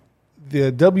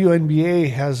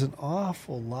WNBA has an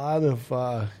awful lot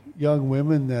of young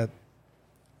women that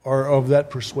are of that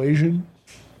persuasion.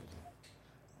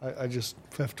 I just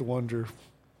have to wonder.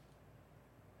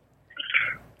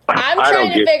 I'm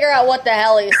trying to figure out what the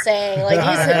hell he's saying. Like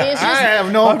he's just. I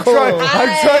have no I'm clue.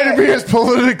 trying to be as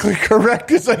politically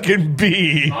correct as I can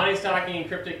be. Monty's talking in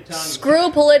cryptic tongues.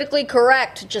 Screw politically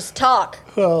correct. Just talk.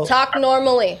 Well- Talk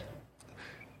normally.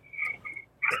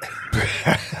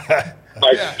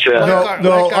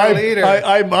 our leader.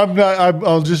 I'm not.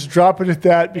 I'll just drop it at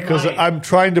that because I'm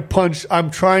trying to push the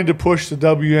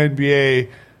WNBA.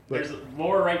 There's a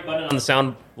lower right button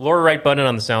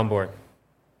on the soundboard.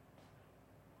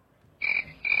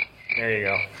 There you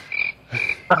go.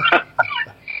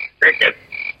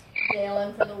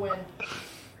 Galen for the win.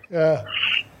 Yeah.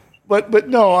 But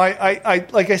no, I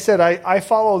like I said, I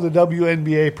follow the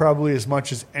WNBA probably as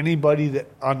much as anybody that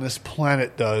on this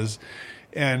planet does,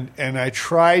 and I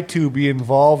try to be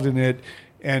involved in it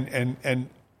and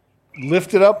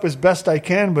lift it up as best I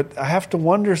can, but I have to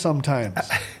wonder sometimes.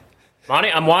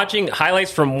 Monty, I'm watching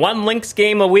highlights from one Lynx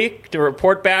game a week to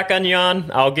report back on you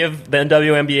on. I'll give the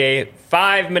WNBA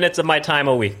 5 minutes of my time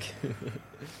a week.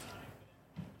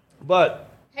 But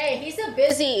Hey, he's a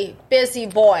busy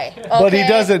boy. Okay? But he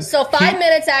doesn't- So 5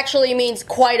 minutes actually means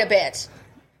quite a bit.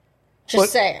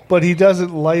 Just saying. But he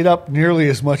doesn't light up nearly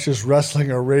as much as wrestling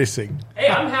or racing. Hey,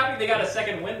 I'm happy they got a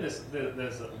second win this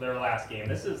their last game.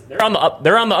 They're on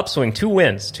the upswing. 2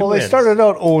 wins. Well, they started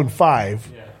out 0-5.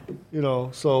 Yeah. You know,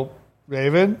 so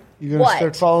Raven, you're going to What?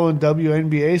 start following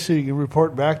WNBA so you can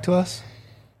report back to us?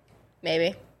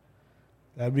 Maybe.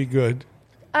 That'd be good.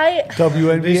 I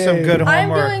WNBA. Do some good I'm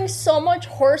homework. doing so much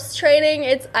horse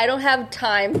trading. I don't have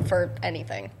time for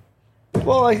anything.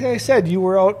 Well, like I said, you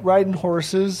were out riding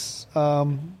horses.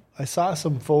 I saw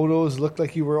some photos. Looked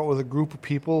like you were out with a group of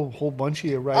people, a whole bunch of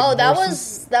you riding Oh, that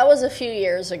horses. was a few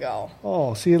years ago.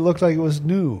 Oh, see, it looked like it was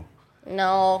new.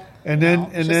 No. And then no,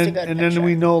 just a good picture.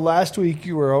 we know last week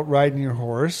you were out riding your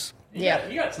horse. Yeah.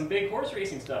 You got some big horse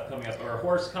racing stuff coming up, or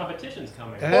horse competitions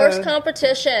coming up. Horse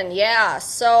competition, yeah.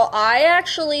 So I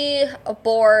actually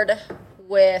board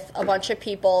with a bunch of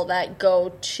people that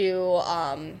go to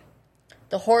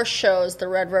the horse shows, the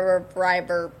Red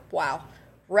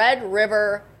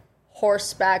River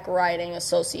Horseback Riding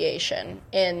Association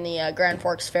in the Grand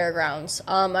Forks Fairgrounds.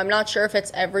 I'm not sure if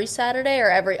it's every Saturday or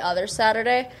every other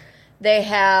Saturday. They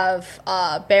have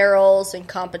barrels and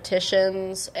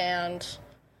competitions and...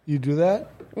 You do that?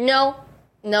 No,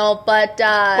 but...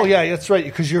 Oh, yeah, that's right,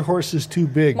 because your horse is too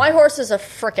big. My horse is a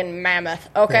freaking mammoth,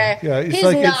 okay? Yeah, He's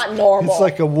not normal. It's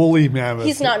like a woolly mammoth.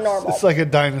 He's not normal. It's like a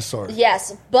dinosaur.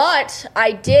 Yes, but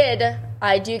I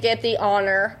do get the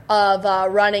honor of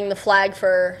running the flag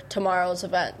for tomorrow's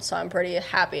event, so I'm pretty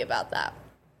happy about that.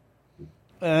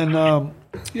 And,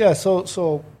 yeah,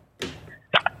 so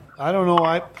I don't know.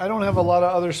 I don't have a lot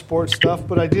of other sports stuff,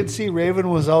 but I did see Raven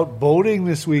was out boating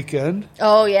this weekend.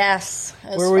 Oh, yes. It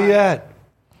was Where were you at?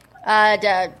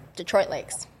 Detroit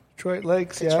Lakes. Detroit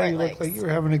Lakes, yeah. Detroit You Lakes. look like you were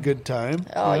having a good time.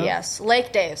 Oh, yeah. yes.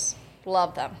 Lake days.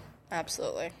 Love them.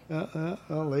 Absolutely. A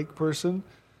lake person.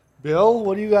 Bill,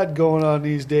 what do you got going on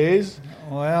these days?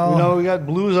 Well, You know, we got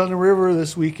Blues on the River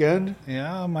this weekend.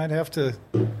 yeah, I might have to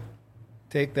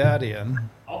take that in.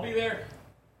 I'll be there.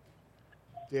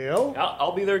 Dale?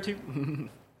 I'll be there too.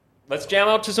 Let's jam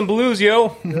out to some blues,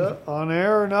 yo. Yeah, on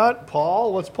air or not?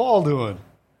 Paul? What's Paul doing?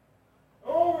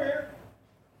 Over here.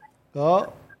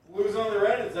 Oh, Blues on the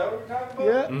red. Is that what we're talking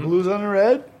about? yeah, Blues on the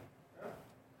Red.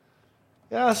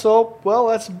 Yeah, so, well,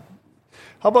 that's...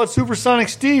 How about Supersonic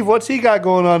Steve? What's he got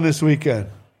going on this weekend?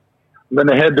 I'm going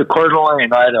to head to Coeur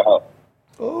d'Alene, Idaho.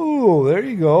 Oh, there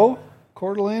you go.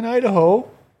 Coeur d'Alene, Idaho.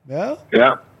 Yeah,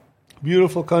 Yeah.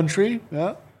 beautiful country.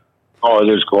 Yeah. Oh, it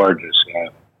is gorgeous.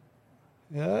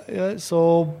 Yeah. Yeah.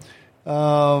 So,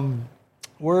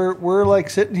 we're like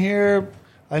sitting here.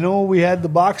 I know we had the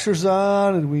boxers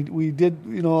on, and we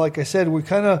did, like I said,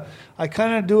 I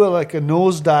kind of do it like a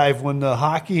nosedive when the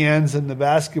hockey ends and the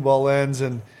basketball ends,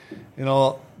 and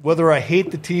whether I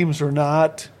hate the teams or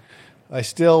not, I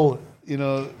still,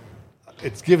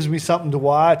 it gives me something to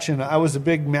watch. And I was a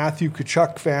big Matthew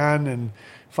Tkachuk fan, and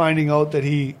finding out that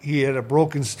he had a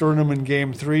broken sternum in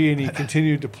Game 3, and he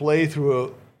continued to play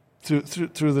through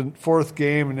the fourth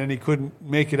game, and then he couldn't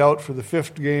make it out for the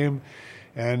fifth game.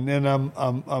 And then I'm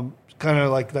kind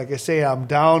of like I say, I'm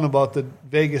down about the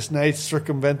Vegas Knights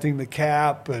circumventing the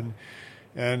cap, and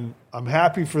I'm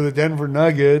happy for the Denver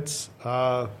Nuggets,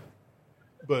 but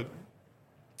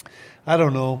I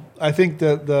don't know. I think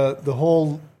that the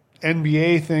whole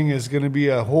NBA thing is going to be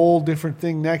a whole different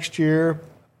thing next year.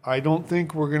 I don't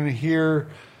think we're going to hear,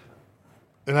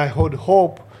 and I would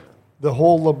hope the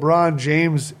whole LeBron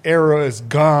James era is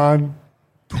gone.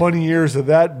 20 years of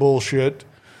that bullshit.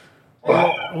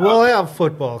 We'll have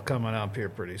football coming up here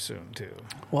pretty soon too.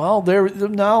 Well, there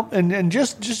now, and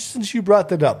just since you brought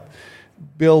that up,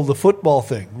 Bill, the football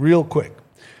thing, real quick.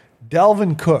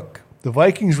 Dalvin Cook, the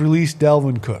Vikings released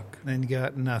Dalvin Cook And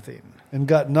got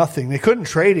nothing. They couldn't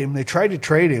trade him. They tried to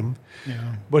trade him,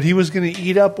 but he was going to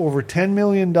eat up over $10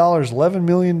 million, $11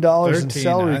 million in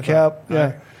salary cap.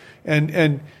 Yeah,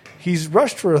 and he's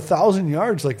rushed for 1,000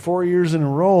 yards like 4 years in a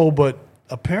row. But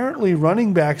apparently,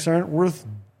 running backs aren't worth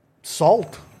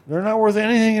salt. They're not worth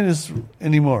anything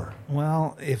anymore.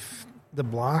 Well, if the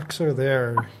blocks are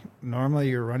there, normally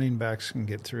your running backs can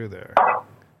get through there,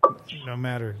 no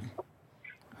matter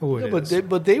who it is.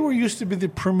 But they were used to be the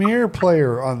premier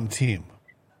player on the team.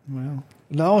 Well,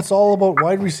 now it's all about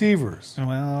wide receivers.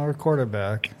 Well, or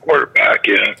quarterback. Quarterback,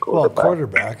 yeah. Well,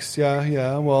 quarterbacks,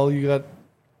 yeah. Well, you got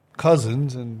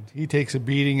Cousins, and he takes a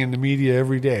beating in the media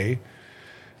every day.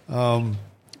 But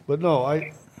no,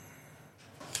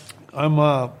 I'm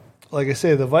like I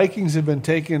say, the Vikings have been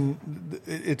taking.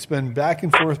 It's been back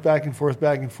and forth,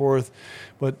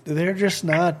 but they're just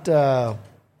not.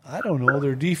 I don't know,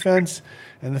 their defense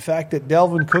and the fact that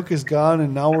Dalvin Cook is gone,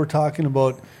 and now we're talking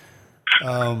about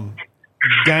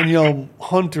Danielle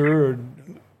Hunter or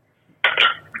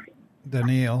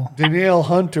Danielle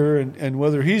Hunter, and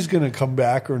whether he's going to come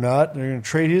back or not. They're going to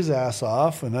trade his ass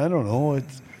off, and I don't know.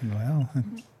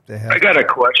 I got a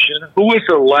question. Who was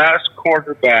the last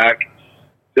quarterback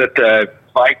that the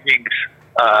Vikings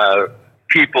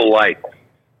people liked?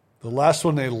 The last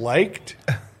one they liked?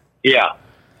 Yeah.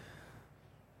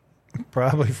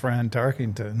 Probably Fran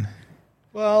Tarkington.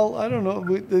 Well, I don't know.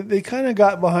 They kind of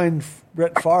got behind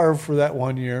Brett Favre for that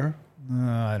 1 year.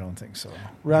 I don't think so.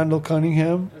 Randall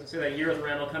Cunningham. Let's say that year with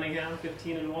Randall Cunningham,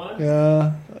 15-1.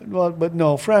 Yeah, well, but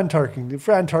no, Fran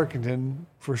Tarkington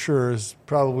for sure is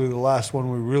probably the last one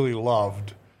we really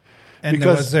loved. And it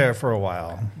was there for a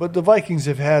while. But the Vikings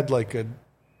have had like There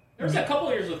was a couple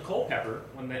of years with Culpepper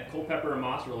when that Culpepper and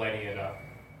Moss were lighting it up.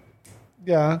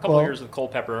 Yeah, a couple of years with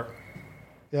Culpepper.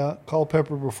 Yeah,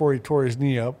 Culpepper before he tore his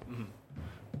knee up. Mm-hmm.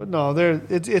 But no,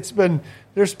 there's been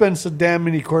so damn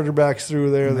many quarterbacks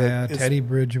through there that Teddy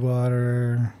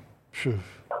Bridgewater.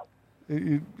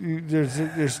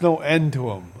 There's no end to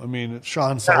them. I mean, it's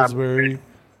Sean Salisbury.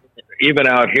 Even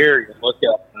out here, you look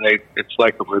up and it's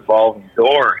like a revolving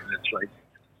door, and it's like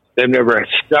they've never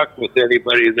stuck with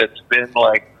anybody that's been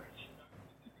like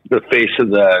the face of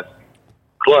the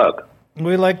club.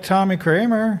 We like Tommy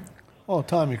Kramer. Oh,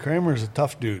 Tommy Kramer's a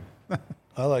tough dude.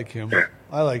 I like him.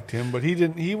 I liked him, but he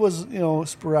didn't. He was,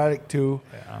 sporadic too.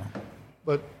 Yeah.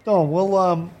 But no,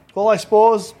 well, I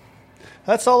suppose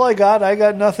that's all I got. I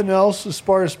got nothing else as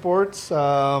far as sports.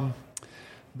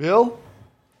 Bill?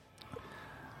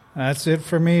 That's it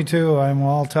for me too. I'm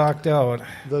all talked out.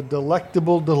 The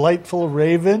delectable, delightful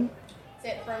Raven?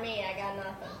 That's it for me. I got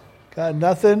nothing. Got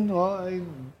nothing? Well,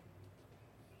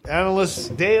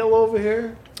 Analyst Dale over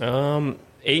here?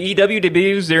 AEW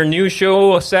debuts their new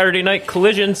show, Saturday Night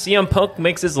Collision. CM Punk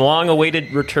makes his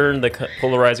long-awaited return. The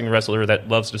polarizing wrestler that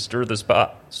loves to stir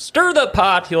the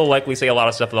pot. He'll likely say a lot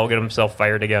of stuff that'll get himself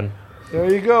fired again.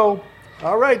 There you go.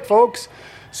 All right, folks.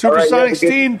 Supersonic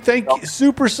Steam,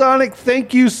 Supersonic,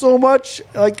 thank you so much.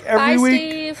 Like every Bye, week.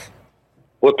 Steve.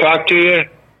 We'll talk to you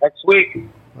next week.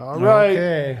 All right.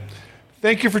 Okay.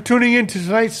 Thank you for tuning in to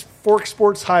tonight's Fork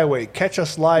Sports Highway. Catch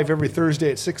us live every Thursday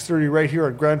at 6:30 right here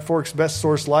on Grand Forks Best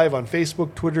Source Live on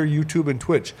Facebook, Twitter, YouTube, and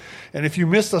Twitch. And if you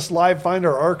missed us live, find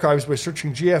our archives by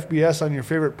searching GFBS on your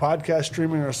favorite podcast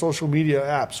streaming or social media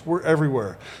apps. We're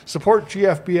everywhere. Support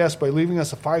GFBS by leaving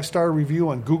us a 5-star review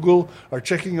on Google or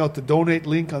checking out the donate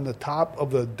link on the top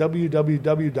of the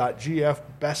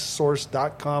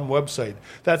www.gfbestsource.com website.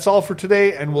 That's all for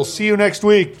today, and we'll see you next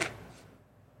week.